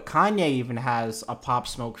 Really quick, Kanye even has a Pop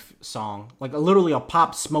Smoke song, like literally a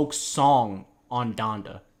Pop Smoke song on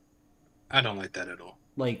Donda. I don't like that at all.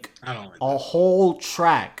 Like I don't like a whole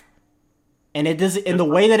track, and it does in the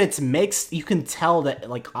way that it's mixed. You can tell that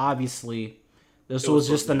like obviously this was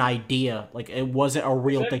just an idea. Like it wasn't a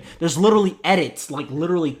real thing. There's literally edits, like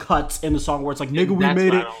literally cuts in the song where it's like nigga we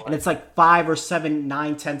made it, and it's like 5 or 7,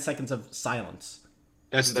 9, 10 seconds of silence.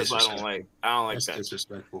 That's what I don't like. I don't like that.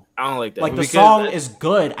 Disrespectful. I don't like that. Like the song is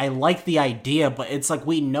good. I like the idea, but it's like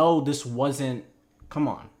we know this wasn't. Come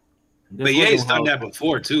on. But he's done that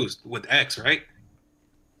before too with X, right?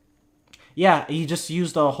 Yeah, he just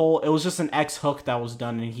used a whole. It was just an X hook that was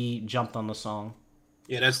done, and he jumped on the song.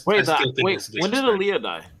 Yeah, that's. Wait, when did Aaliyah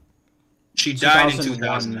die? She died in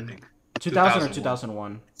 2000, I think. 2000 or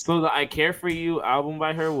 2001. So the "I Care for You" album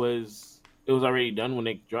by her was already done when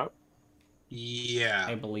it dropped. Yeah,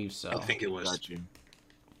 I believe so. I think it was. Got you.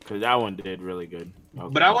 Because that one did really good. Okay.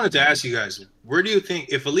 But I wanted to ask you guys, where do you think,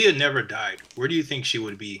 if Aaliyah never died, where do you think she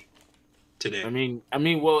would be today? I mean,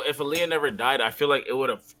 well, if Aaliyah never died, I feel like it would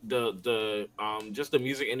have just the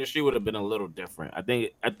music industry would have been a little different. I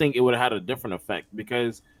think it would have had a different effect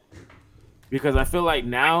because I feel like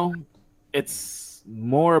now it's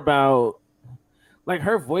more about like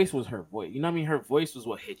her voice was her voice. You know what I mean? Her voice was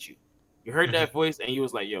what hit you. You heard that voice and you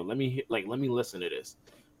was like, yo, let me listen to this.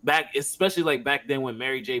 Especially like back then when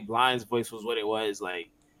Mary J. Blige's voice was what it was,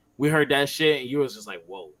 like we heard that shit and you was just like,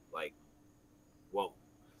 whoa.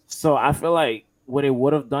 So I feel like what it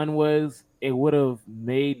would have done was it would have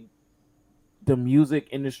made the music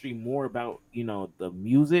industry more about, the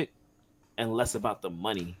music and less about the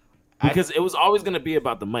money. Because it was always going to be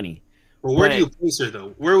about the money. Well, where do you place her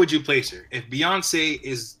though? Where would you place her? If Beyonce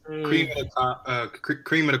is cream of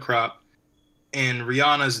the crop, and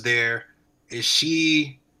Rihanna's there, is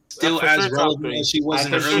she still as relevant as she was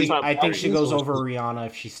in the early? I think she goes over Rihanna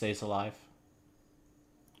if she stays alive.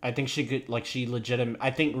 I think she could, I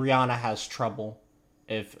think Rihanna has trouble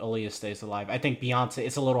if Aaliyah stays alive. I think Beyonce,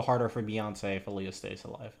 it's a little harder for Beyonce if Aaliyah stays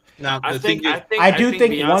alive. Now, I think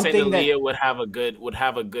Beyonce one thing and Aaliyah would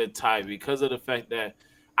have a good tie because of the fact that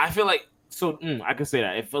I feel like I can say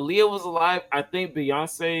that if Aaliyah was alive, I think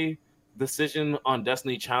Beyonce decision on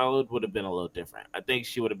Destiny Child would have been a little different. I think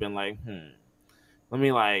she would have been like, let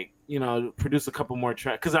me produce a couple more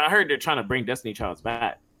tracks because I heard they're trying to bring Destiny Child's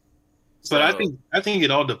back. But I think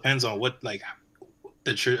it all depends on what the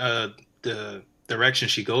direction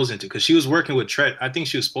she goes into because she was working with Trent. I think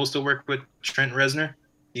she was supposed to work with Trent Reznor.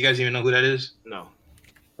 You guys even know who that is? No.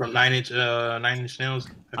 From Nine Inch Nails.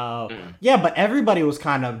 Yeah, but everybody was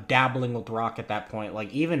kind of dabbling with rock at that point.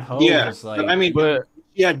 Like even Ho was like. I mean, but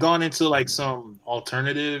she had gone into like some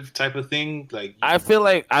alternative type of thing. Like I feel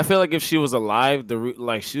like if she was alive,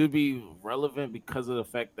 she would be relevant because of the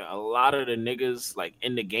fact that a lot of the niggas like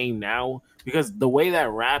in the game now, because the way that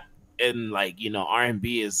rap and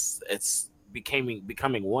R&B it's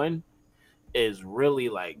becoming one is really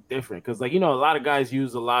like different because a lot of guys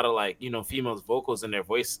use a lot of females vocals in their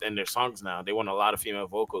voice and their songs now. They want a lot of female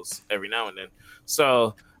vocals every now and then.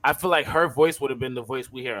 So I feel like her voice would have been the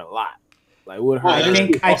voice we hear a lot. Like would her?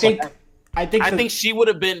 I think she would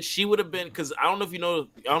have been because I don't know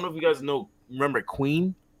if you guys remember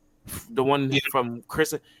Queen, the one from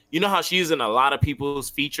Chris. You know how she's using a lot of people's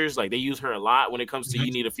features, like they use her a lot when it comes to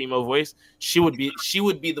you need a female voice. She would be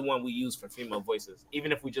the one we use for female voices,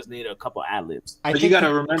 even if we just need a couple ad libs. But you got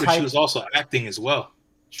to remember she was also acting as well.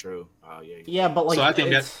 True. Oh yeah. Yeah, but so I think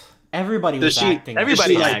that's. Everybody was acting.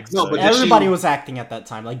 Everybody was acting at that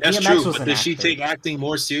time. Like that's DMX true, was but does she take acting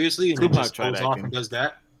more seriously and just goes off and does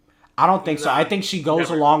that? I don't think so. I think she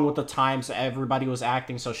goes along with the times. Everybody was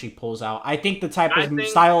acting, so she pulls out. I think the type of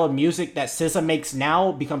style of music that SZA makes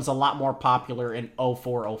now becomes a lot more popular in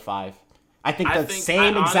 04, 05. I think the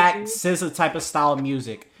same exact SZA type of style of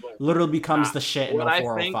music literally becomes the shit in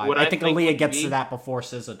 04, 05. I think Aaliyah gets to that before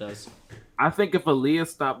SZA does. I think if Aaliyah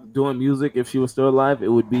stopped doing music, if she was still alive, it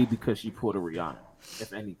would be because she pulled a Rihanna,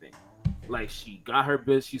 if anything. Like, she got her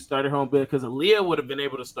business, she started her own business, because Aaliyah would have been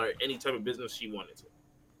able to start any type of business she wanted to.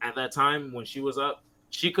 At that time, when she was up,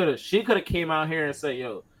 She could have came out here and said,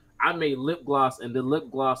 "Yo, I made lip gloss, and the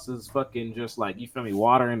lip gloss is fucking just like, you feel me,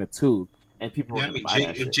 water in a tube." And people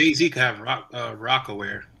if Jay-Z could have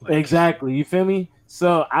Rockaware. Like, exactly. You feel me?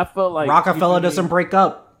 So I felt like Rockefeller doesn't break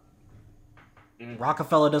up.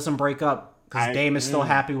 Rockefeller doesn't break up because Dame is still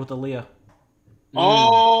happy with Aaliyah.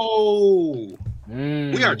 Oh,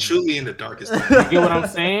 we are truly in the darkest time. You get what I'm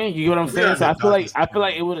saying? So I feel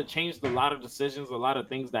like it would have changed a lot of decisions, a lot of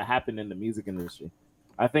things that happen in the music industry.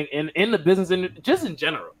 I think in the business and just in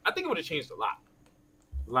general, I think it would have changed a lot.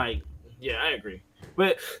 Like, yeah, I agree.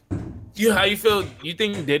 But how you feel? You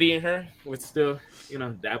think Diddy and her would still,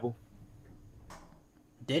 dabble?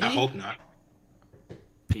 Diddy? I hope not.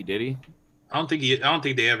 P. Diddy? I don't think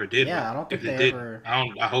they ever did. Yeah, I don't think they ever.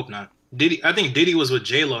 I hope not. Diddy. I think Diddy was with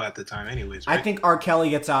J-Lo at the time, anyways. Right? I think R. Kelly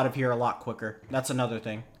gets out of here a lot quicker. That's another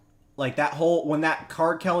thing. Like when that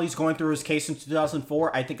R. Kelly's going through his case in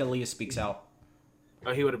 2004, I think Aaliyah speaks out.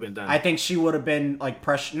 Oh, he would have been done. I think she would have been like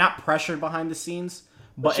not pressured behind the scenes,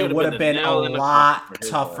 but it would have been a lot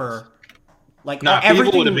tougher. Like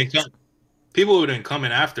everything people would have been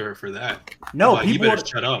coming after her for that. No, people you better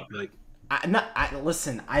shut up. Like,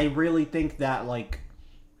 listen. I really think that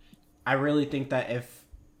if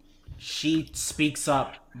she speaks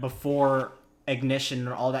up before Ignition and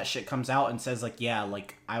all that shit comes out and says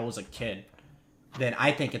I was a kid, then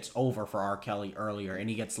I think it's over for R. Kelly earlier and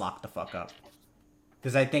he gets locked the fuck up.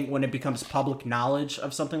 Because I think when it becomes public knowledge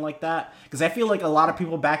of something like that, because I feel like a lot of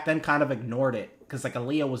people back then kind of ignored it because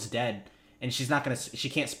Aaliyah was dead and she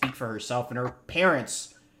can't speak for herself and her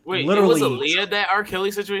parents. Wait, literally, it was Aaliyah that R. Kelly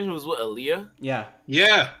situation was with Aaliyah? Yeah.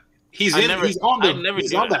 Yeah. He's on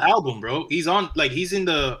the album, bro. He's in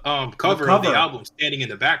the cover of the album, standing in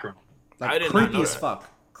the background. Like, creepy as fuck.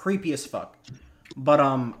 Creepy as fuck. But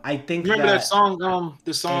I think remember that song,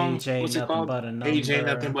 the song AJ, what's it called? AJ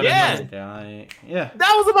Nothing But a Number. Yeah.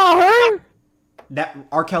 That was about her? That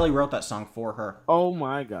R. Kelly wrote that song for her. Oh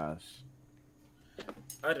my gosh.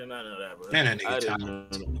 I did not know that, bro. Man, that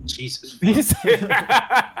nigga Jesus.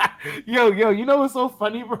 Yo, you know what's so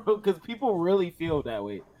funny, bro? Because people really feel that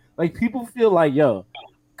way. Like, people feel like,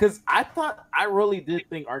 because I really did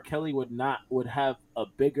think R. Kelly would have a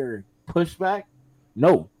bigger pushback.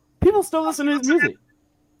 No. People still listen to his music.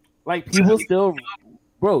 Like, people still,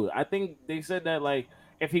 bro, I think they said that, like,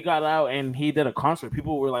 if he got out and he did a concert,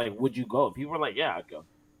 people were like, would you go? People were like, yeah, I'd go.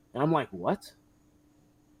 And I'm like, what?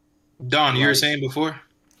 Don, you were saying before?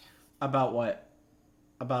 About what?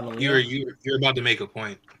 About Aaliyah? You're about to make a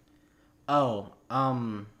point. Oh,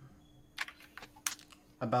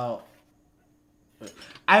 about...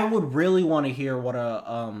 I would really want to hear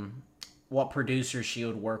what producer she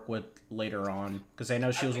would work with later on, because I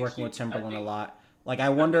know she was working with Timberland a lot. Like, I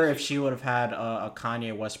wonder if she would have had a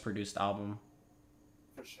Kanye West produced album.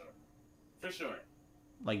 For sure.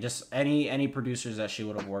 Like, just any producers that she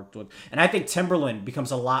would have worked with. And I think Timberland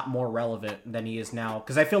becomes a lot more relevant than he is now,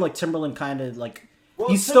 because I feel like Timberland kind of, like,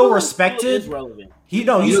 he's still respected. Still relevant.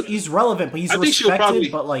 He's relevant, but he's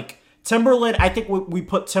respected, but, like, Timberland, I think we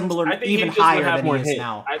put Timberland even higher than he is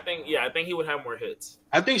now. I think he would have more hits.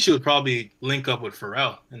 I think she would probably link up with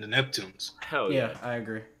Pharrell in the Neptunes. Hell yeah. I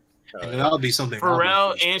agree. And that would be something.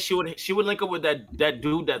 Pharrell, and she would link up with that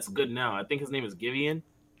dude that's good now. I think his name is Giveon,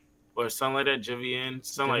 or something like that. Giveon,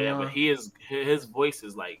 like that. But his voice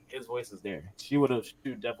is there. She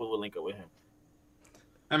definitely would link up with him.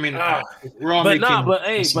 I mean, we're all making.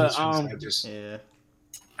 Yeah.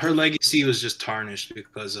 Her legacy was just tarnished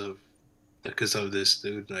because of this,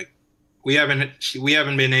 dude. Like, we haven't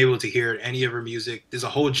been able to hear any of her music. There's a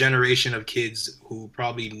whole generation of kids who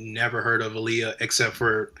probably never heard of Aaliyah except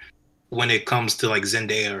for when it comes to like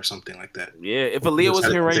Zendaya or something like that. Yeah, if Aaliyah was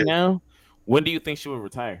here right now, when do you think she would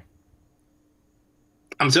retire?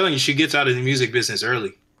 I'm telling you, she gets out of the music business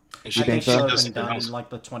early. And she would have been done in like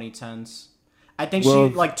the 2010s. I think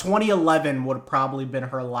 2011 would have probably been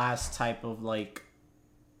her last type of like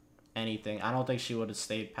anything. I don't think she would have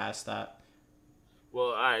stayed past that. Well,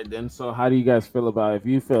 all right then. So, how do you guys feel about, if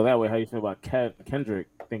you feel that way, how do you feel about Kendrick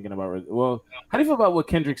thinking about? Well, how do you feel about what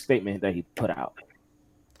Kendrick's statement that he put out?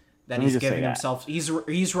 That he's giving himself, he's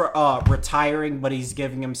retiring, but he's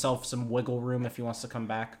giving himself some wiggle room if he wants to come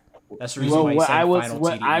back. That's the reason why he said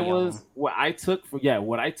what I took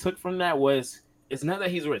from that was, it's not that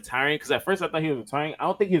he's retiring, because at first I thought he was retiring. I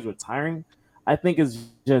don't think he's retiring. I think it's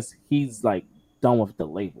just he's like done with the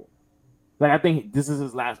label. Like, I think this is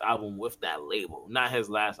his last album with that label, not his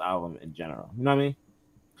last album in general. You know what I mean?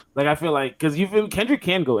 Like, I feel like, because Kendrick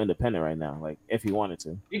can go independent right now, like, if he wanted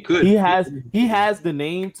to. He could. He has the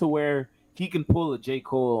name to where he can pull a J.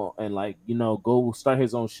 Cole and, like, go start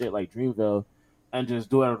his own shit like Dreamville and just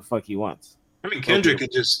do whatever the fuck he wants. I mean, Kendrick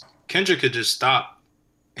could just stop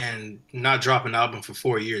and not drop an album for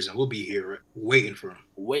 4 years, and we'll be here waiting for him.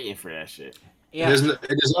 Waiting for that shit. Yeah.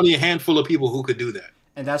 There's only a handful of people who could do that.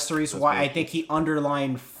 And that's the reason why I think he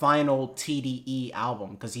underlined final TDE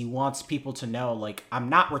album, because he wants people to know, like, I'm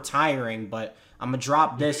not retiring, but I'm going to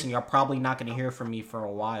drop this, and you're probably not going to hear from me for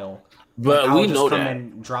a while. But like, we know that.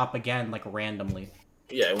 And drop again, like, randomly.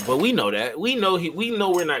 Yeah, but we know that. We know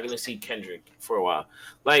we're not going to see Kendrick for a while.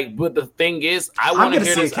 Like, but the thing is, I want to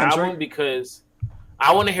hear this album because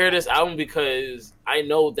I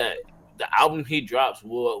know that the album he drops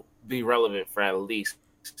will be relevant for at least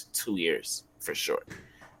 2 years for sure.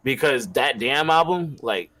 Because that damn album,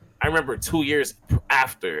 like, I remember 2 years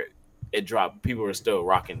after it dropped, people were still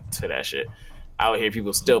rocking to that shit. I would hear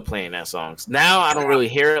people still playing that songs. Now I don't really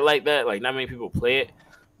hear it like that. Like, not many people play it,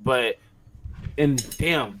 but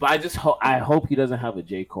I hope he doesn't have a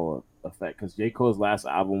J. Cole effect, because J. Cole's last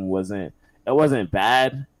album wasn't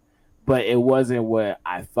bad, but it wasn't what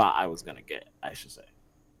I thought I was gonna get. I should say.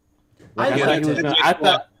 Like,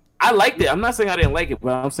 I liked it. I'm not saying I didn't like it,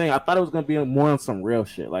 but I'm saying I thought it was gonna be more on some real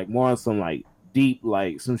shit, like more on some like deep,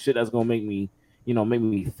 like some shit that's gonna make me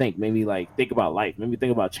think, make me like think about life, make me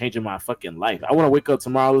think about changing my fucking life. I want to wake up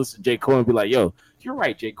tomorrow, listen to J. Cole, and be like, "Yo, you're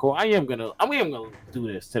right, J. Cole. I am gonna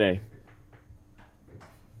do this today."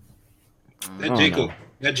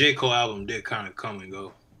 That J. Cole album did kind of come and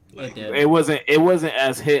go. Like, it wasn't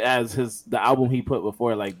as hit as the album he put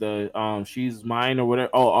before, like the She's Mine or whatever.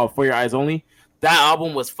 Oh, For Your Eyes Only. That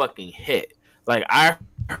album was fucking hit. Like, I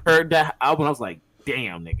heard that album, I was like,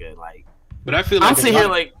 damn, nigga. Like, but I feel like I'm sitting here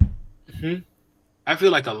like, I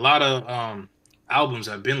feel like a lot of albums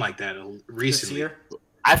have been like that recently. This year?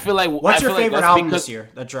 I feel like what's your favorite album this year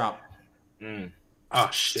that dropped? Oh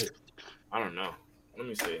shit, I don't know. Let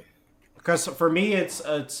me see. Because for me, it's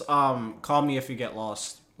Call Me If You Get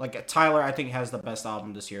Lost. Like, Tyler, I think, has the best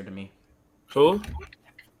album this year to me. Who?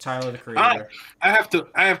 Tyler, the Creator. I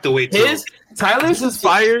have to wait. Tyler's is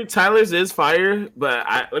fire. Tyler's is fire. But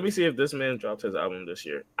let me see if this man dropped his album this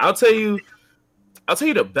year. I'll tell you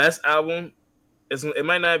the best album. It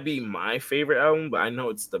might not be my favorite album, but I know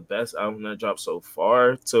it's the best album that dropped so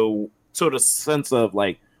far. To the sense of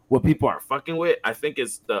like what people are fucking with, I think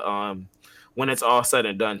it's the When It's All Said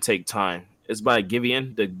and Done, Take Time. It's by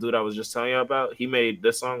Giveon, the dude I was just telling you about. He made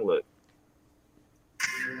this song. Look.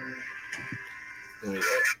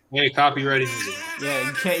 Hey, copyrighted music. Yeah,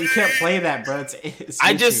 you can't play that, bro. It's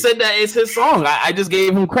I just said that it's his song. I just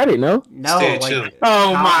gave him credit. No,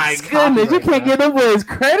 oh my goodness, you can't give him his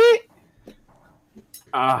credit.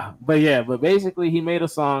 But basically, he made a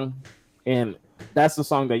song, and that's the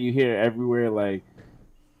song that you hear everywhere. Like,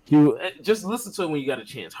 you just listen to it when you got a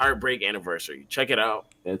chance. Heartbreak Anniversary. Check it out.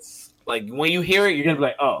 It's like when you hear it, you're gonna be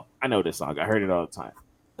like, "Oh, I know this song. I heard it all the time."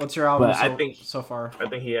 What's your album so far? I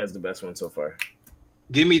think he has the best one so far.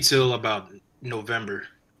 Give me till about November,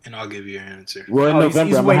 and I'll give you an answer. Well, in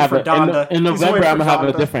November, I'm gonna have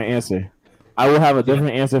a different answer. I will have a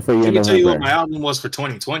different answer for you. I can tell you what my album was for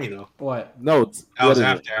 2020, though. What? No, that was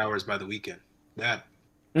After Hours by The Weeknd. I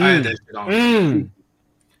had that shit on.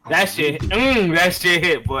 That shit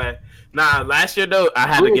hit, boy. Nah, last year though, I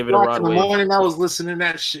had to give it a Rod in the morning, I was listening to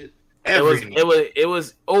that shit. It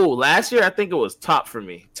was. Oh, last year I think it was Top for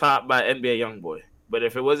me. Top by NBA YoungBoy. But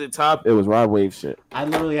if it wasn't Top, it was Rod Wave shit. I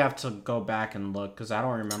literally have to go back and look because I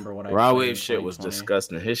don't remember what I. Rod Wave shit was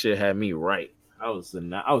disgusting. His shit had me right. I was in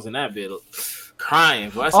that bit crying.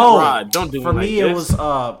 But I said, Rod, don't do for me. Like this.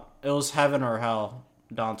 It was Heaven or Hell.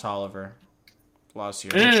 Don Toliver last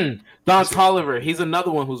year. Don Toliver. He's another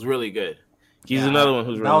one who's really good. Another one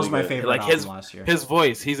who's really good. That was my favorite like album last year. His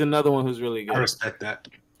voice. He's another one who's really good. I respect that.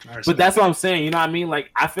 But that's what I'm saying. You know what I mean? Like,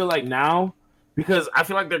 I feel like now, because I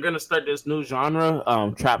feel like they're gonna start this new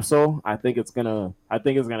genre, trap soul. I think it's gonna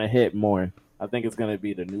hit more. I think it's gonna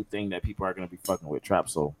be the new thing that people are gonna be fucking with, trap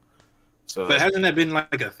soul. So, but hasn't that been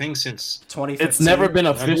like a thing since 2015? It's never been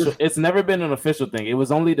official. It's never been an official thing. It was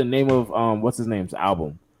only the name of what's his name's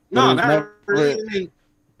album. No, not really.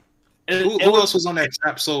 Who else was on that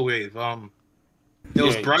trap soul wave? It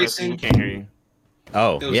was Bryson. Can't hear you.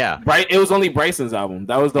 Oh, It was only Bryson's album.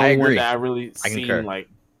 That was the only one that I really seen.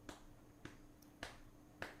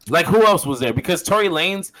 Like who else was there? Because Tory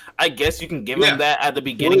Lanez, I guess you can give him that at the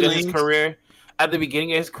beginning of his career. But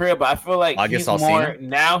I feel like August he's Alsina? more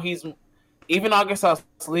now. He's even August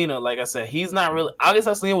Alsina. Like I said, he's not really. August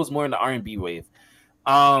Alsina was more in the R&B wave.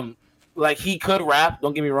 Like he could rap.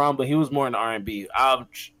 Don't get me wrong, but he was more in the R&B.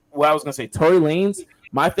 What I was gonna say, Tory Lanez.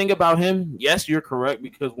 My thing about him, yes, you're correct,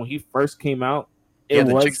 because when he first came out, it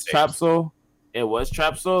was trap soul. It was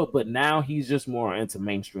trap soul, but now he's just more into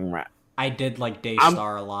mainstream rap. I did like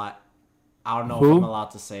Daystar a lot. I don't know if I'm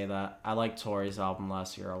allowed to say that. I like Tory's album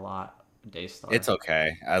last year a lot. Daystar. It's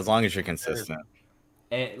okay as long as you're consistent.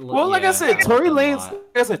 Like I said, Tory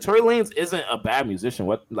Lanez isn't a bad musician.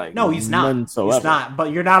 No, he's not. He's not.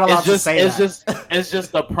 But you're not allowed to say that. It's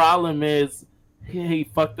just the problem is he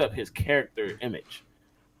fucked up his character image.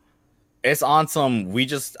 It's on some. I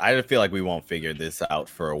just feel like we won't figure this out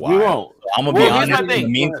for a while. We won't. I'm gonna be honest. In the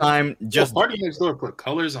meantime, just Party Next Door put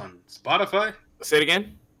Colors on Spotify. Say it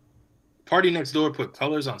again. Party Next Door put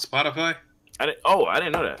Colors on Spotify. I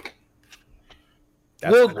didn't know that.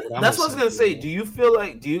 That's what I was gonna say. Do you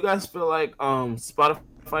guys feel like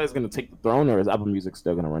Spotify is gonna take the throne, or is Apple Music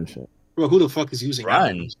still gonna run shit? Bro, who the fuck is using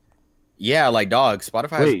Run? Yeah, like dog.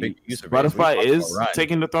 Spotify has a big user base. Spotify is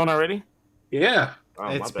taking the throne already. Yeah,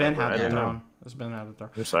 it's been had the throne. It's been had the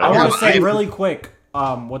throne. I want to say really quick,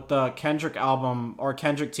 with the Kendrick album or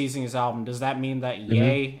Kendrick teasing his album, does that mean that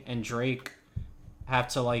Ye and Drake have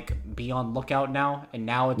to like be on lookout now, and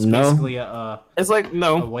now it's basically it's like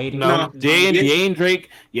waiting. Ye and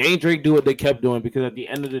Drake do what they kept doing, because at the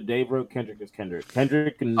end of the day, bro, Kendrick is Kendrick.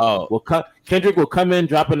 Kendrick will come in,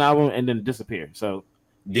 drop an album, and then disappear. So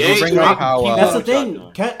that's the thing.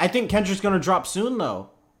 I think Kendrick's gonna drop soon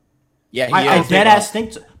though. Yeah, I dead ass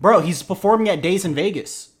think, bro. He's performing at Days in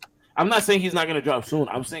Vegas. I'm not saying he's not gonna drop soon.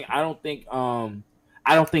 I'm saying I don't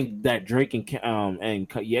think that Drake and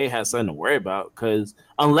Ye has something to worry about, because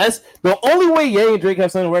unless the only way Ye and Drake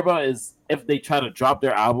have something to worry about is if they try to drop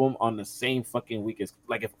their album on the same fucking week as,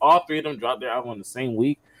 like, if all three of them drop their album on the same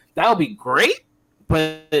week, that would be great.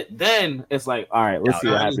 But then it's like, all right, let's see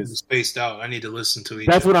what happens. Spaced out. I need to listen to each.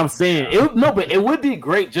 That's what I'm saying. But it would be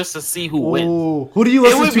great just to see who wins. Who do you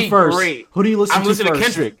listen to first? Great. Who do you listen to first? I'm listening to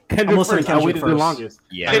Kendrick. I'm listening to Kendrick I waited first. the longest.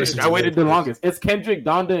 Yeah, I waited the longest. It's Kendrick,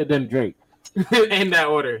 Donda, then Drake. In that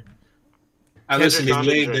order. I listen to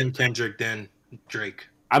Ye, then Kendrick, then Drake.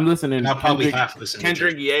 I'm listening. I'll probably half listen.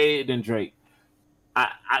 Kendrick, Ye, then Drake.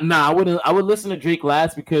 I wouldn't. I would listen to Drake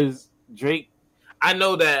last, because Drake. I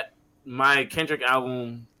know that my Kendrick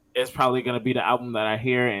album is probably gonna be the album that I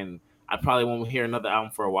hear, and I probably won't hear another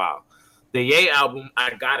album for a while. The Ye album, I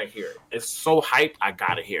gotta hear it. It's so hyped, I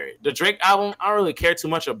gotta hear it. The Drake album, I don't really care too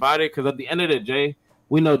much about it, because at the end of the day,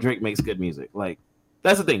 we know Drake makes good music. Like,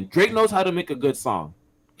 that's the thing. Drake knows how to make a good song.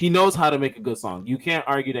 He knows how to make a good song. You can't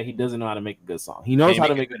argue that he doesn't know how to make a good song. He knows how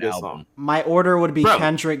to make a good song. My order would be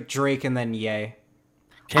Kendrick, Drake, and then Ye.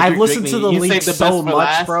 I've listened to the leaks so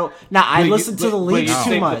much, bro. Nah, I listened to the leaks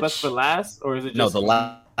too much. The best for last, or is it just no? The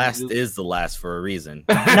last is the last for a reason.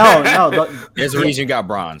 No. There's a reason you got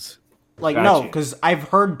bronze. Like, no, because I've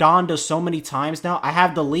heard Donda so many times now. I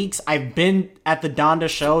have the leaks. I've been at the Donda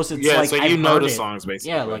shows. It's like, so you know the songs,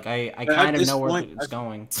 basically. Yeah, like I kind of know where it's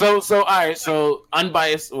going. So all right. So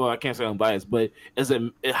unbiased. Well, I can't say unbiased, but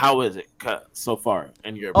how is it cut so far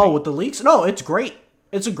in your opinion? With the leaks? No, it's great.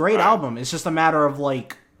 It's a great album. It's just a matter of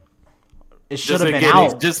like, it should have been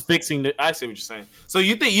out. Just fixing the. I see what you're saying. So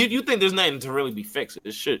you think you think there's nothing to really be fixed?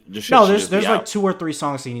 It should. No, there's like 2 or 3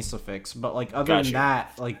 songs he needs to fix, but like other than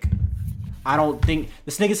that, like. I don't think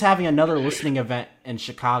this nigga's having another listening event in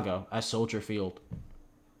Chicago at Soldier Field.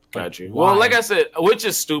 Got you. Well, like I said, which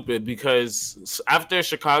is stupid, because after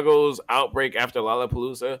Chicago's outbreak after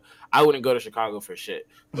Lollapalooza, I wouldn't go to Chicago for shit.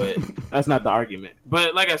 But that's not the argument.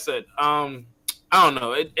 But like I said, I don't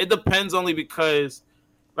know. It depends, only because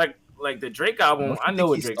like the Drake album, I know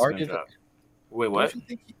what Drake's gonna drop. Wait, what?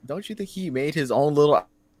 Don't you think he made his own little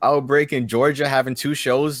outbreak in Georgia, having 2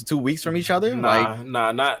 shows 2 weeks from each other?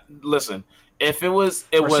 Not. Listen, if it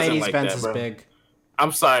wasn't like that, bro. Big.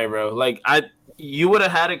 I'm sorry, bro. Like you would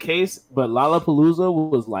have had a case, but Lollapalooza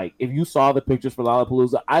was like, if you saw the pictures for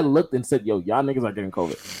Lollapalooza, I looked and said, "Yo, y'all niggas are getting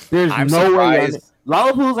COVID." There's no way.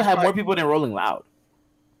 Lollapalooza had more people than Rolling Loud.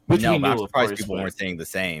 But I'm surprised people weren't saying the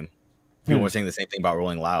same. People weren't saying the same thing about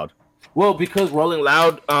Rolling Loud. Well, because Rolling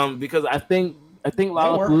Loud, because I think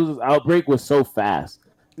Lollapalooza's outbreak was so fast.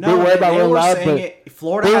 No, they were saying it.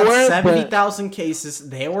 Florida had 70,000 cases.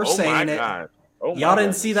 They were saying it. Y'all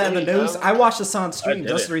didn't see that in the news? I watched this on stream.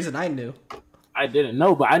 That's the reason I knew. I didn't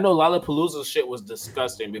know, but I know Lollapalooza's shit was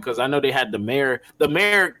disgusting, because I know they had the mayor. The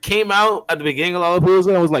mayor came out at the beginning of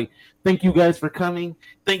Lollapalooza and was like, "Thank you guys for coming.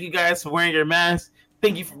 Thank you guys for wearing your mask.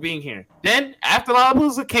 Thank you for being here." Then after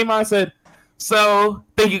Lollapalooza came out and said, "So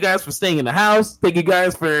thank you guys for staying in the house. Thank you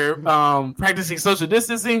guys for practicing social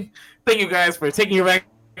distancing. Thank you guys for taking your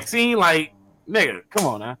vaccine." Like, nigga, come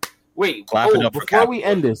on now. Wait, before we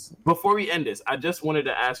end this, I just wanted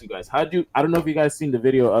to ask you guys, I don't know if you guys seen the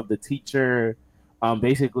video of the teacher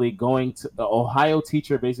basically going to the Ohio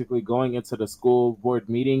teacher basically going into the school board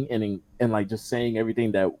meeting and like just saying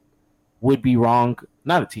everything that would be wrong.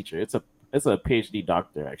 Not a teacher, it's a It's a PhD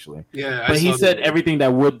doctor actually. Yeah, but he said everything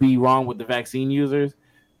that would be wrong with the vaccine users.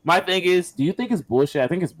 My thing is, do you think it's bullshit? I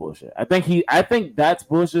think it's bullshit. I think that's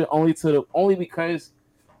bullshit only because,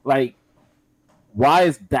 like, why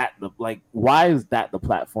is that the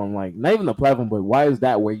platform? Like, not even the platform, but why is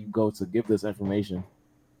that where you go to give this information?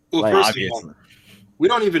 Well, like, first of all, we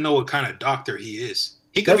don't even know what kind of doctor he is.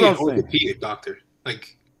 He could be an orthopedic doctor.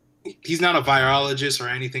 Like, he's not a virologist or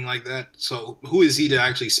anything like that. So who is he to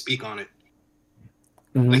actually speak on it?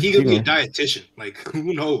 Mm-hmm. Like, he could be a dietitian. Like,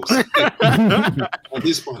 who knows? At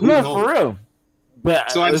this point, who knows? For real.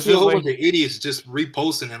 But so I feel a whole bunch of idiots just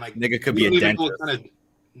reposting and like nigga could be a dentist. What kind of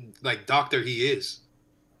like doctor he is.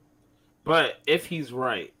 But if he's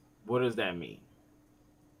right, what does that mean?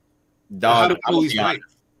 How do we know he's right?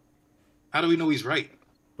 How do we know he's right?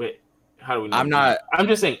 But how do we know? I'm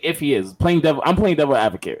just saying if he is playing devil. I'm playing devil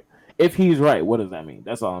advocate. If he's right, what does that mean?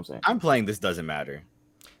 That's all I'm saying. I'm playing this doesn't matter.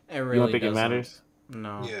 It really you don't think doesn't. It matters?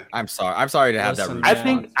 No. Yeah. I'm sorry to have that.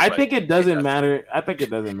 I think it doesn't matter. I think it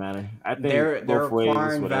doesn't matter. I think they're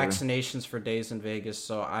requiring vaccinations for days in Vegas,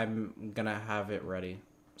 so I'm gonna have it ready.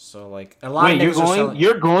 So like a lot of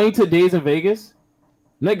you're going to Days in Vegas?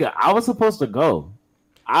 Nigga, I was supposed to go.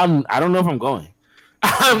 I don't know if I'm going.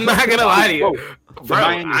 I'm not gonna lie to you. Bro,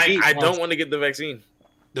 I don't want to get the vaccine.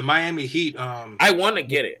 The Miami Heat I want to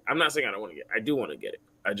get it. I'm not saying I don't want to get it. I do want to get it.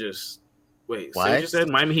 I just wait. What? So you said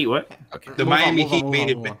Miami Heat what? Okay. The Miami Heat made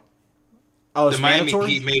it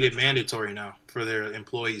mandatory now for their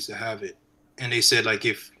employees to have it. And they said like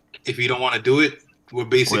if you don't want to do it, we're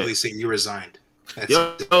basically saying you resigned.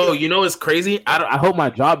 Yo, you know it's crazy. I hope my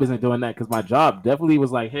job isn't doing that because my job definitely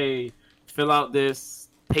was like, "Hey, fill out this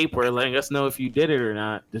paper, letting us know if you did it or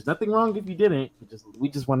not." There's nothing wrong if you didn't. We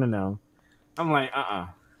just want to know. I'm like, I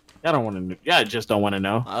don't want to know. Yeah, I just don't want to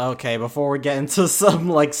know. Okay, before we get into some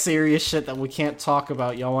like serious shit that we can't talk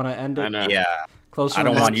about, y'all want to end it? I know. Yeah. Close. I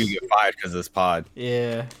don't want you to get fired because of this pod.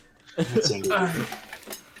 Yeah.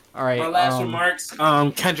 All right. My last remarks.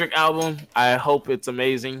 Kendrick album. I hope it's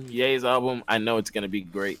amazing. Ye's album. I know it's gonna be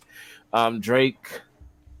great. Drake.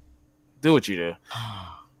 Do what you do.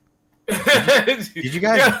 Did you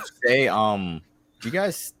guys say? Did you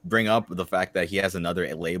guys bring up the fact that he has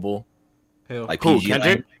another label? Who? Like PG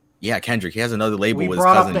Kendrick? Lane? Yeah, Kendrick. He has another label. We with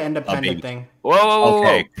brought his cousin, up the independent thing. Whoa.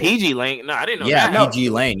 Okay. PG Lane. No, I didn't know. Yeah, that.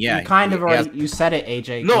 PG Lane. Yeah, you kind of already you said it,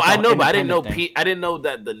 AJ. No, I know, but I didn't know. I didn't know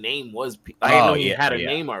that the name was. I didn't know he had a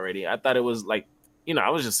name already. I thought it was like,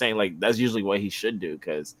 I was just saying like that's usually what he should do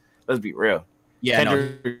because let's be real. Yeah,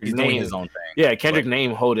 he's doing his own thing. Yeah, Kendrick's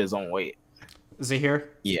name hold his own weight. Is he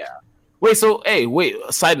here? Yeah. Wait. So,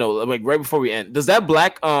 side note, like right before we end, does that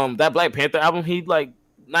Black Panther album he like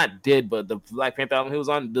not did, but the Black Panther album he was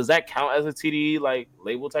on, does that count as a TDE like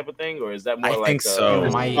label type of thing, or is that more I think so.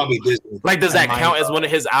 Like, does that count as one of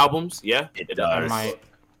his albums? Yeah, it does. I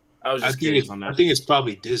was just curious on that. I think it's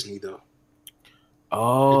probably Disney though.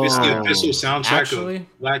 Oh, if it's the official soundtrack of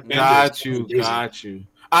Black Panther. Got you.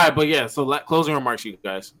 All right, but yeah. So closing remarks, you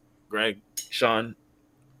guys. Greg, Sean,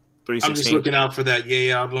 316. I'm just looking out for that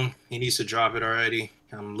Ye album. He needs to drop it already.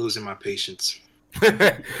 I'm losing my patience.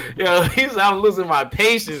 I'm losing my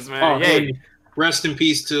patience, man. Oh, hey, rest in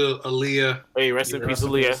peace to Aaliyah. Hey, rest in peace,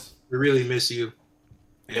 Aaliyah. We really miss you.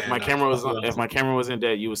 If my camera wasn't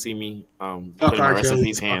dead, you would see me putting my rest in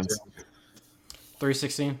peace hands.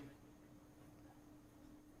 316.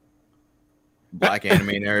 Black anime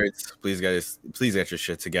nerds, please get your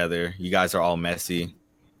shit together. You guys are all messy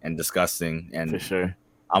and disgusting, and for sure.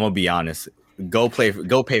 I'm gonna be honest. Go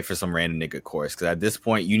pay for some random nigga course because at this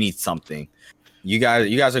point you need something. You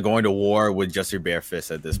guys are going to war with just your bare fist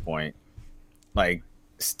at this point. Like,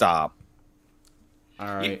 stop.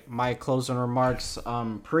 All right, my closing remarks.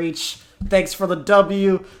 Preach. Thanks for the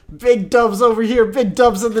W. Big dubs over here. Big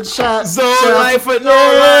dubs in the chat. Zone life for no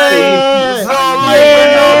life. Zone life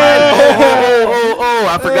for no life. Oh!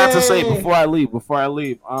 I forgot to say before I leave.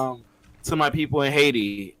 To my people in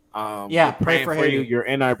Haiti. Pray for Haiti. You. You're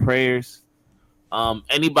in our prayers.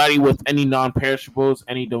 Anybody with any non-perishables,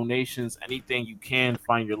 any donations, anything you can,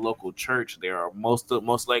 find your local church. They are most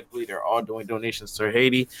likely they're all doing donations to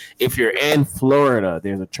Haiti. If you're in Florida,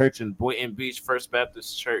 there's a church in Boynton Beach, First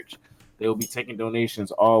Baptist Church. They will be taking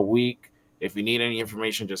donations all week. If you need any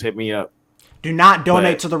information, just hit me up. Do not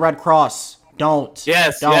donate to the Red Cross. Don't.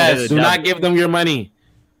 Yes. Do not give them your money.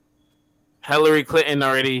 Hillary Clinton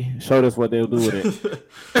already showed us what they'll do with it.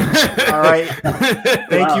 All right.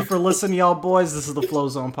 Thank you for listening, y'all boys. This is the Flow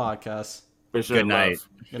Zone Podcast. For sure. Good night.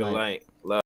 Good night.